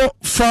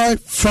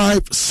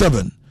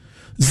 0557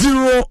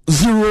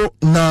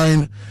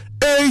 009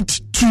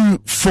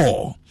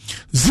 824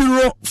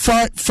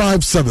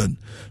 0557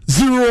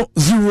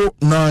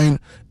 009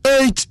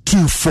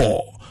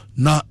 824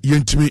 na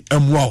yentimi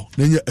emwa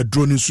na nye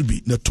adrone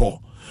subi ne to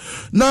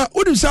na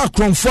wodi sa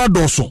akronfo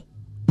adoso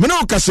me na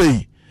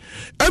okasei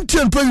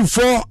MTN pay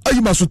for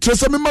ayima so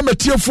tresa me ma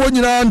metiefo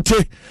nyina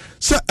ante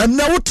se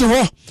enna wote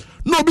ho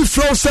na obi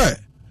flow say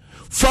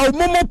fa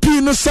momo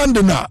pi no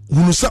sande na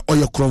hunu se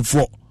oye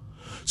kronfo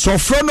so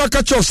fro no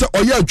ka che se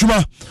oye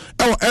adwuma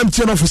e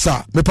MTN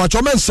officer me pa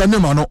cho men sane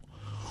ma no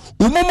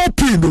momo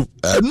pi no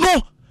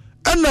no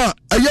ena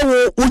aye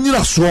wo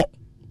onyira so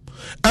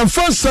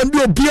emfa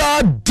sande obi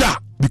ada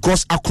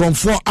because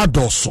akronfo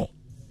adoso.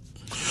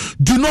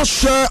 Do not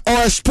share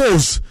or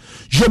expose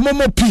your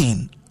momo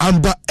pin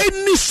under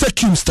any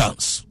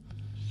circumstance.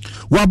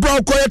 wa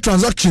bra ko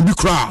transaction bi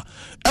kra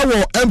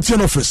ewo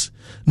MTN office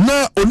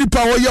na onipa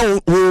wo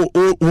ye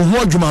wo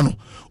ho adwuma no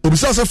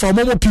obisa se fa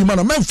momo pin ma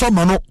na memfa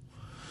ma no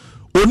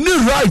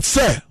oni right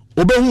say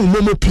obehu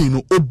momo pin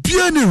no obi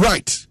any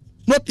right,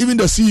 not even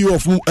the CEO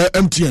of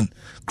MTN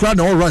kra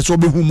na all right so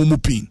obehu momo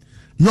pin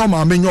nyo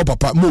ma me nyo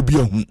papa mo obi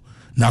ahu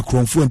na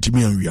kronfo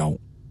antimi anwia wo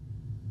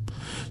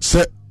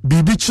se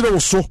bibi kire wo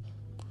so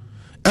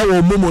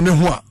ewo momo ne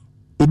ho a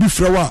obi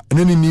frewa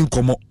ene ni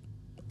nkomo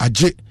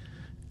age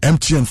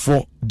MTN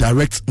for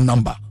direct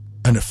number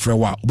and a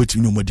frewa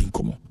obetimi no modi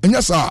nkomo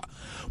enya sa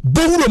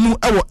bohuro mu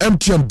ewo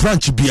MTN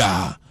branch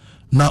bia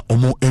na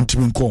omo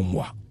entimi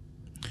nkomwa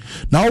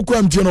na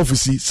okwa MTN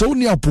office se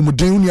woni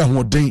apomuden woni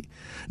ahoden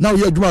na wo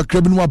ye adwuma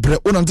krabi no abre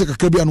wona nte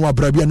kakra bia no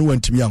abra bia no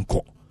wantimi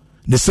anko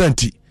ne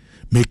senti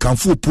me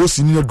kanfo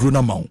posi ni na dro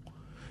na mawo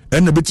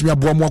enne betimi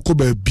aboa mo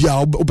akoba bia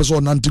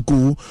obeso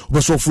nantiko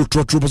obeso full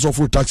trotro obeso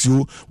full taxi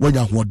o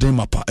wanya ahoden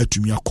mapa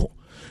atumi akọ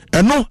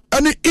eno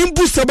ani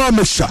imbusaba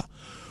mesha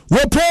wo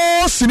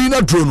posi ni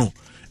na dro no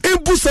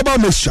imbusaba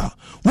mesha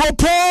wo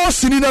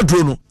posi ni na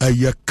dro no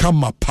eye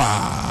kama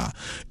pa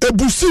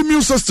ebusi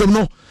immune system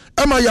no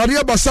ema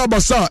yare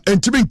basa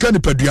entimi nka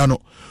nipadua no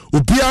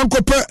obia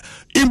nkope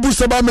imbu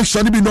seba make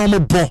sure bi no mo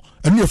bo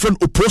ene efren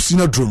oposi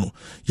na dro no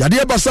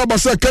yare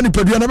basa ka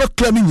nipadua na be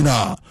kla mi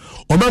nyina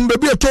o membe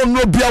bi eto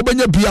no bia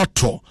obenya bia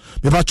to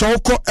me ba cha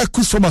okọ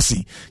Equus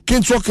Pharmacy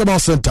King's Walk Herbal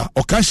Center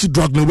o Kanshi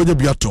Drug no obenya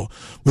bia to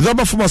with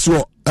other pharmacy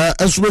o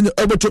enso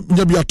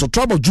obenya bia to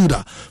Trouble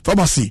Judah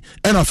Pharmacy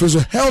and afezo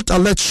Health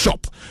Alert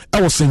Shop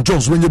e was St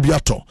John's obenya bia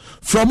to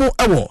from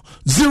ewo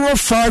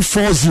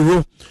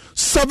 0540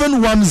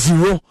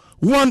 710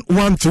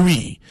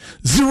 113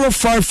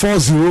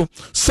 0540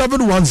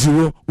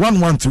 710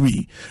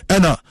 113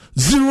 and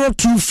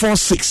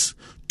 0246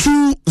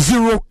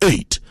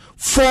 208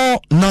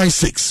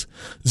 496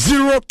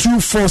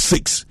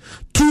 0246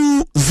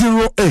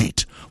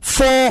 208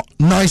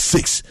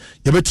 496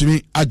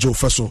 yebetimi ajo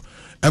feso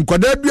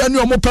enkwada aduane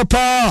omo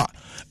papa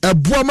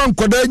eboa ma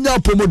nkwada nya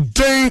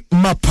pomoden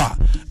mapa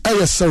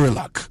eye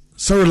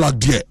Cerelac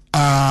dear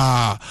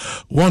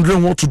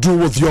wondering what to do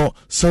with your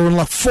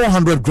Cerelac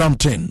 400-gram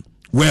tin.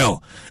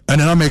 Well, and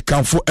then I may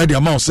come for Eddie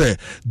amount say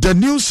the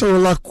new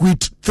Cerelac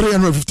with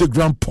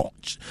 350-gram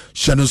punch.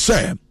 Shannon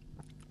say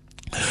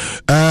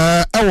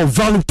our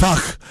value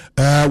pack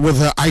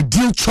with an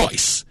ideal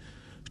choice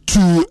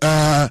to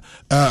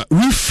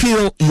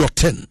refill your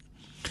tin.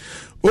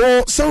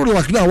 Oh,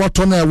 Cerelac now what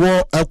on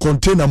a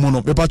container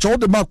mono. Me pacha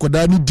the mark with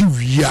any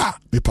divya.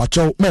 Me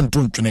pacha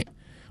menton tune.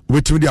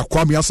 Wait with the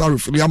Kwame Asa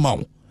refill your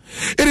mouth.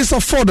 It is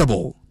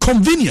affordable,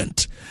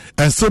 convenient,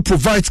 and still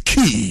provides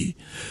key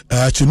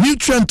to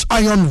nutrient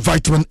iron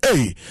vitamin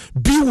A,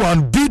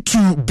 B1,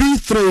 B2,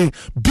 B3,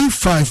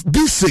 B5,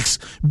 B6,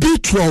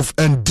 B12,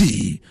 and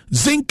D,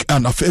 zinc,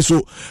 and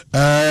also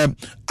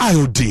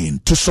iodine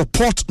to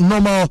support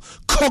normal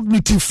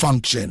cognitive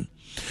function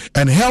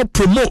and help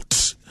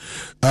promote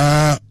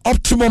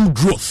optimum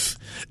growth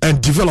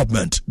and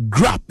development.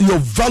 Grab your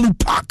value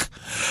pack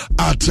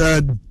at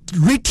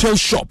retail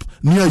shop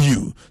near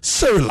you.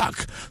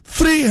 Cerelac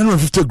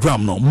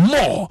 350-gram no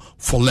more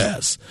for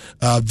less.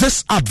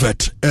 This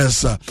advert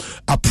is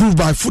approved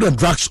by Food and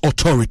Drugs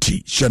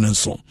Authority Shannon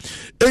so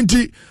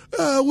enti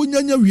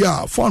wunyanya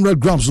wia 400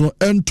 grams no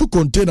and two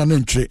container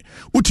entry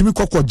utimi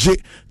kwakwa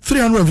je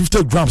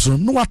 350 grams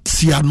no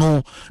watia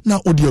no na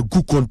odi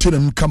agu container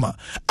nkama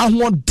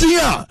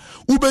ahodia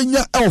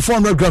ubenya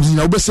 400 grams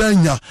na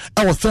ubesanya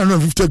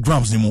 350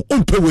 grams ni mu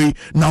umpewe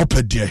na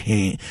opede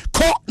he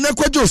ko na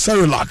kwajo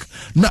Cerelac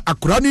na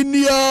akurani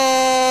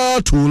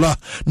nia tola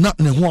na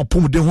ne ho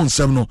apomde ho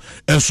nsem no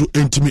enso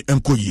entimi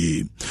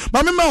enkoye.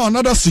 Mama,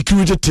 another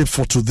security tip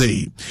for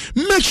today.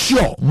 Make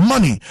sure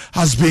money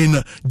has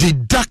been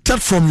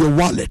deducted from your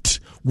wallet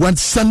when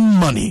sending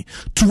money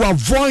to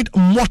avoid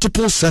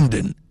multiple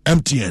sending.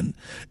 MTN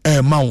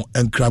Mount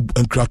and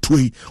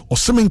Kratui or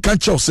Simming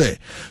Kancho say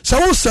so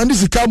I will send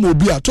this camo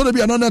be a told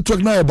be another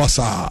network now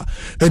basa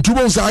and two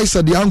months I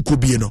said the uncle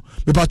Bieno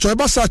but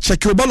basa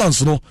check your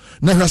balance no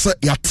never say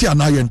yatia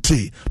na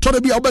yente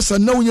told be a best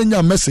no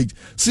nya message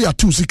see a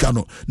two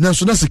sikano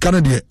nanso na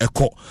sikano de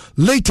eko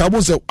later I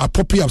was a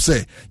poppy up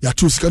say ya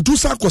two sikan two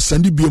sako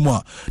send it be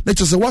more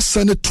nature say what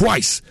send it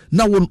twice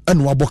now one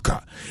and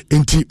waboka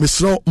enti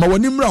misro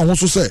mawanimra ho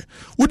so say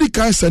udi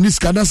kan send this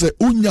kana say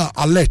unya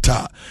alert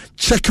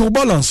check your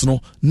balance no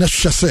na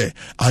hwese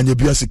anya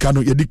bia sika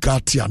no yedi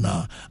katia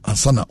na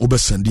ansana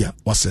obesendia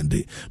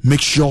wasende.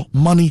 Make sure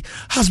money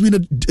has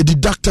been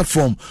deducted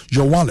from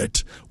your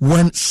wallet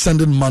when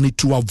sending money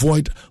to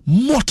avoid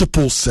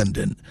multiple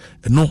sending.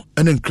 No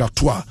enen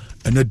kratwa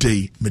ene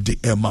day me de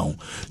amount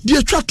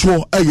die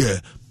twato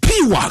eye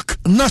PWAC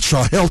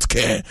Natural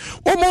Healthcare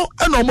omo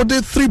eno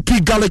de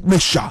 3P garlic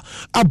mixture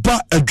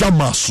aba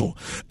adwamaso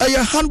eye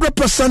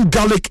 100%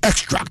 garlic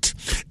extract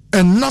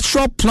and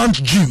natural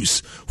plant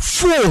juice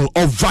full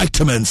of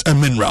vitamins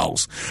and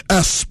minerals,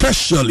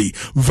 especially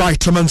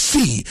vitamin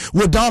C,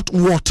 without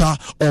water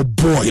or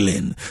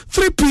boiling.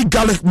 3P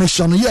garlic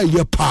mixture,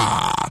 yeah,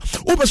 pa.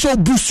 Obeso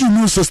boost your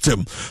immune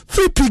system.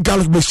 3P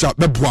garlic mixture,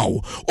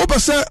 bebwao.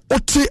 Obese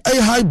oti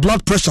a high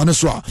blood pressure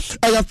neswa.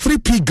 Aya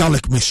 3P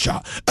garlic mixture,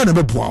 and a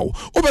bebwao.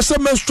 Obese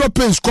menstrual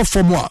pains cough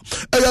from wa.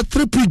 Aya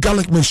 3P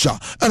garlic mixture,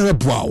 and a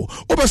bebwao.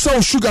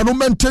 Obese sugar no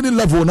maintaining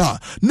level na.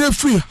 Ne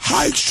free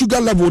high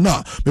sugar level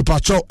na. Me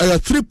pacho aya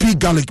 3P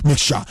garlic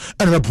mixture,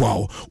 and a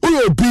bebwao.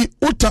 Uyo bi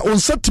uta on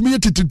set me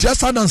to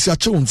jasa nansi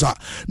achunza.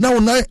 Now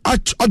na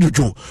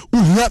ajojo.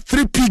 Uya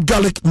 3P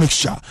garlic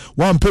mixture.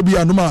 One pebi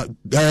anuma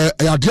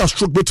dia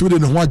stroke between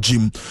in one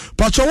gym.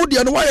 Pacho udi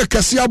anwa ya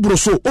kasi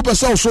abroso.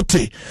 Opesa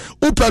osote.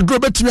 Upa grow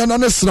between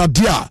ananesra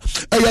dia.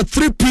 Aya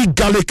 3P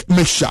garlic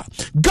mixture.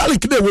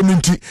 Garlic ne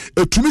wominti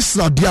etumi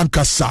sradia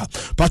nkasa.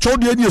 Pacho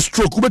udi any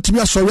stroke ubetumi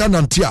asori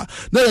anantia.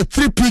 Na ya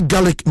 3P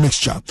garlic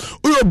mixture.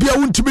 Uyo bia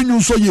untimi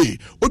nyunso ye.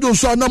 Ujo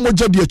so ana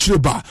moja di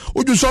achireba.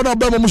 Ujo so ana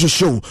bema mo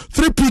show.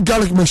 3P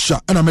garlic mixture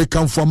and make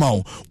come for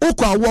mao.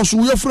 Uko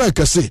awoso ye fra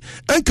kase.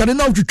 Enkane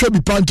na utwetwa bi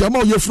panti ama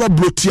ye fra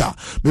blotia.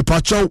 Me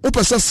pacho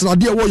upesa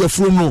sradia wo ye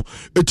fro no.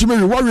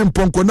 Etimi wari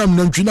mponkonam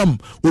nantwinam,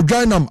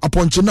 odwanam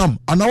aponchenam,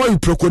 anawa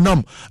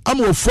iprekonam.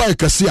 Ama wo fra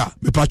kase a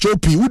me pacho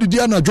pi udidi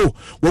anajo.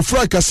 Wo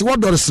fra kase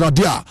wadore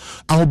sradia.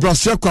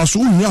 Ahobrase kwaso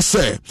uhia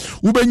se.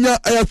 Ubenya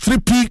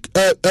 3P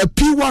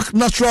PWAC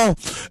natural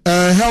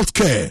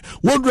healthcare.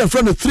 What we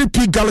friend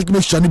 3P garlic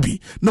mixture ni bi.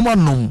 No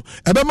man nom.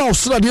 Ebema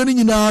osradia ni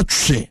nyina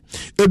twe.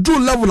 Edu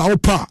level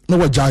awpa na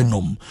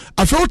wajainum.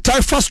 After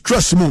tie fast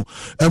stress mu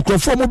and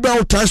conform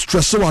about tie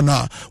stress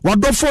wana.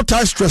 Wado for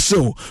tie stress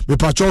me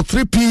pacho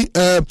 3P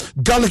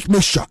garlic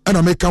mixture and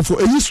I make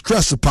for a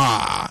stress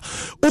pa.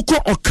 Uko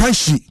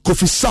okanshi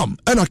Kofi Sam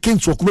and a king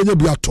to kubenye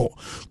biato.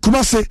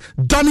 Kumase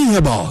Danny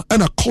Herbal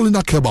and a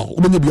Colina Herbal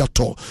ubenye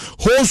biato.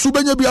 Hosu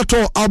benye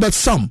biato Albert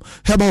Sam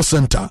Herbal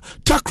Center.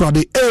 Takra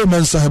the A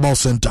Mensa Herbal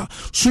Center.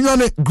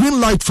 Sunyane Green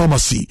Light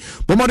Pharmacy.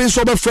 Bomade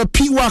sobe for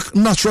PWAC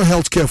Natural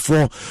Healthcare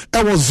for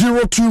Ewa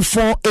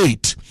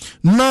 0248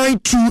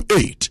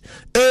 928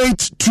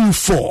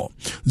 824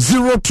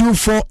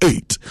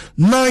 0248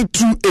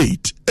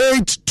 928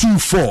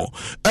 824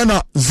 and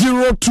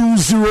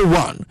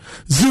 0201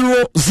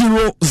 000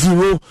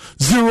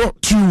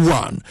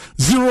 021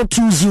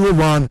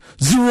 0201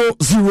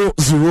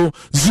 000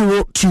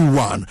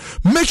 021.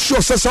 Make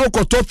sure says how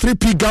got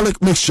 3P garlic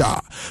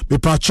mixture. Me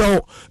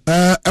pacho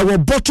our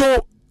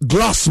bottle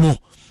glass mo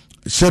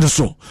said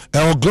so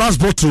our glass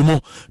bottle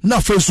mo na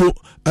feso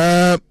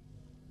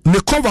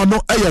the cover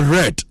no a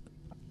red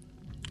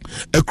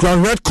a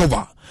crown red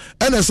cover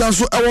and it's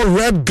also our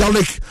red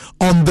garlic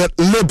on the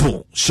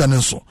label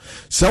Shannon so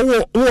sa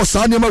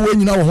nima when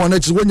you know when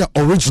it's when you're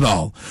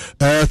original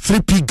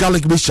 3P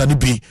garlic be shani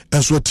be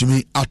and so to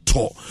me at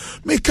all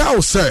me cow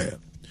say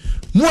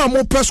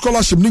more press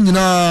scholarship ni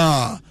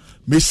nyina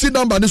me see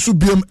number ni so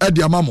biem e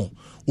dia mamo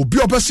obi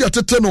opese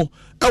atete no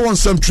e won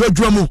sam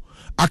tradua mu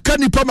aka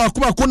nipa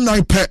makoma ko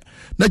nan pe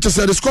na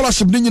chese the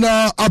scholarship ni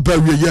nyina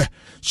abawiye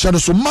shano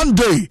so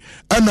Monday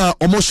ana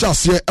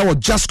omoshase e wo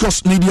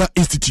Jascos Media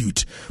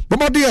Institute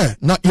bomade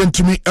na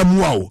yentumi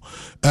emuao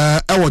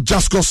e wo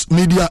Jascos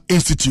Media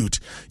Institute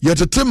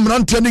yetete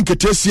mrante ni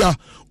nketesia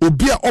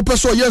obi a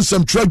opeso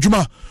yensem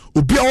traduma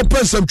obi a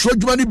open some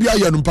traduma ni bia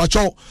ye no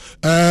mpacho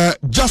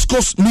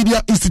Jascos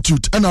Media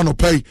Institute and no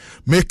pay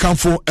make come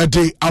for a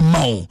day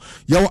amount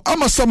ya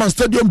Amasaman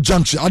Stadium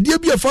Junction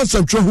ade bia fan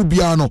some trahu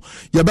bia no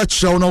ye be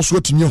kire na so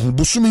atimi hu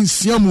busumi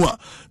nsiamu a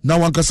na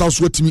wankasa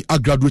so atimi a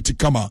graduate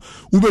kama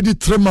ubedi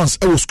 3 months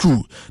e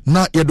school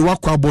na ye de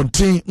wakwa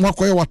bonten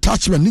wakwa ye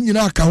attachment ni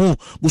nyina aka ho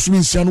busumi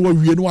nsianu wa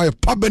wie no wa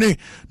pabene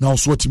na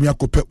so atimi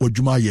akope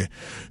wadwuma ye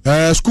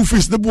school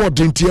fees the board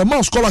denti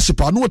amount scholarship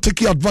no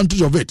take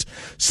advantage of it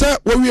say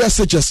we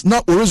SHS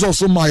na o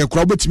results ma ye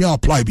kura betimi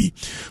apply bi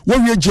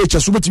we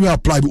JHS so betimi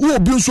apply bi o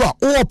bi nso a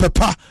o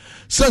pepa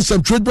sense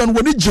trade ban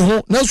woni je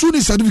ho na so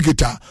ni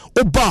certificate a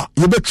o ba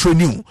ye be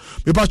training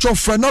me ba cho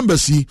friend number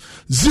si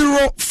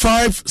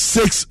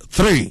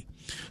 0563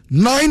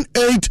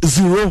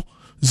 980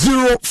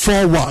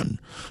 041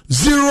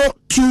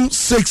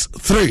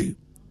 0263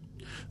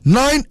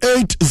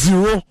 980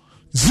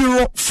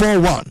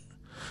 041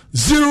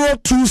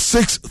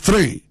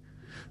 0263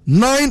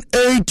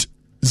 980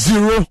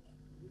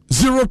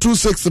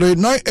 0263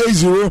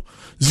 980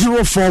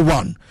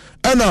 041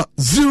 and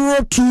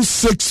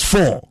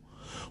 0264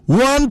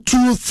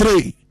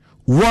 123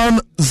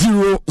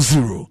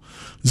 100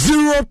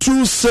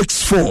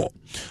 0264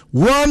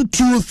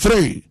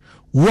 123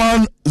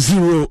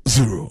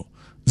 100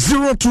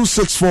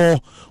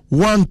 0264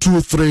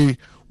 123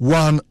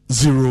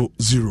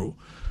 100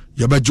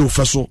 yabajo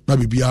feso na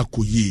bibia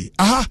koyi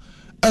aha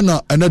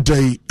ana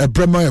anadai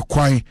ebrema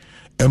ekwan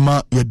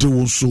ema yede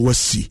wo so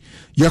wasi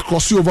ye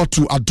cross over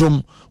to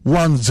Adom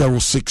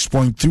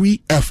 106.3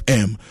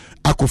 FM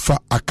akofa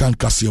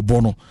akankase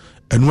bono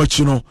enu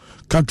achi no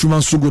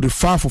countryman so go the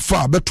far for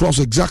far bet was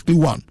exactly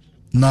 1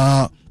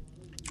 na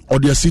or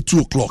the 2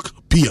 o'clock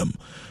PM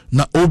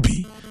na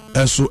obi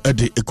enso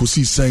ede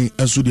ekosi sen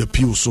enso de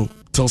appeal so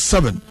till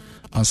 7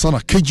 and sana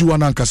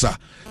KG1 ankasa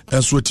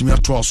enso etimi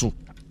ato so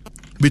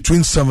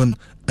between 7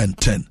 and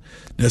 10.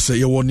 There's a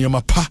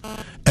yewoniema pa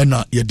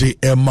ena yede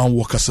man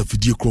wakasa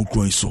fidie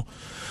kronkron so.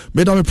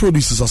 Madam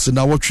producers ase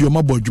na watch your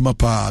mabo adwuma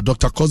pa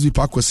Dr. Cosby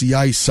Pakwasi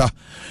Yaisa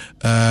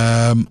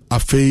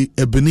Afei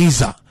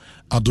Ebenezer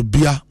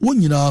Adobia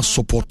wonyina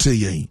support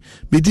yen.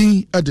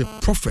 Bedin the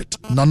prophet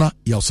Nana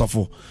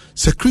Yausafo.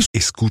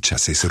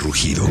 Escuchas ese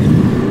rugido.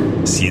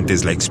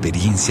 Sientes la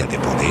experiencia de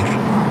poder,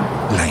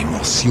 la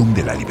emoción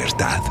de la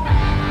libertad.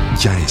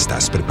 Ya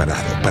estás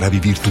preparado para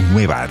vivir tu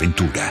nueva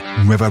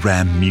aventura. Nueva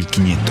Ram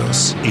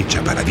 1500,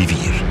 hecha para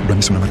vivir. Ram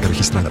es una marca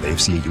registrada de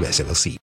FCA US LLC.